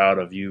go the route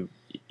of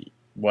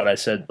what I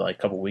said like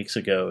a couple weeks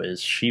ago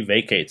is she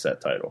vacates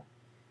that title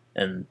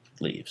and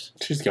leaves.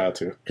 She's got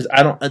to. Because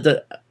I don't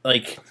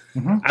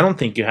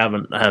think you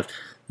have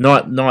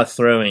not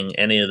throwing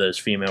any of those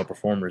female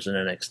performers in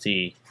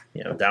NXT,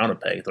 down a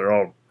peg. They're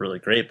all really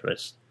great, but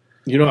it's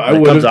when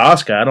it comes to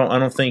Asuka, I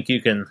don't think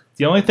you can.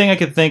 The only thing I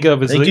could think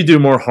of is you do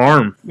more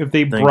harm if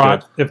they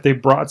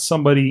brought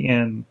somebody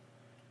in,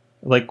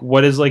 like,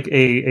 what is like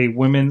a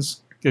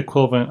women's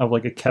equivalent of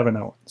like a Kevin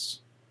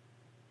Owens.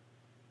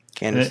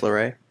 Candice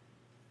LeRae.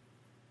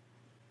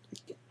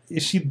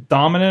 Is she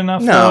dominant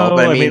enough? No, though?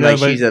 but I mean,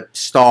 she's a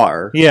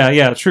star.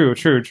 Yeah, true.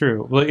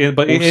 But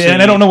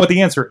and I don't know what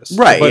the answer is.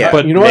 Right,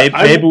 But you know what?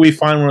 Maybe we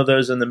find one of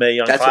those in the Mae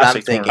Young That's what I'm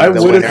Classic thinking.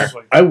 tournament.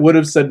 I would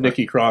have said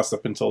Nikki Cross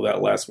up until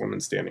that last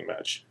women's standing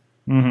match.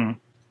 Mm-hmm.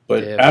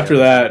 But after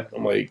that,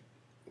 I'm like,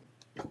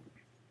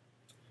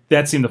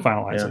 that seemed to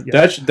finalize it.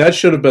 Yeah. That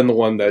should have been the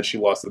one that she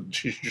lost.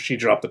 She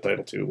dropped the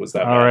title to. Was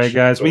that? All match. Right,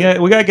 guys, we got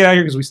to get out of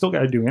here because we still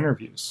got to do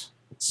interviews.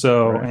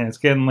 So and it's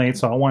getting late.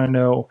 So I want to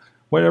know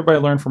what everybody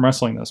learned from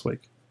wrestling this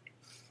week.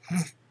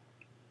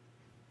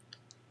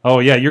 Oh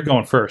yeah, you're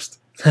going first.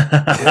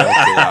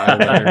 I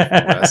learned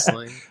from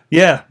wrestling.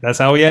 Yeah, that's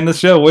how we end the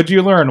show. What'd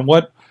you learn?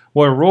 What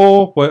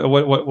rule?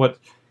 What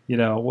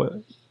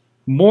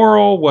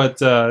moral? What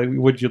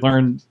would you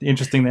learn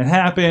interesting that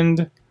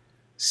happened?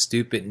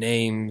 Stupid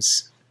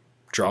names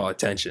draw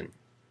attention,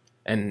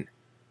 and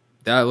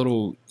that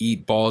little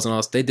eat balls and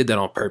all, they did that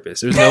on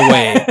purpose. There's no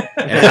way it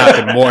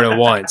happened more than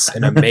once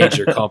in a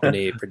major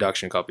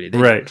production company.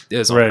 Right. It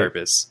was on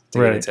purpose to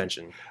get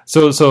attention.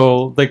 So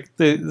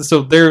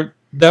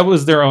that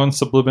was their own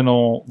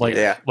subliminal,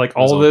 like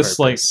all of this,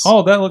 purpose. like,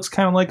 oh, that looks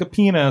kind of like a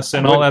penis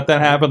and all that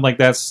happened. Like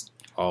that's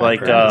All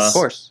Like, on purpose. Of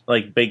course.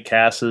 Like Big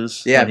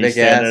Cass's. Yeah, when he's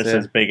Big standing Ass, there,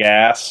 it says Big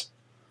Ass.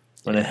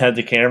 When they had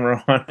the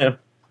camera on him.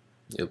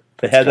 Yep.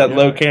 They had that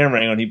low camera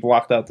angle and he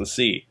blocked out the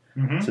C.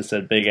 Mhm. So it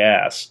said Big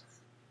Ass.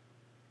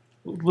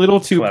 little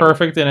too Clever.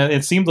 perfect, and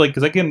it seemed like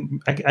because I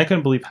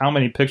couldn't believe how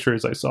many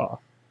pictures I saw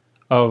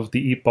of the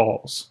eat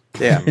balls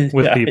Yeah.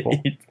 with Yeah, people.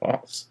 he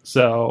falls.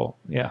 So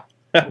yeah,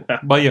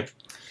 but yeah,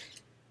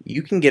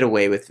 You can get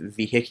away with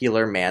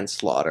vehicular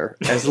manslaughter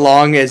as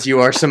long as you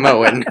are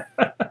Samoan.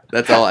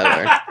 That's all I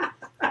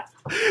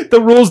learned.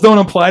 the rules don't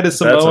apply to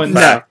Samoans.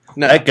 fact.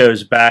 No. That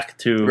goes back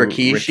to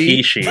Rikishi?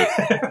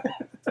 Rikishi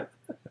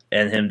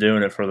and him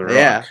doing it for the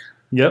Rock.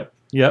 Yeah,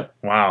 Yep.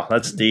 Wow,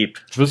 that's deep.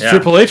 If it was Yeah.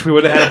 Triple H, we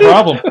would have had a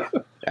problem.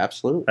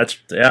 absolutely. That's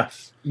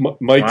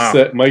Mike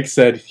Wow. Mike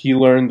said he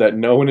learned that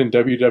no one in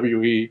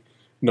WWE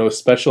knows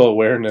spatial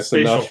awareness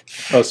enough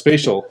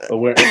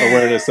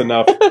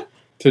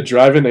to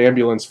drive an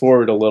ambulance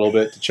forward a little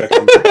bit to check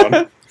them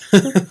down.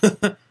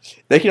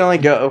 They can only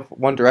go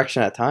one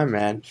direction at a time,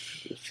 man.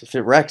 If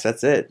it wrecks,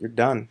 that's it. You're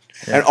done.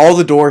 And all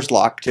the doors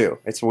lock, too.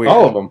 It's weird.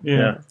 All of them.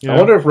 Yeah. I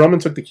wonder if Roman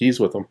took the keys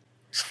with him.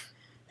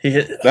 he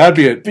hit That'd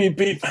be it. beep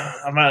beep.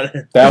 I'm out of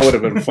here. That would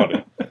have been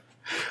funny.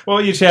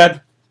 Well, you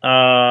Chad.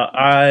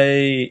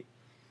 I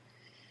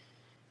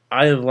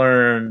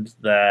learned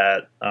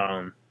that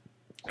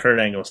Kurt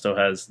Angle still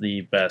has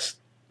the best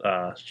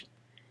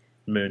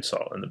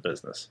moonsault in the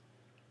business.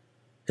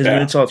 His Yeah.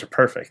 moonsaults are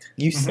perfect.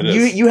 You, It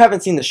you, is. you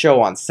haven't seen the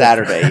show on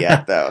Saturday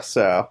yet, though,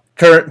 so.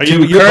 Current, Are you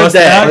current busting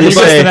day. out? I You would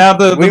busting say out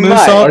the we might.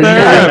 moonsault Are you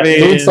there? gonna I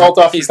mean, Moonsault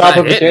off the He's top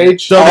not of the hitting it.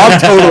 cage. Oh, I'm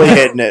totally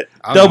hitting it.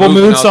 I'm double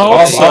moving out the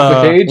moonsaults. way.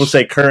 Off the cage. we'll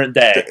say current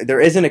day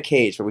There isn't a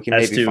cage, but we can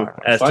as maybe to find one.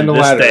 as Find to the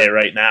this ladder. day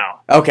right now.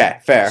 Okay,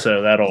 fair.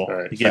 So that'll All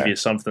right, give fair. you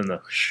something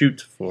to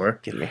shoot for.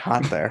 Getting me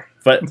hot there.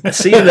 But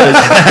seeing those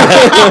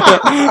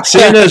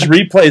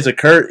replays of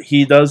Kurt,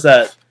 he does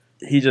that.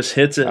 He just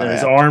hits it, Oh, and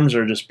his yeah. arms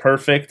are just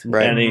perfect,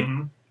 Right. and he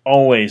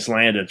always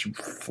landed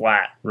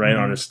flat right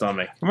on his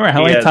stomach. Remember how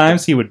He many had-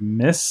 times he would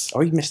miss?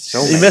 Oh, you missed so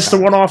He many missed the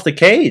times. one off the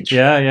cage.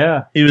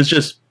 Yeah. He was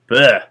just,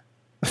 bleh.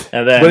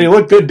 And then But he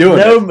looked good doing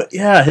it.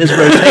 his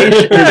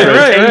rotation,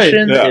 Right.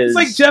 Yeah. It's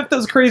like Jeff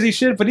does crazy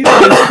shit, but he's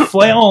just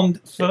flailing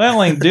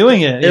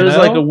doing it. It was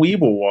like a know?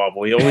 weeble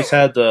wobble. He always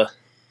had the,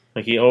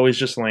 like he always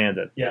just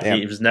landed. Yeah.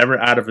 He was never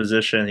out of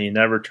position. He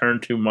never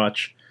turned too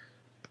much.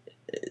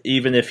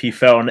 Even if he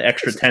fell an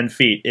extra 10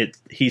 feet,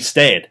 he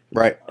stayed.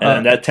 Right.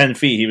 And that 10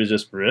 feet, he was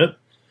just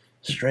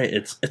straight.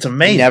 It's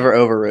amazing. He never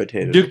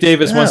over-rotated. Duke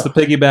Davis wants to No.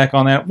 piggyback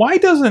on that. Why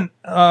doesn't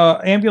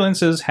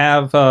ambulances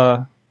have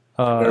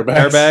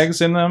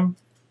airbags in them?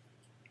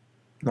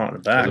 Not in the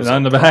back. It was Not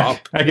in a the back, prop.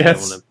 I You don't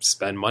guess. want to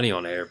spend money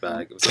on an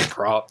airbag. It was a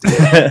prop.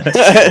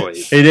 Destroyed.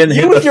 He didn't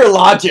You hit with the, your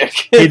logic.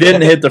 he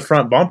didn't hit the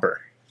front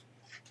bumper.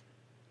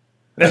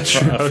 That's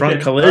A front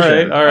Okay.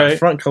 collision. All right. A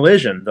front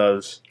collision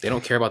does. They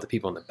don't care about the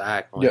people in the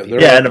back. Only Yeah, people-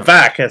 They're Yeah, in the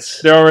back.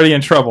 It's They're already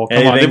in trouble. Come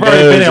on. Anything They've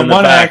already been goes in in the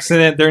one back.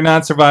 accident. They're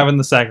not surviving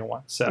the second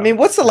one. So I mean,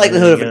 what's the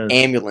likelihood of an Yeah.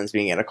 ambulance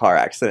being in a car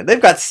accident?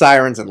 They've got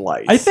sirens and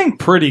lights. I think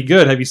pretty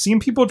good. Have you seen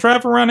people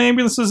drive around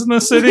ambulances in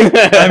the city?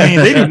 I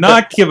mean, they do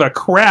not give a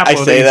crap. I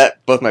what say they-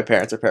 that. Both my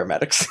parents are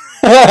paramedics.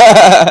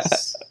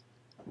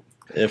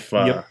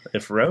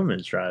 if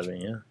Roman's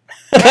driving, yeah.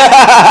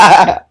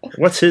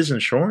 What's his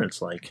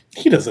insurance like?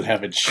 He doesn't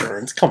have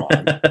insurance. Come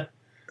on.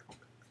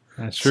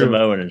 That's true.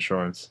 Samoan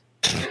insurance.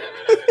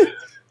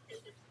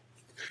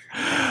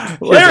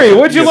 Larry,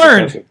 what'd you Yes, learn?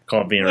 it doesn't.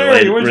 Called being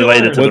Larry, what'd you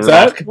related learn? to What's the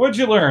that? Rock. What'd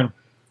you learn?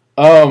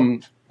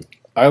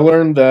 I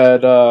learned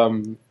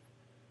that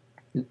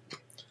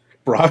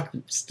Brock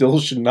still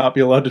should not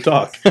be allowed to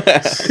talk.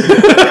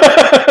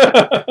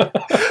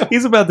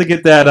 He's about to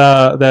get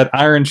that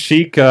Iron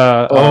Sheik.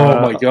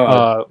 Oh, my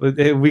God.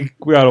 We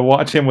got to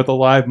watch him with a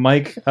live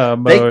mic They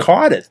mode.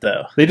 caught it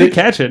though. They did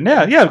catch it.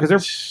 Yeah, because they're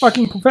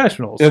fucking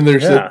professionals. And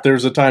Yeah.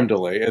 there's a time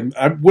delay, and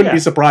I wouldn't Yeah. be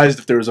surprised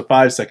if there was a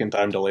 5-second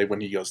time delay when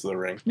he goes to the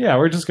ring. Yeah,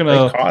 we're just They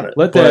gonna caught it.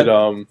 let But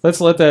that.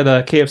 Let's let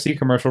that KFC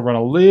commercial run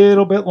a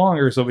little bit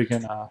longer so we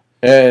can.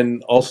 and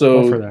Go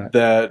also for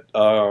that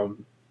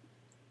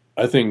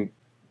I think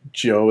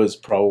Joe is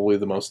probably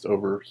the most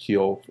over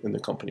heel in the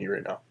company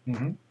right now.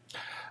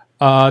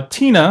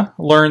 Tina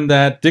learned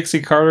that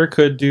Dixie Carter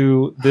could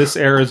do this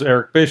era's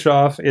Eric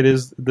Bischoff. It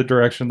is the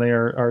direction they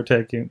are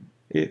taking.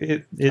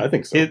 I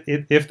think so.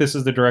 If this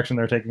is the direction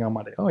they're taking on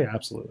Monday. Oh, yeah,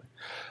 absolutely.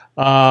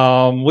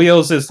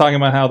 Wheels is talking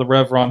about how the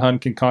Rev Ron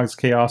Hunt can cause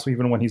chaos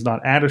even when he's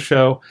not at a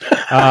show,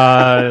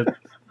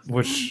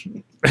 which...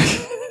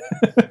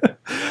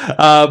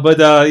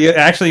 yeah,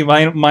 actually,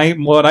 my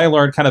what I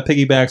learned kind of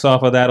piggybacks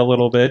off of that a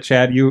little bit.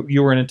 Chad, you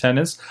were in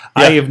attendance.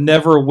 Yeah. I have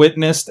never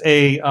witnessed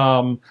a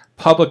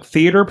public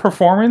theater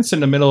performance in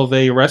the middle of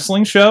a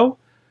wrestling show.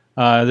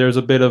 There's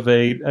a bit of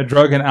a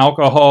drug and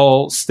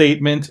alcohol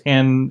statement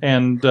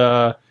and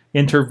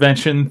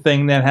intervention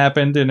thing that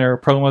happened in their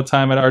promo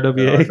time at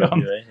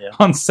RWA,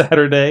 on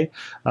Saturday.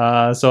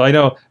 So I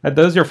know that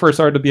was your first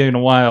RWA in a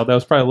while. That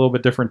was probably a little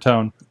bit different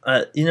tone.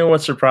 You know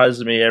what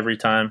surprises me every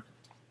time?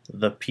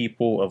 The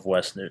people of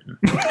West Newton.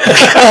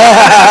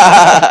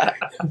 I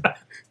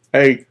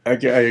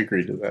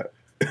agree to that.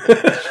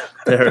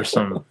 There are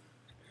some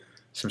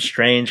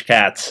strange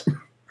cats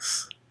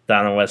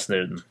down in West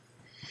Newton.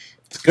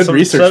 It's good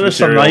research. So there's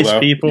some material, nice though,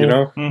 people. you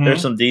know? Mm-hmm.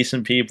 There's some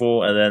decent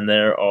people, and then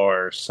there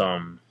are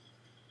some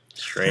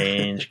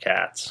strange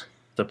cats,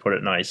 to put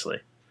it nicely.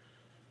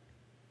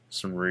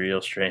 Some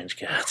real strange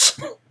cats.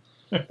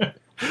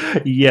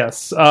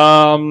 Yes.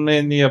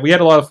 And yeah, we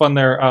had a lot of fun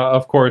there,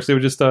 of course. It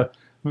was just a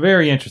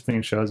very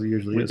interesting show, as it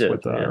usually is,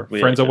 with our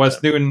friends at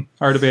West Newton,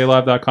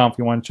 RWALive.com, if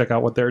you want to check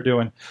out what they're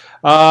doing.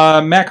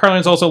 Matt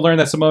Carlin's also learned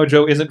that Samoa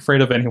Joe isn't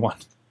afraid of anyone.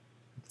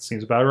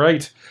 Seems about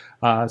right.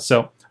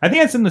 So I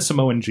think it's in the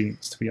Samoan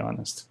genes, to be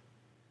honest.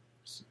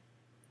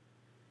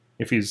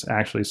 If he's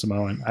actually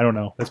Samoan. I don't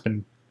know.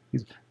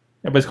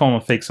 Everybody's calling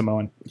him a fake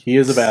Samoan. He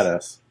is a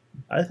badass.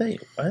 I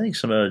think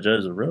Samoa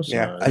Joe's a real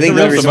Samoan. Yeah, I think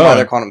the reason why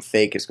they're calling him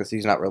fake is because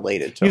he's not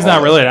related to He's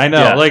not related, I know.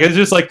 Yeah. Like, it's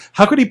just like,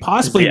 how could he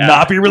possibly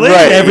not be related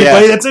to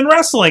everybody that's in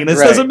wrestling? This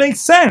doesn't make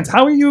sense.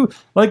 How are you,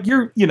 like,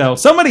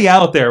 somebody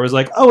out there was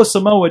like, oh,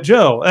 Samoa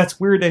Joe. That's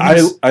weird.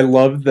 I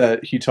love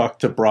that he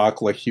talked to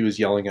Brock like he was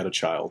yelling at a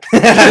child.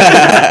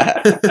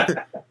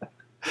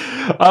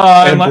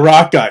 And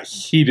Brock got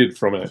heated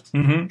from it.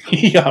 Mm-hmm.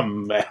 He got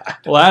mad.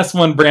 Last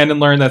one, Brandon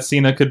learned that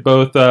Cena could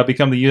both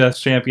become the U.S.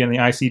 champion, the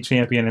IC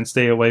champion, and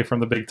stay away from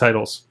the big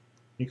titles.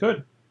 He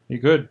could.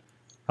 Duke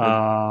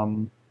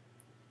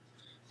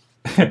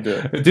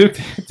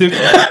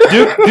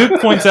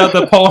points out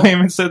that Paul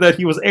Heyman said that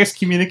he was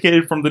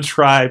excommunicated from the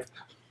tribe.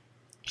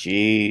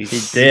 Jeez. He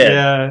did.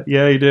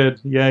 Yeah, he did.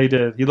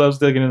 He loves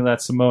digging into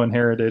that Samoan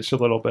heritage a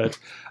little bit.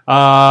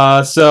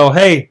 So,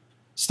 hey,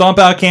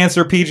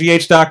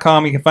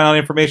 StompOutCancerPGH.com. You can find out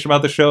information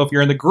about the show if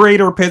you're in the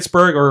greater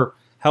Pittsburgh, or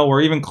hell, we're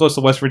even close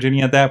to West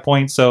Virginia at that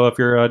point. So if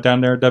you're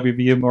down there,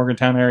 WVU,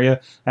 Morgantown area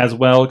as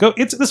well, go.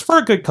 It's for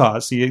a good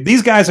cause. See,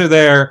 these guys are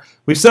there.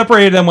 We've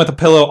separated them with a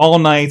pillow all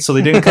night, so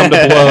they didn't come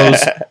to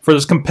blows for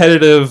this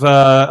competitive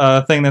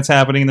thing that's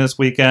happening this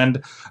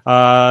weekend.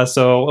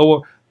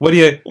 So what do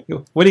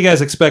you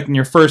guys expect in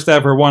your first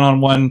ever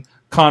one-on-one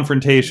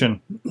confrontation?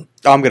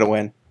 I'm gonna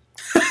win.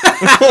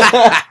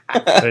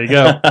 There you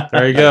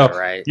go.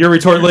 Right. Your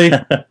retort, Lee?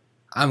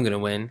 I'm going to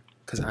win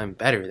because I'm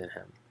better than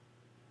him.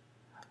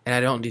 And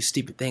I don't do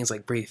stupid things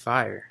like breathe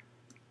fire.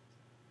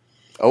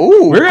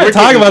 Oh, we're going to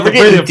talk about the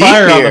breathing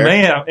fire here on the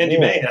Mayhem, Indie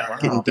Mayhem.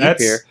 Getting deep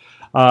here.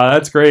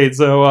 That's great.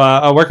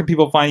 So where can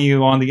people find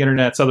you on the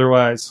internets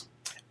otherwise?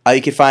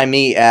 You can find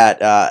me at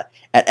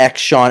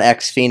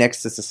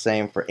XSeanXPhoenix. It's the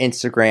same for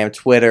Instagram,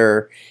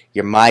 Twitter,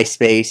 your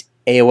MySpace,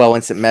 AOL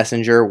Instant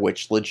Messenger,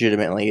 which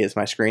legitimately is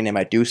my screen name.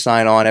 I do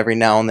sign on every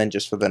now and then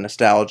just for the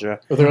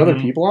nostalgia. Are there other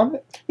people on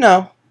it?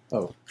 No.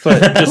 Oh.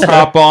 Just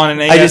hop on an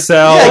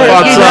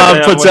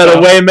ASL. Puts out a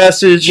away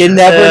message. You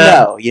never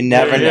know. You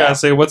never know. Yeah,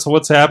 say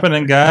what's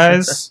happening,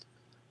 guys?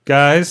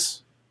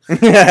 Guys?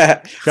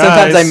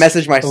 Sometimes I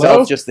message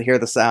myself just to hear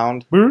the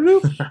sound.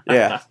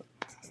 Yeah.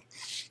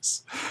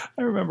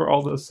 I remember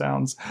all those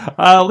sounds.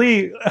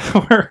 Lee,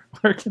 where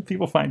can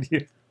people find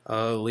you?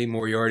 Lee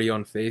Moriarty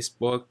on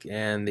Facebook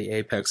and the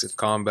Apex of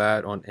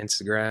Combat on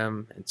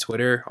Instagram and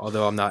Twitter,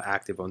 although I'm not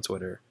active on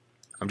Twitter.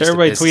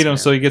 Everybody tweet him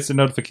so he gets the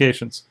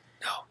notifications.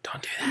 No,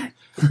 don't do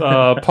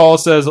that. Paul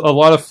says a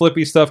lot of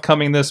flippy stuff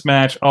coming this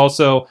match.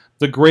 Also,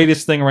 the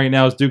greatest thing right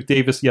now is Duke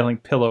Davis yelling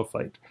pillow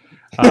fight.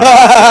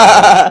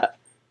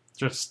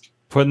 Just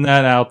putting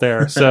that out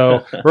there.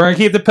 So we're going to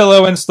keep the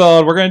pillow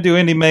installed. We're going to do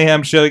Indie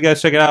Mayhem show. You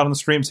guys check it out on the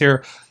streams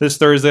here this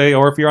Thursday,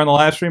 or if you're on the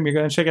live stream, you're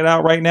going to check it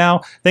out right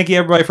now. Thank you,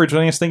 everybody, for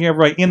joining us. Thank you,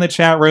 everybody in the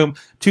chat room.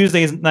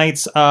 Tuesdays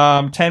nights,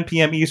 10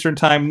 p.m. Eastern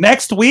Time.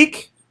 Next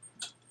week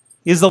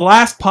is the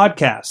last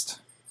podcast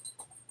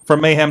from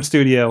Mayhem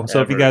Studio.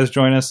 So if you guys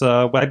join us,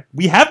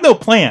 we have no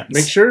plans.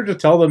 Make sure to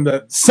tell them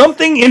that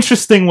something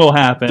interesting will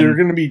happen. you're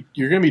going to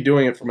be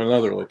doing it from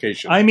another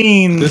location. I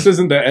mean, this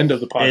isn't the end of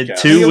the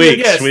podcast. In 2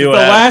 weeks, we will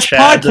have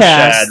Chad the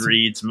Shad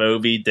reads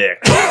Moby Dick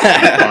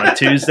on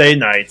Tuesday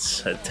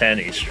nights at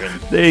 10 Eastern.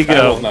 There you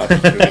go.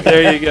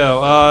 There you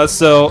go.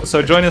 So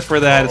join us for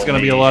that. It's going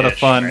to be a lot of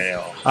fun.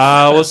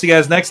 We'll see you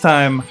guys next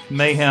time.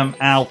 Mayhem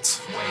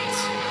out.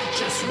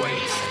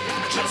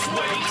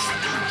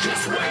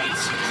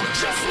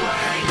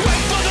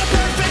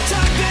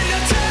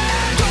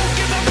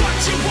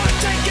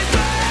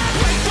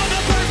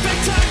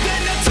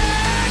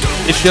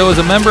 This show is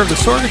a member of the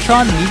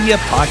Sorgatron Media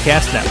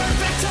Podcast Network.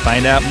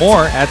 Find out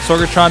more at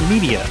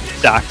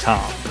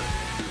sorgatronmedia.com.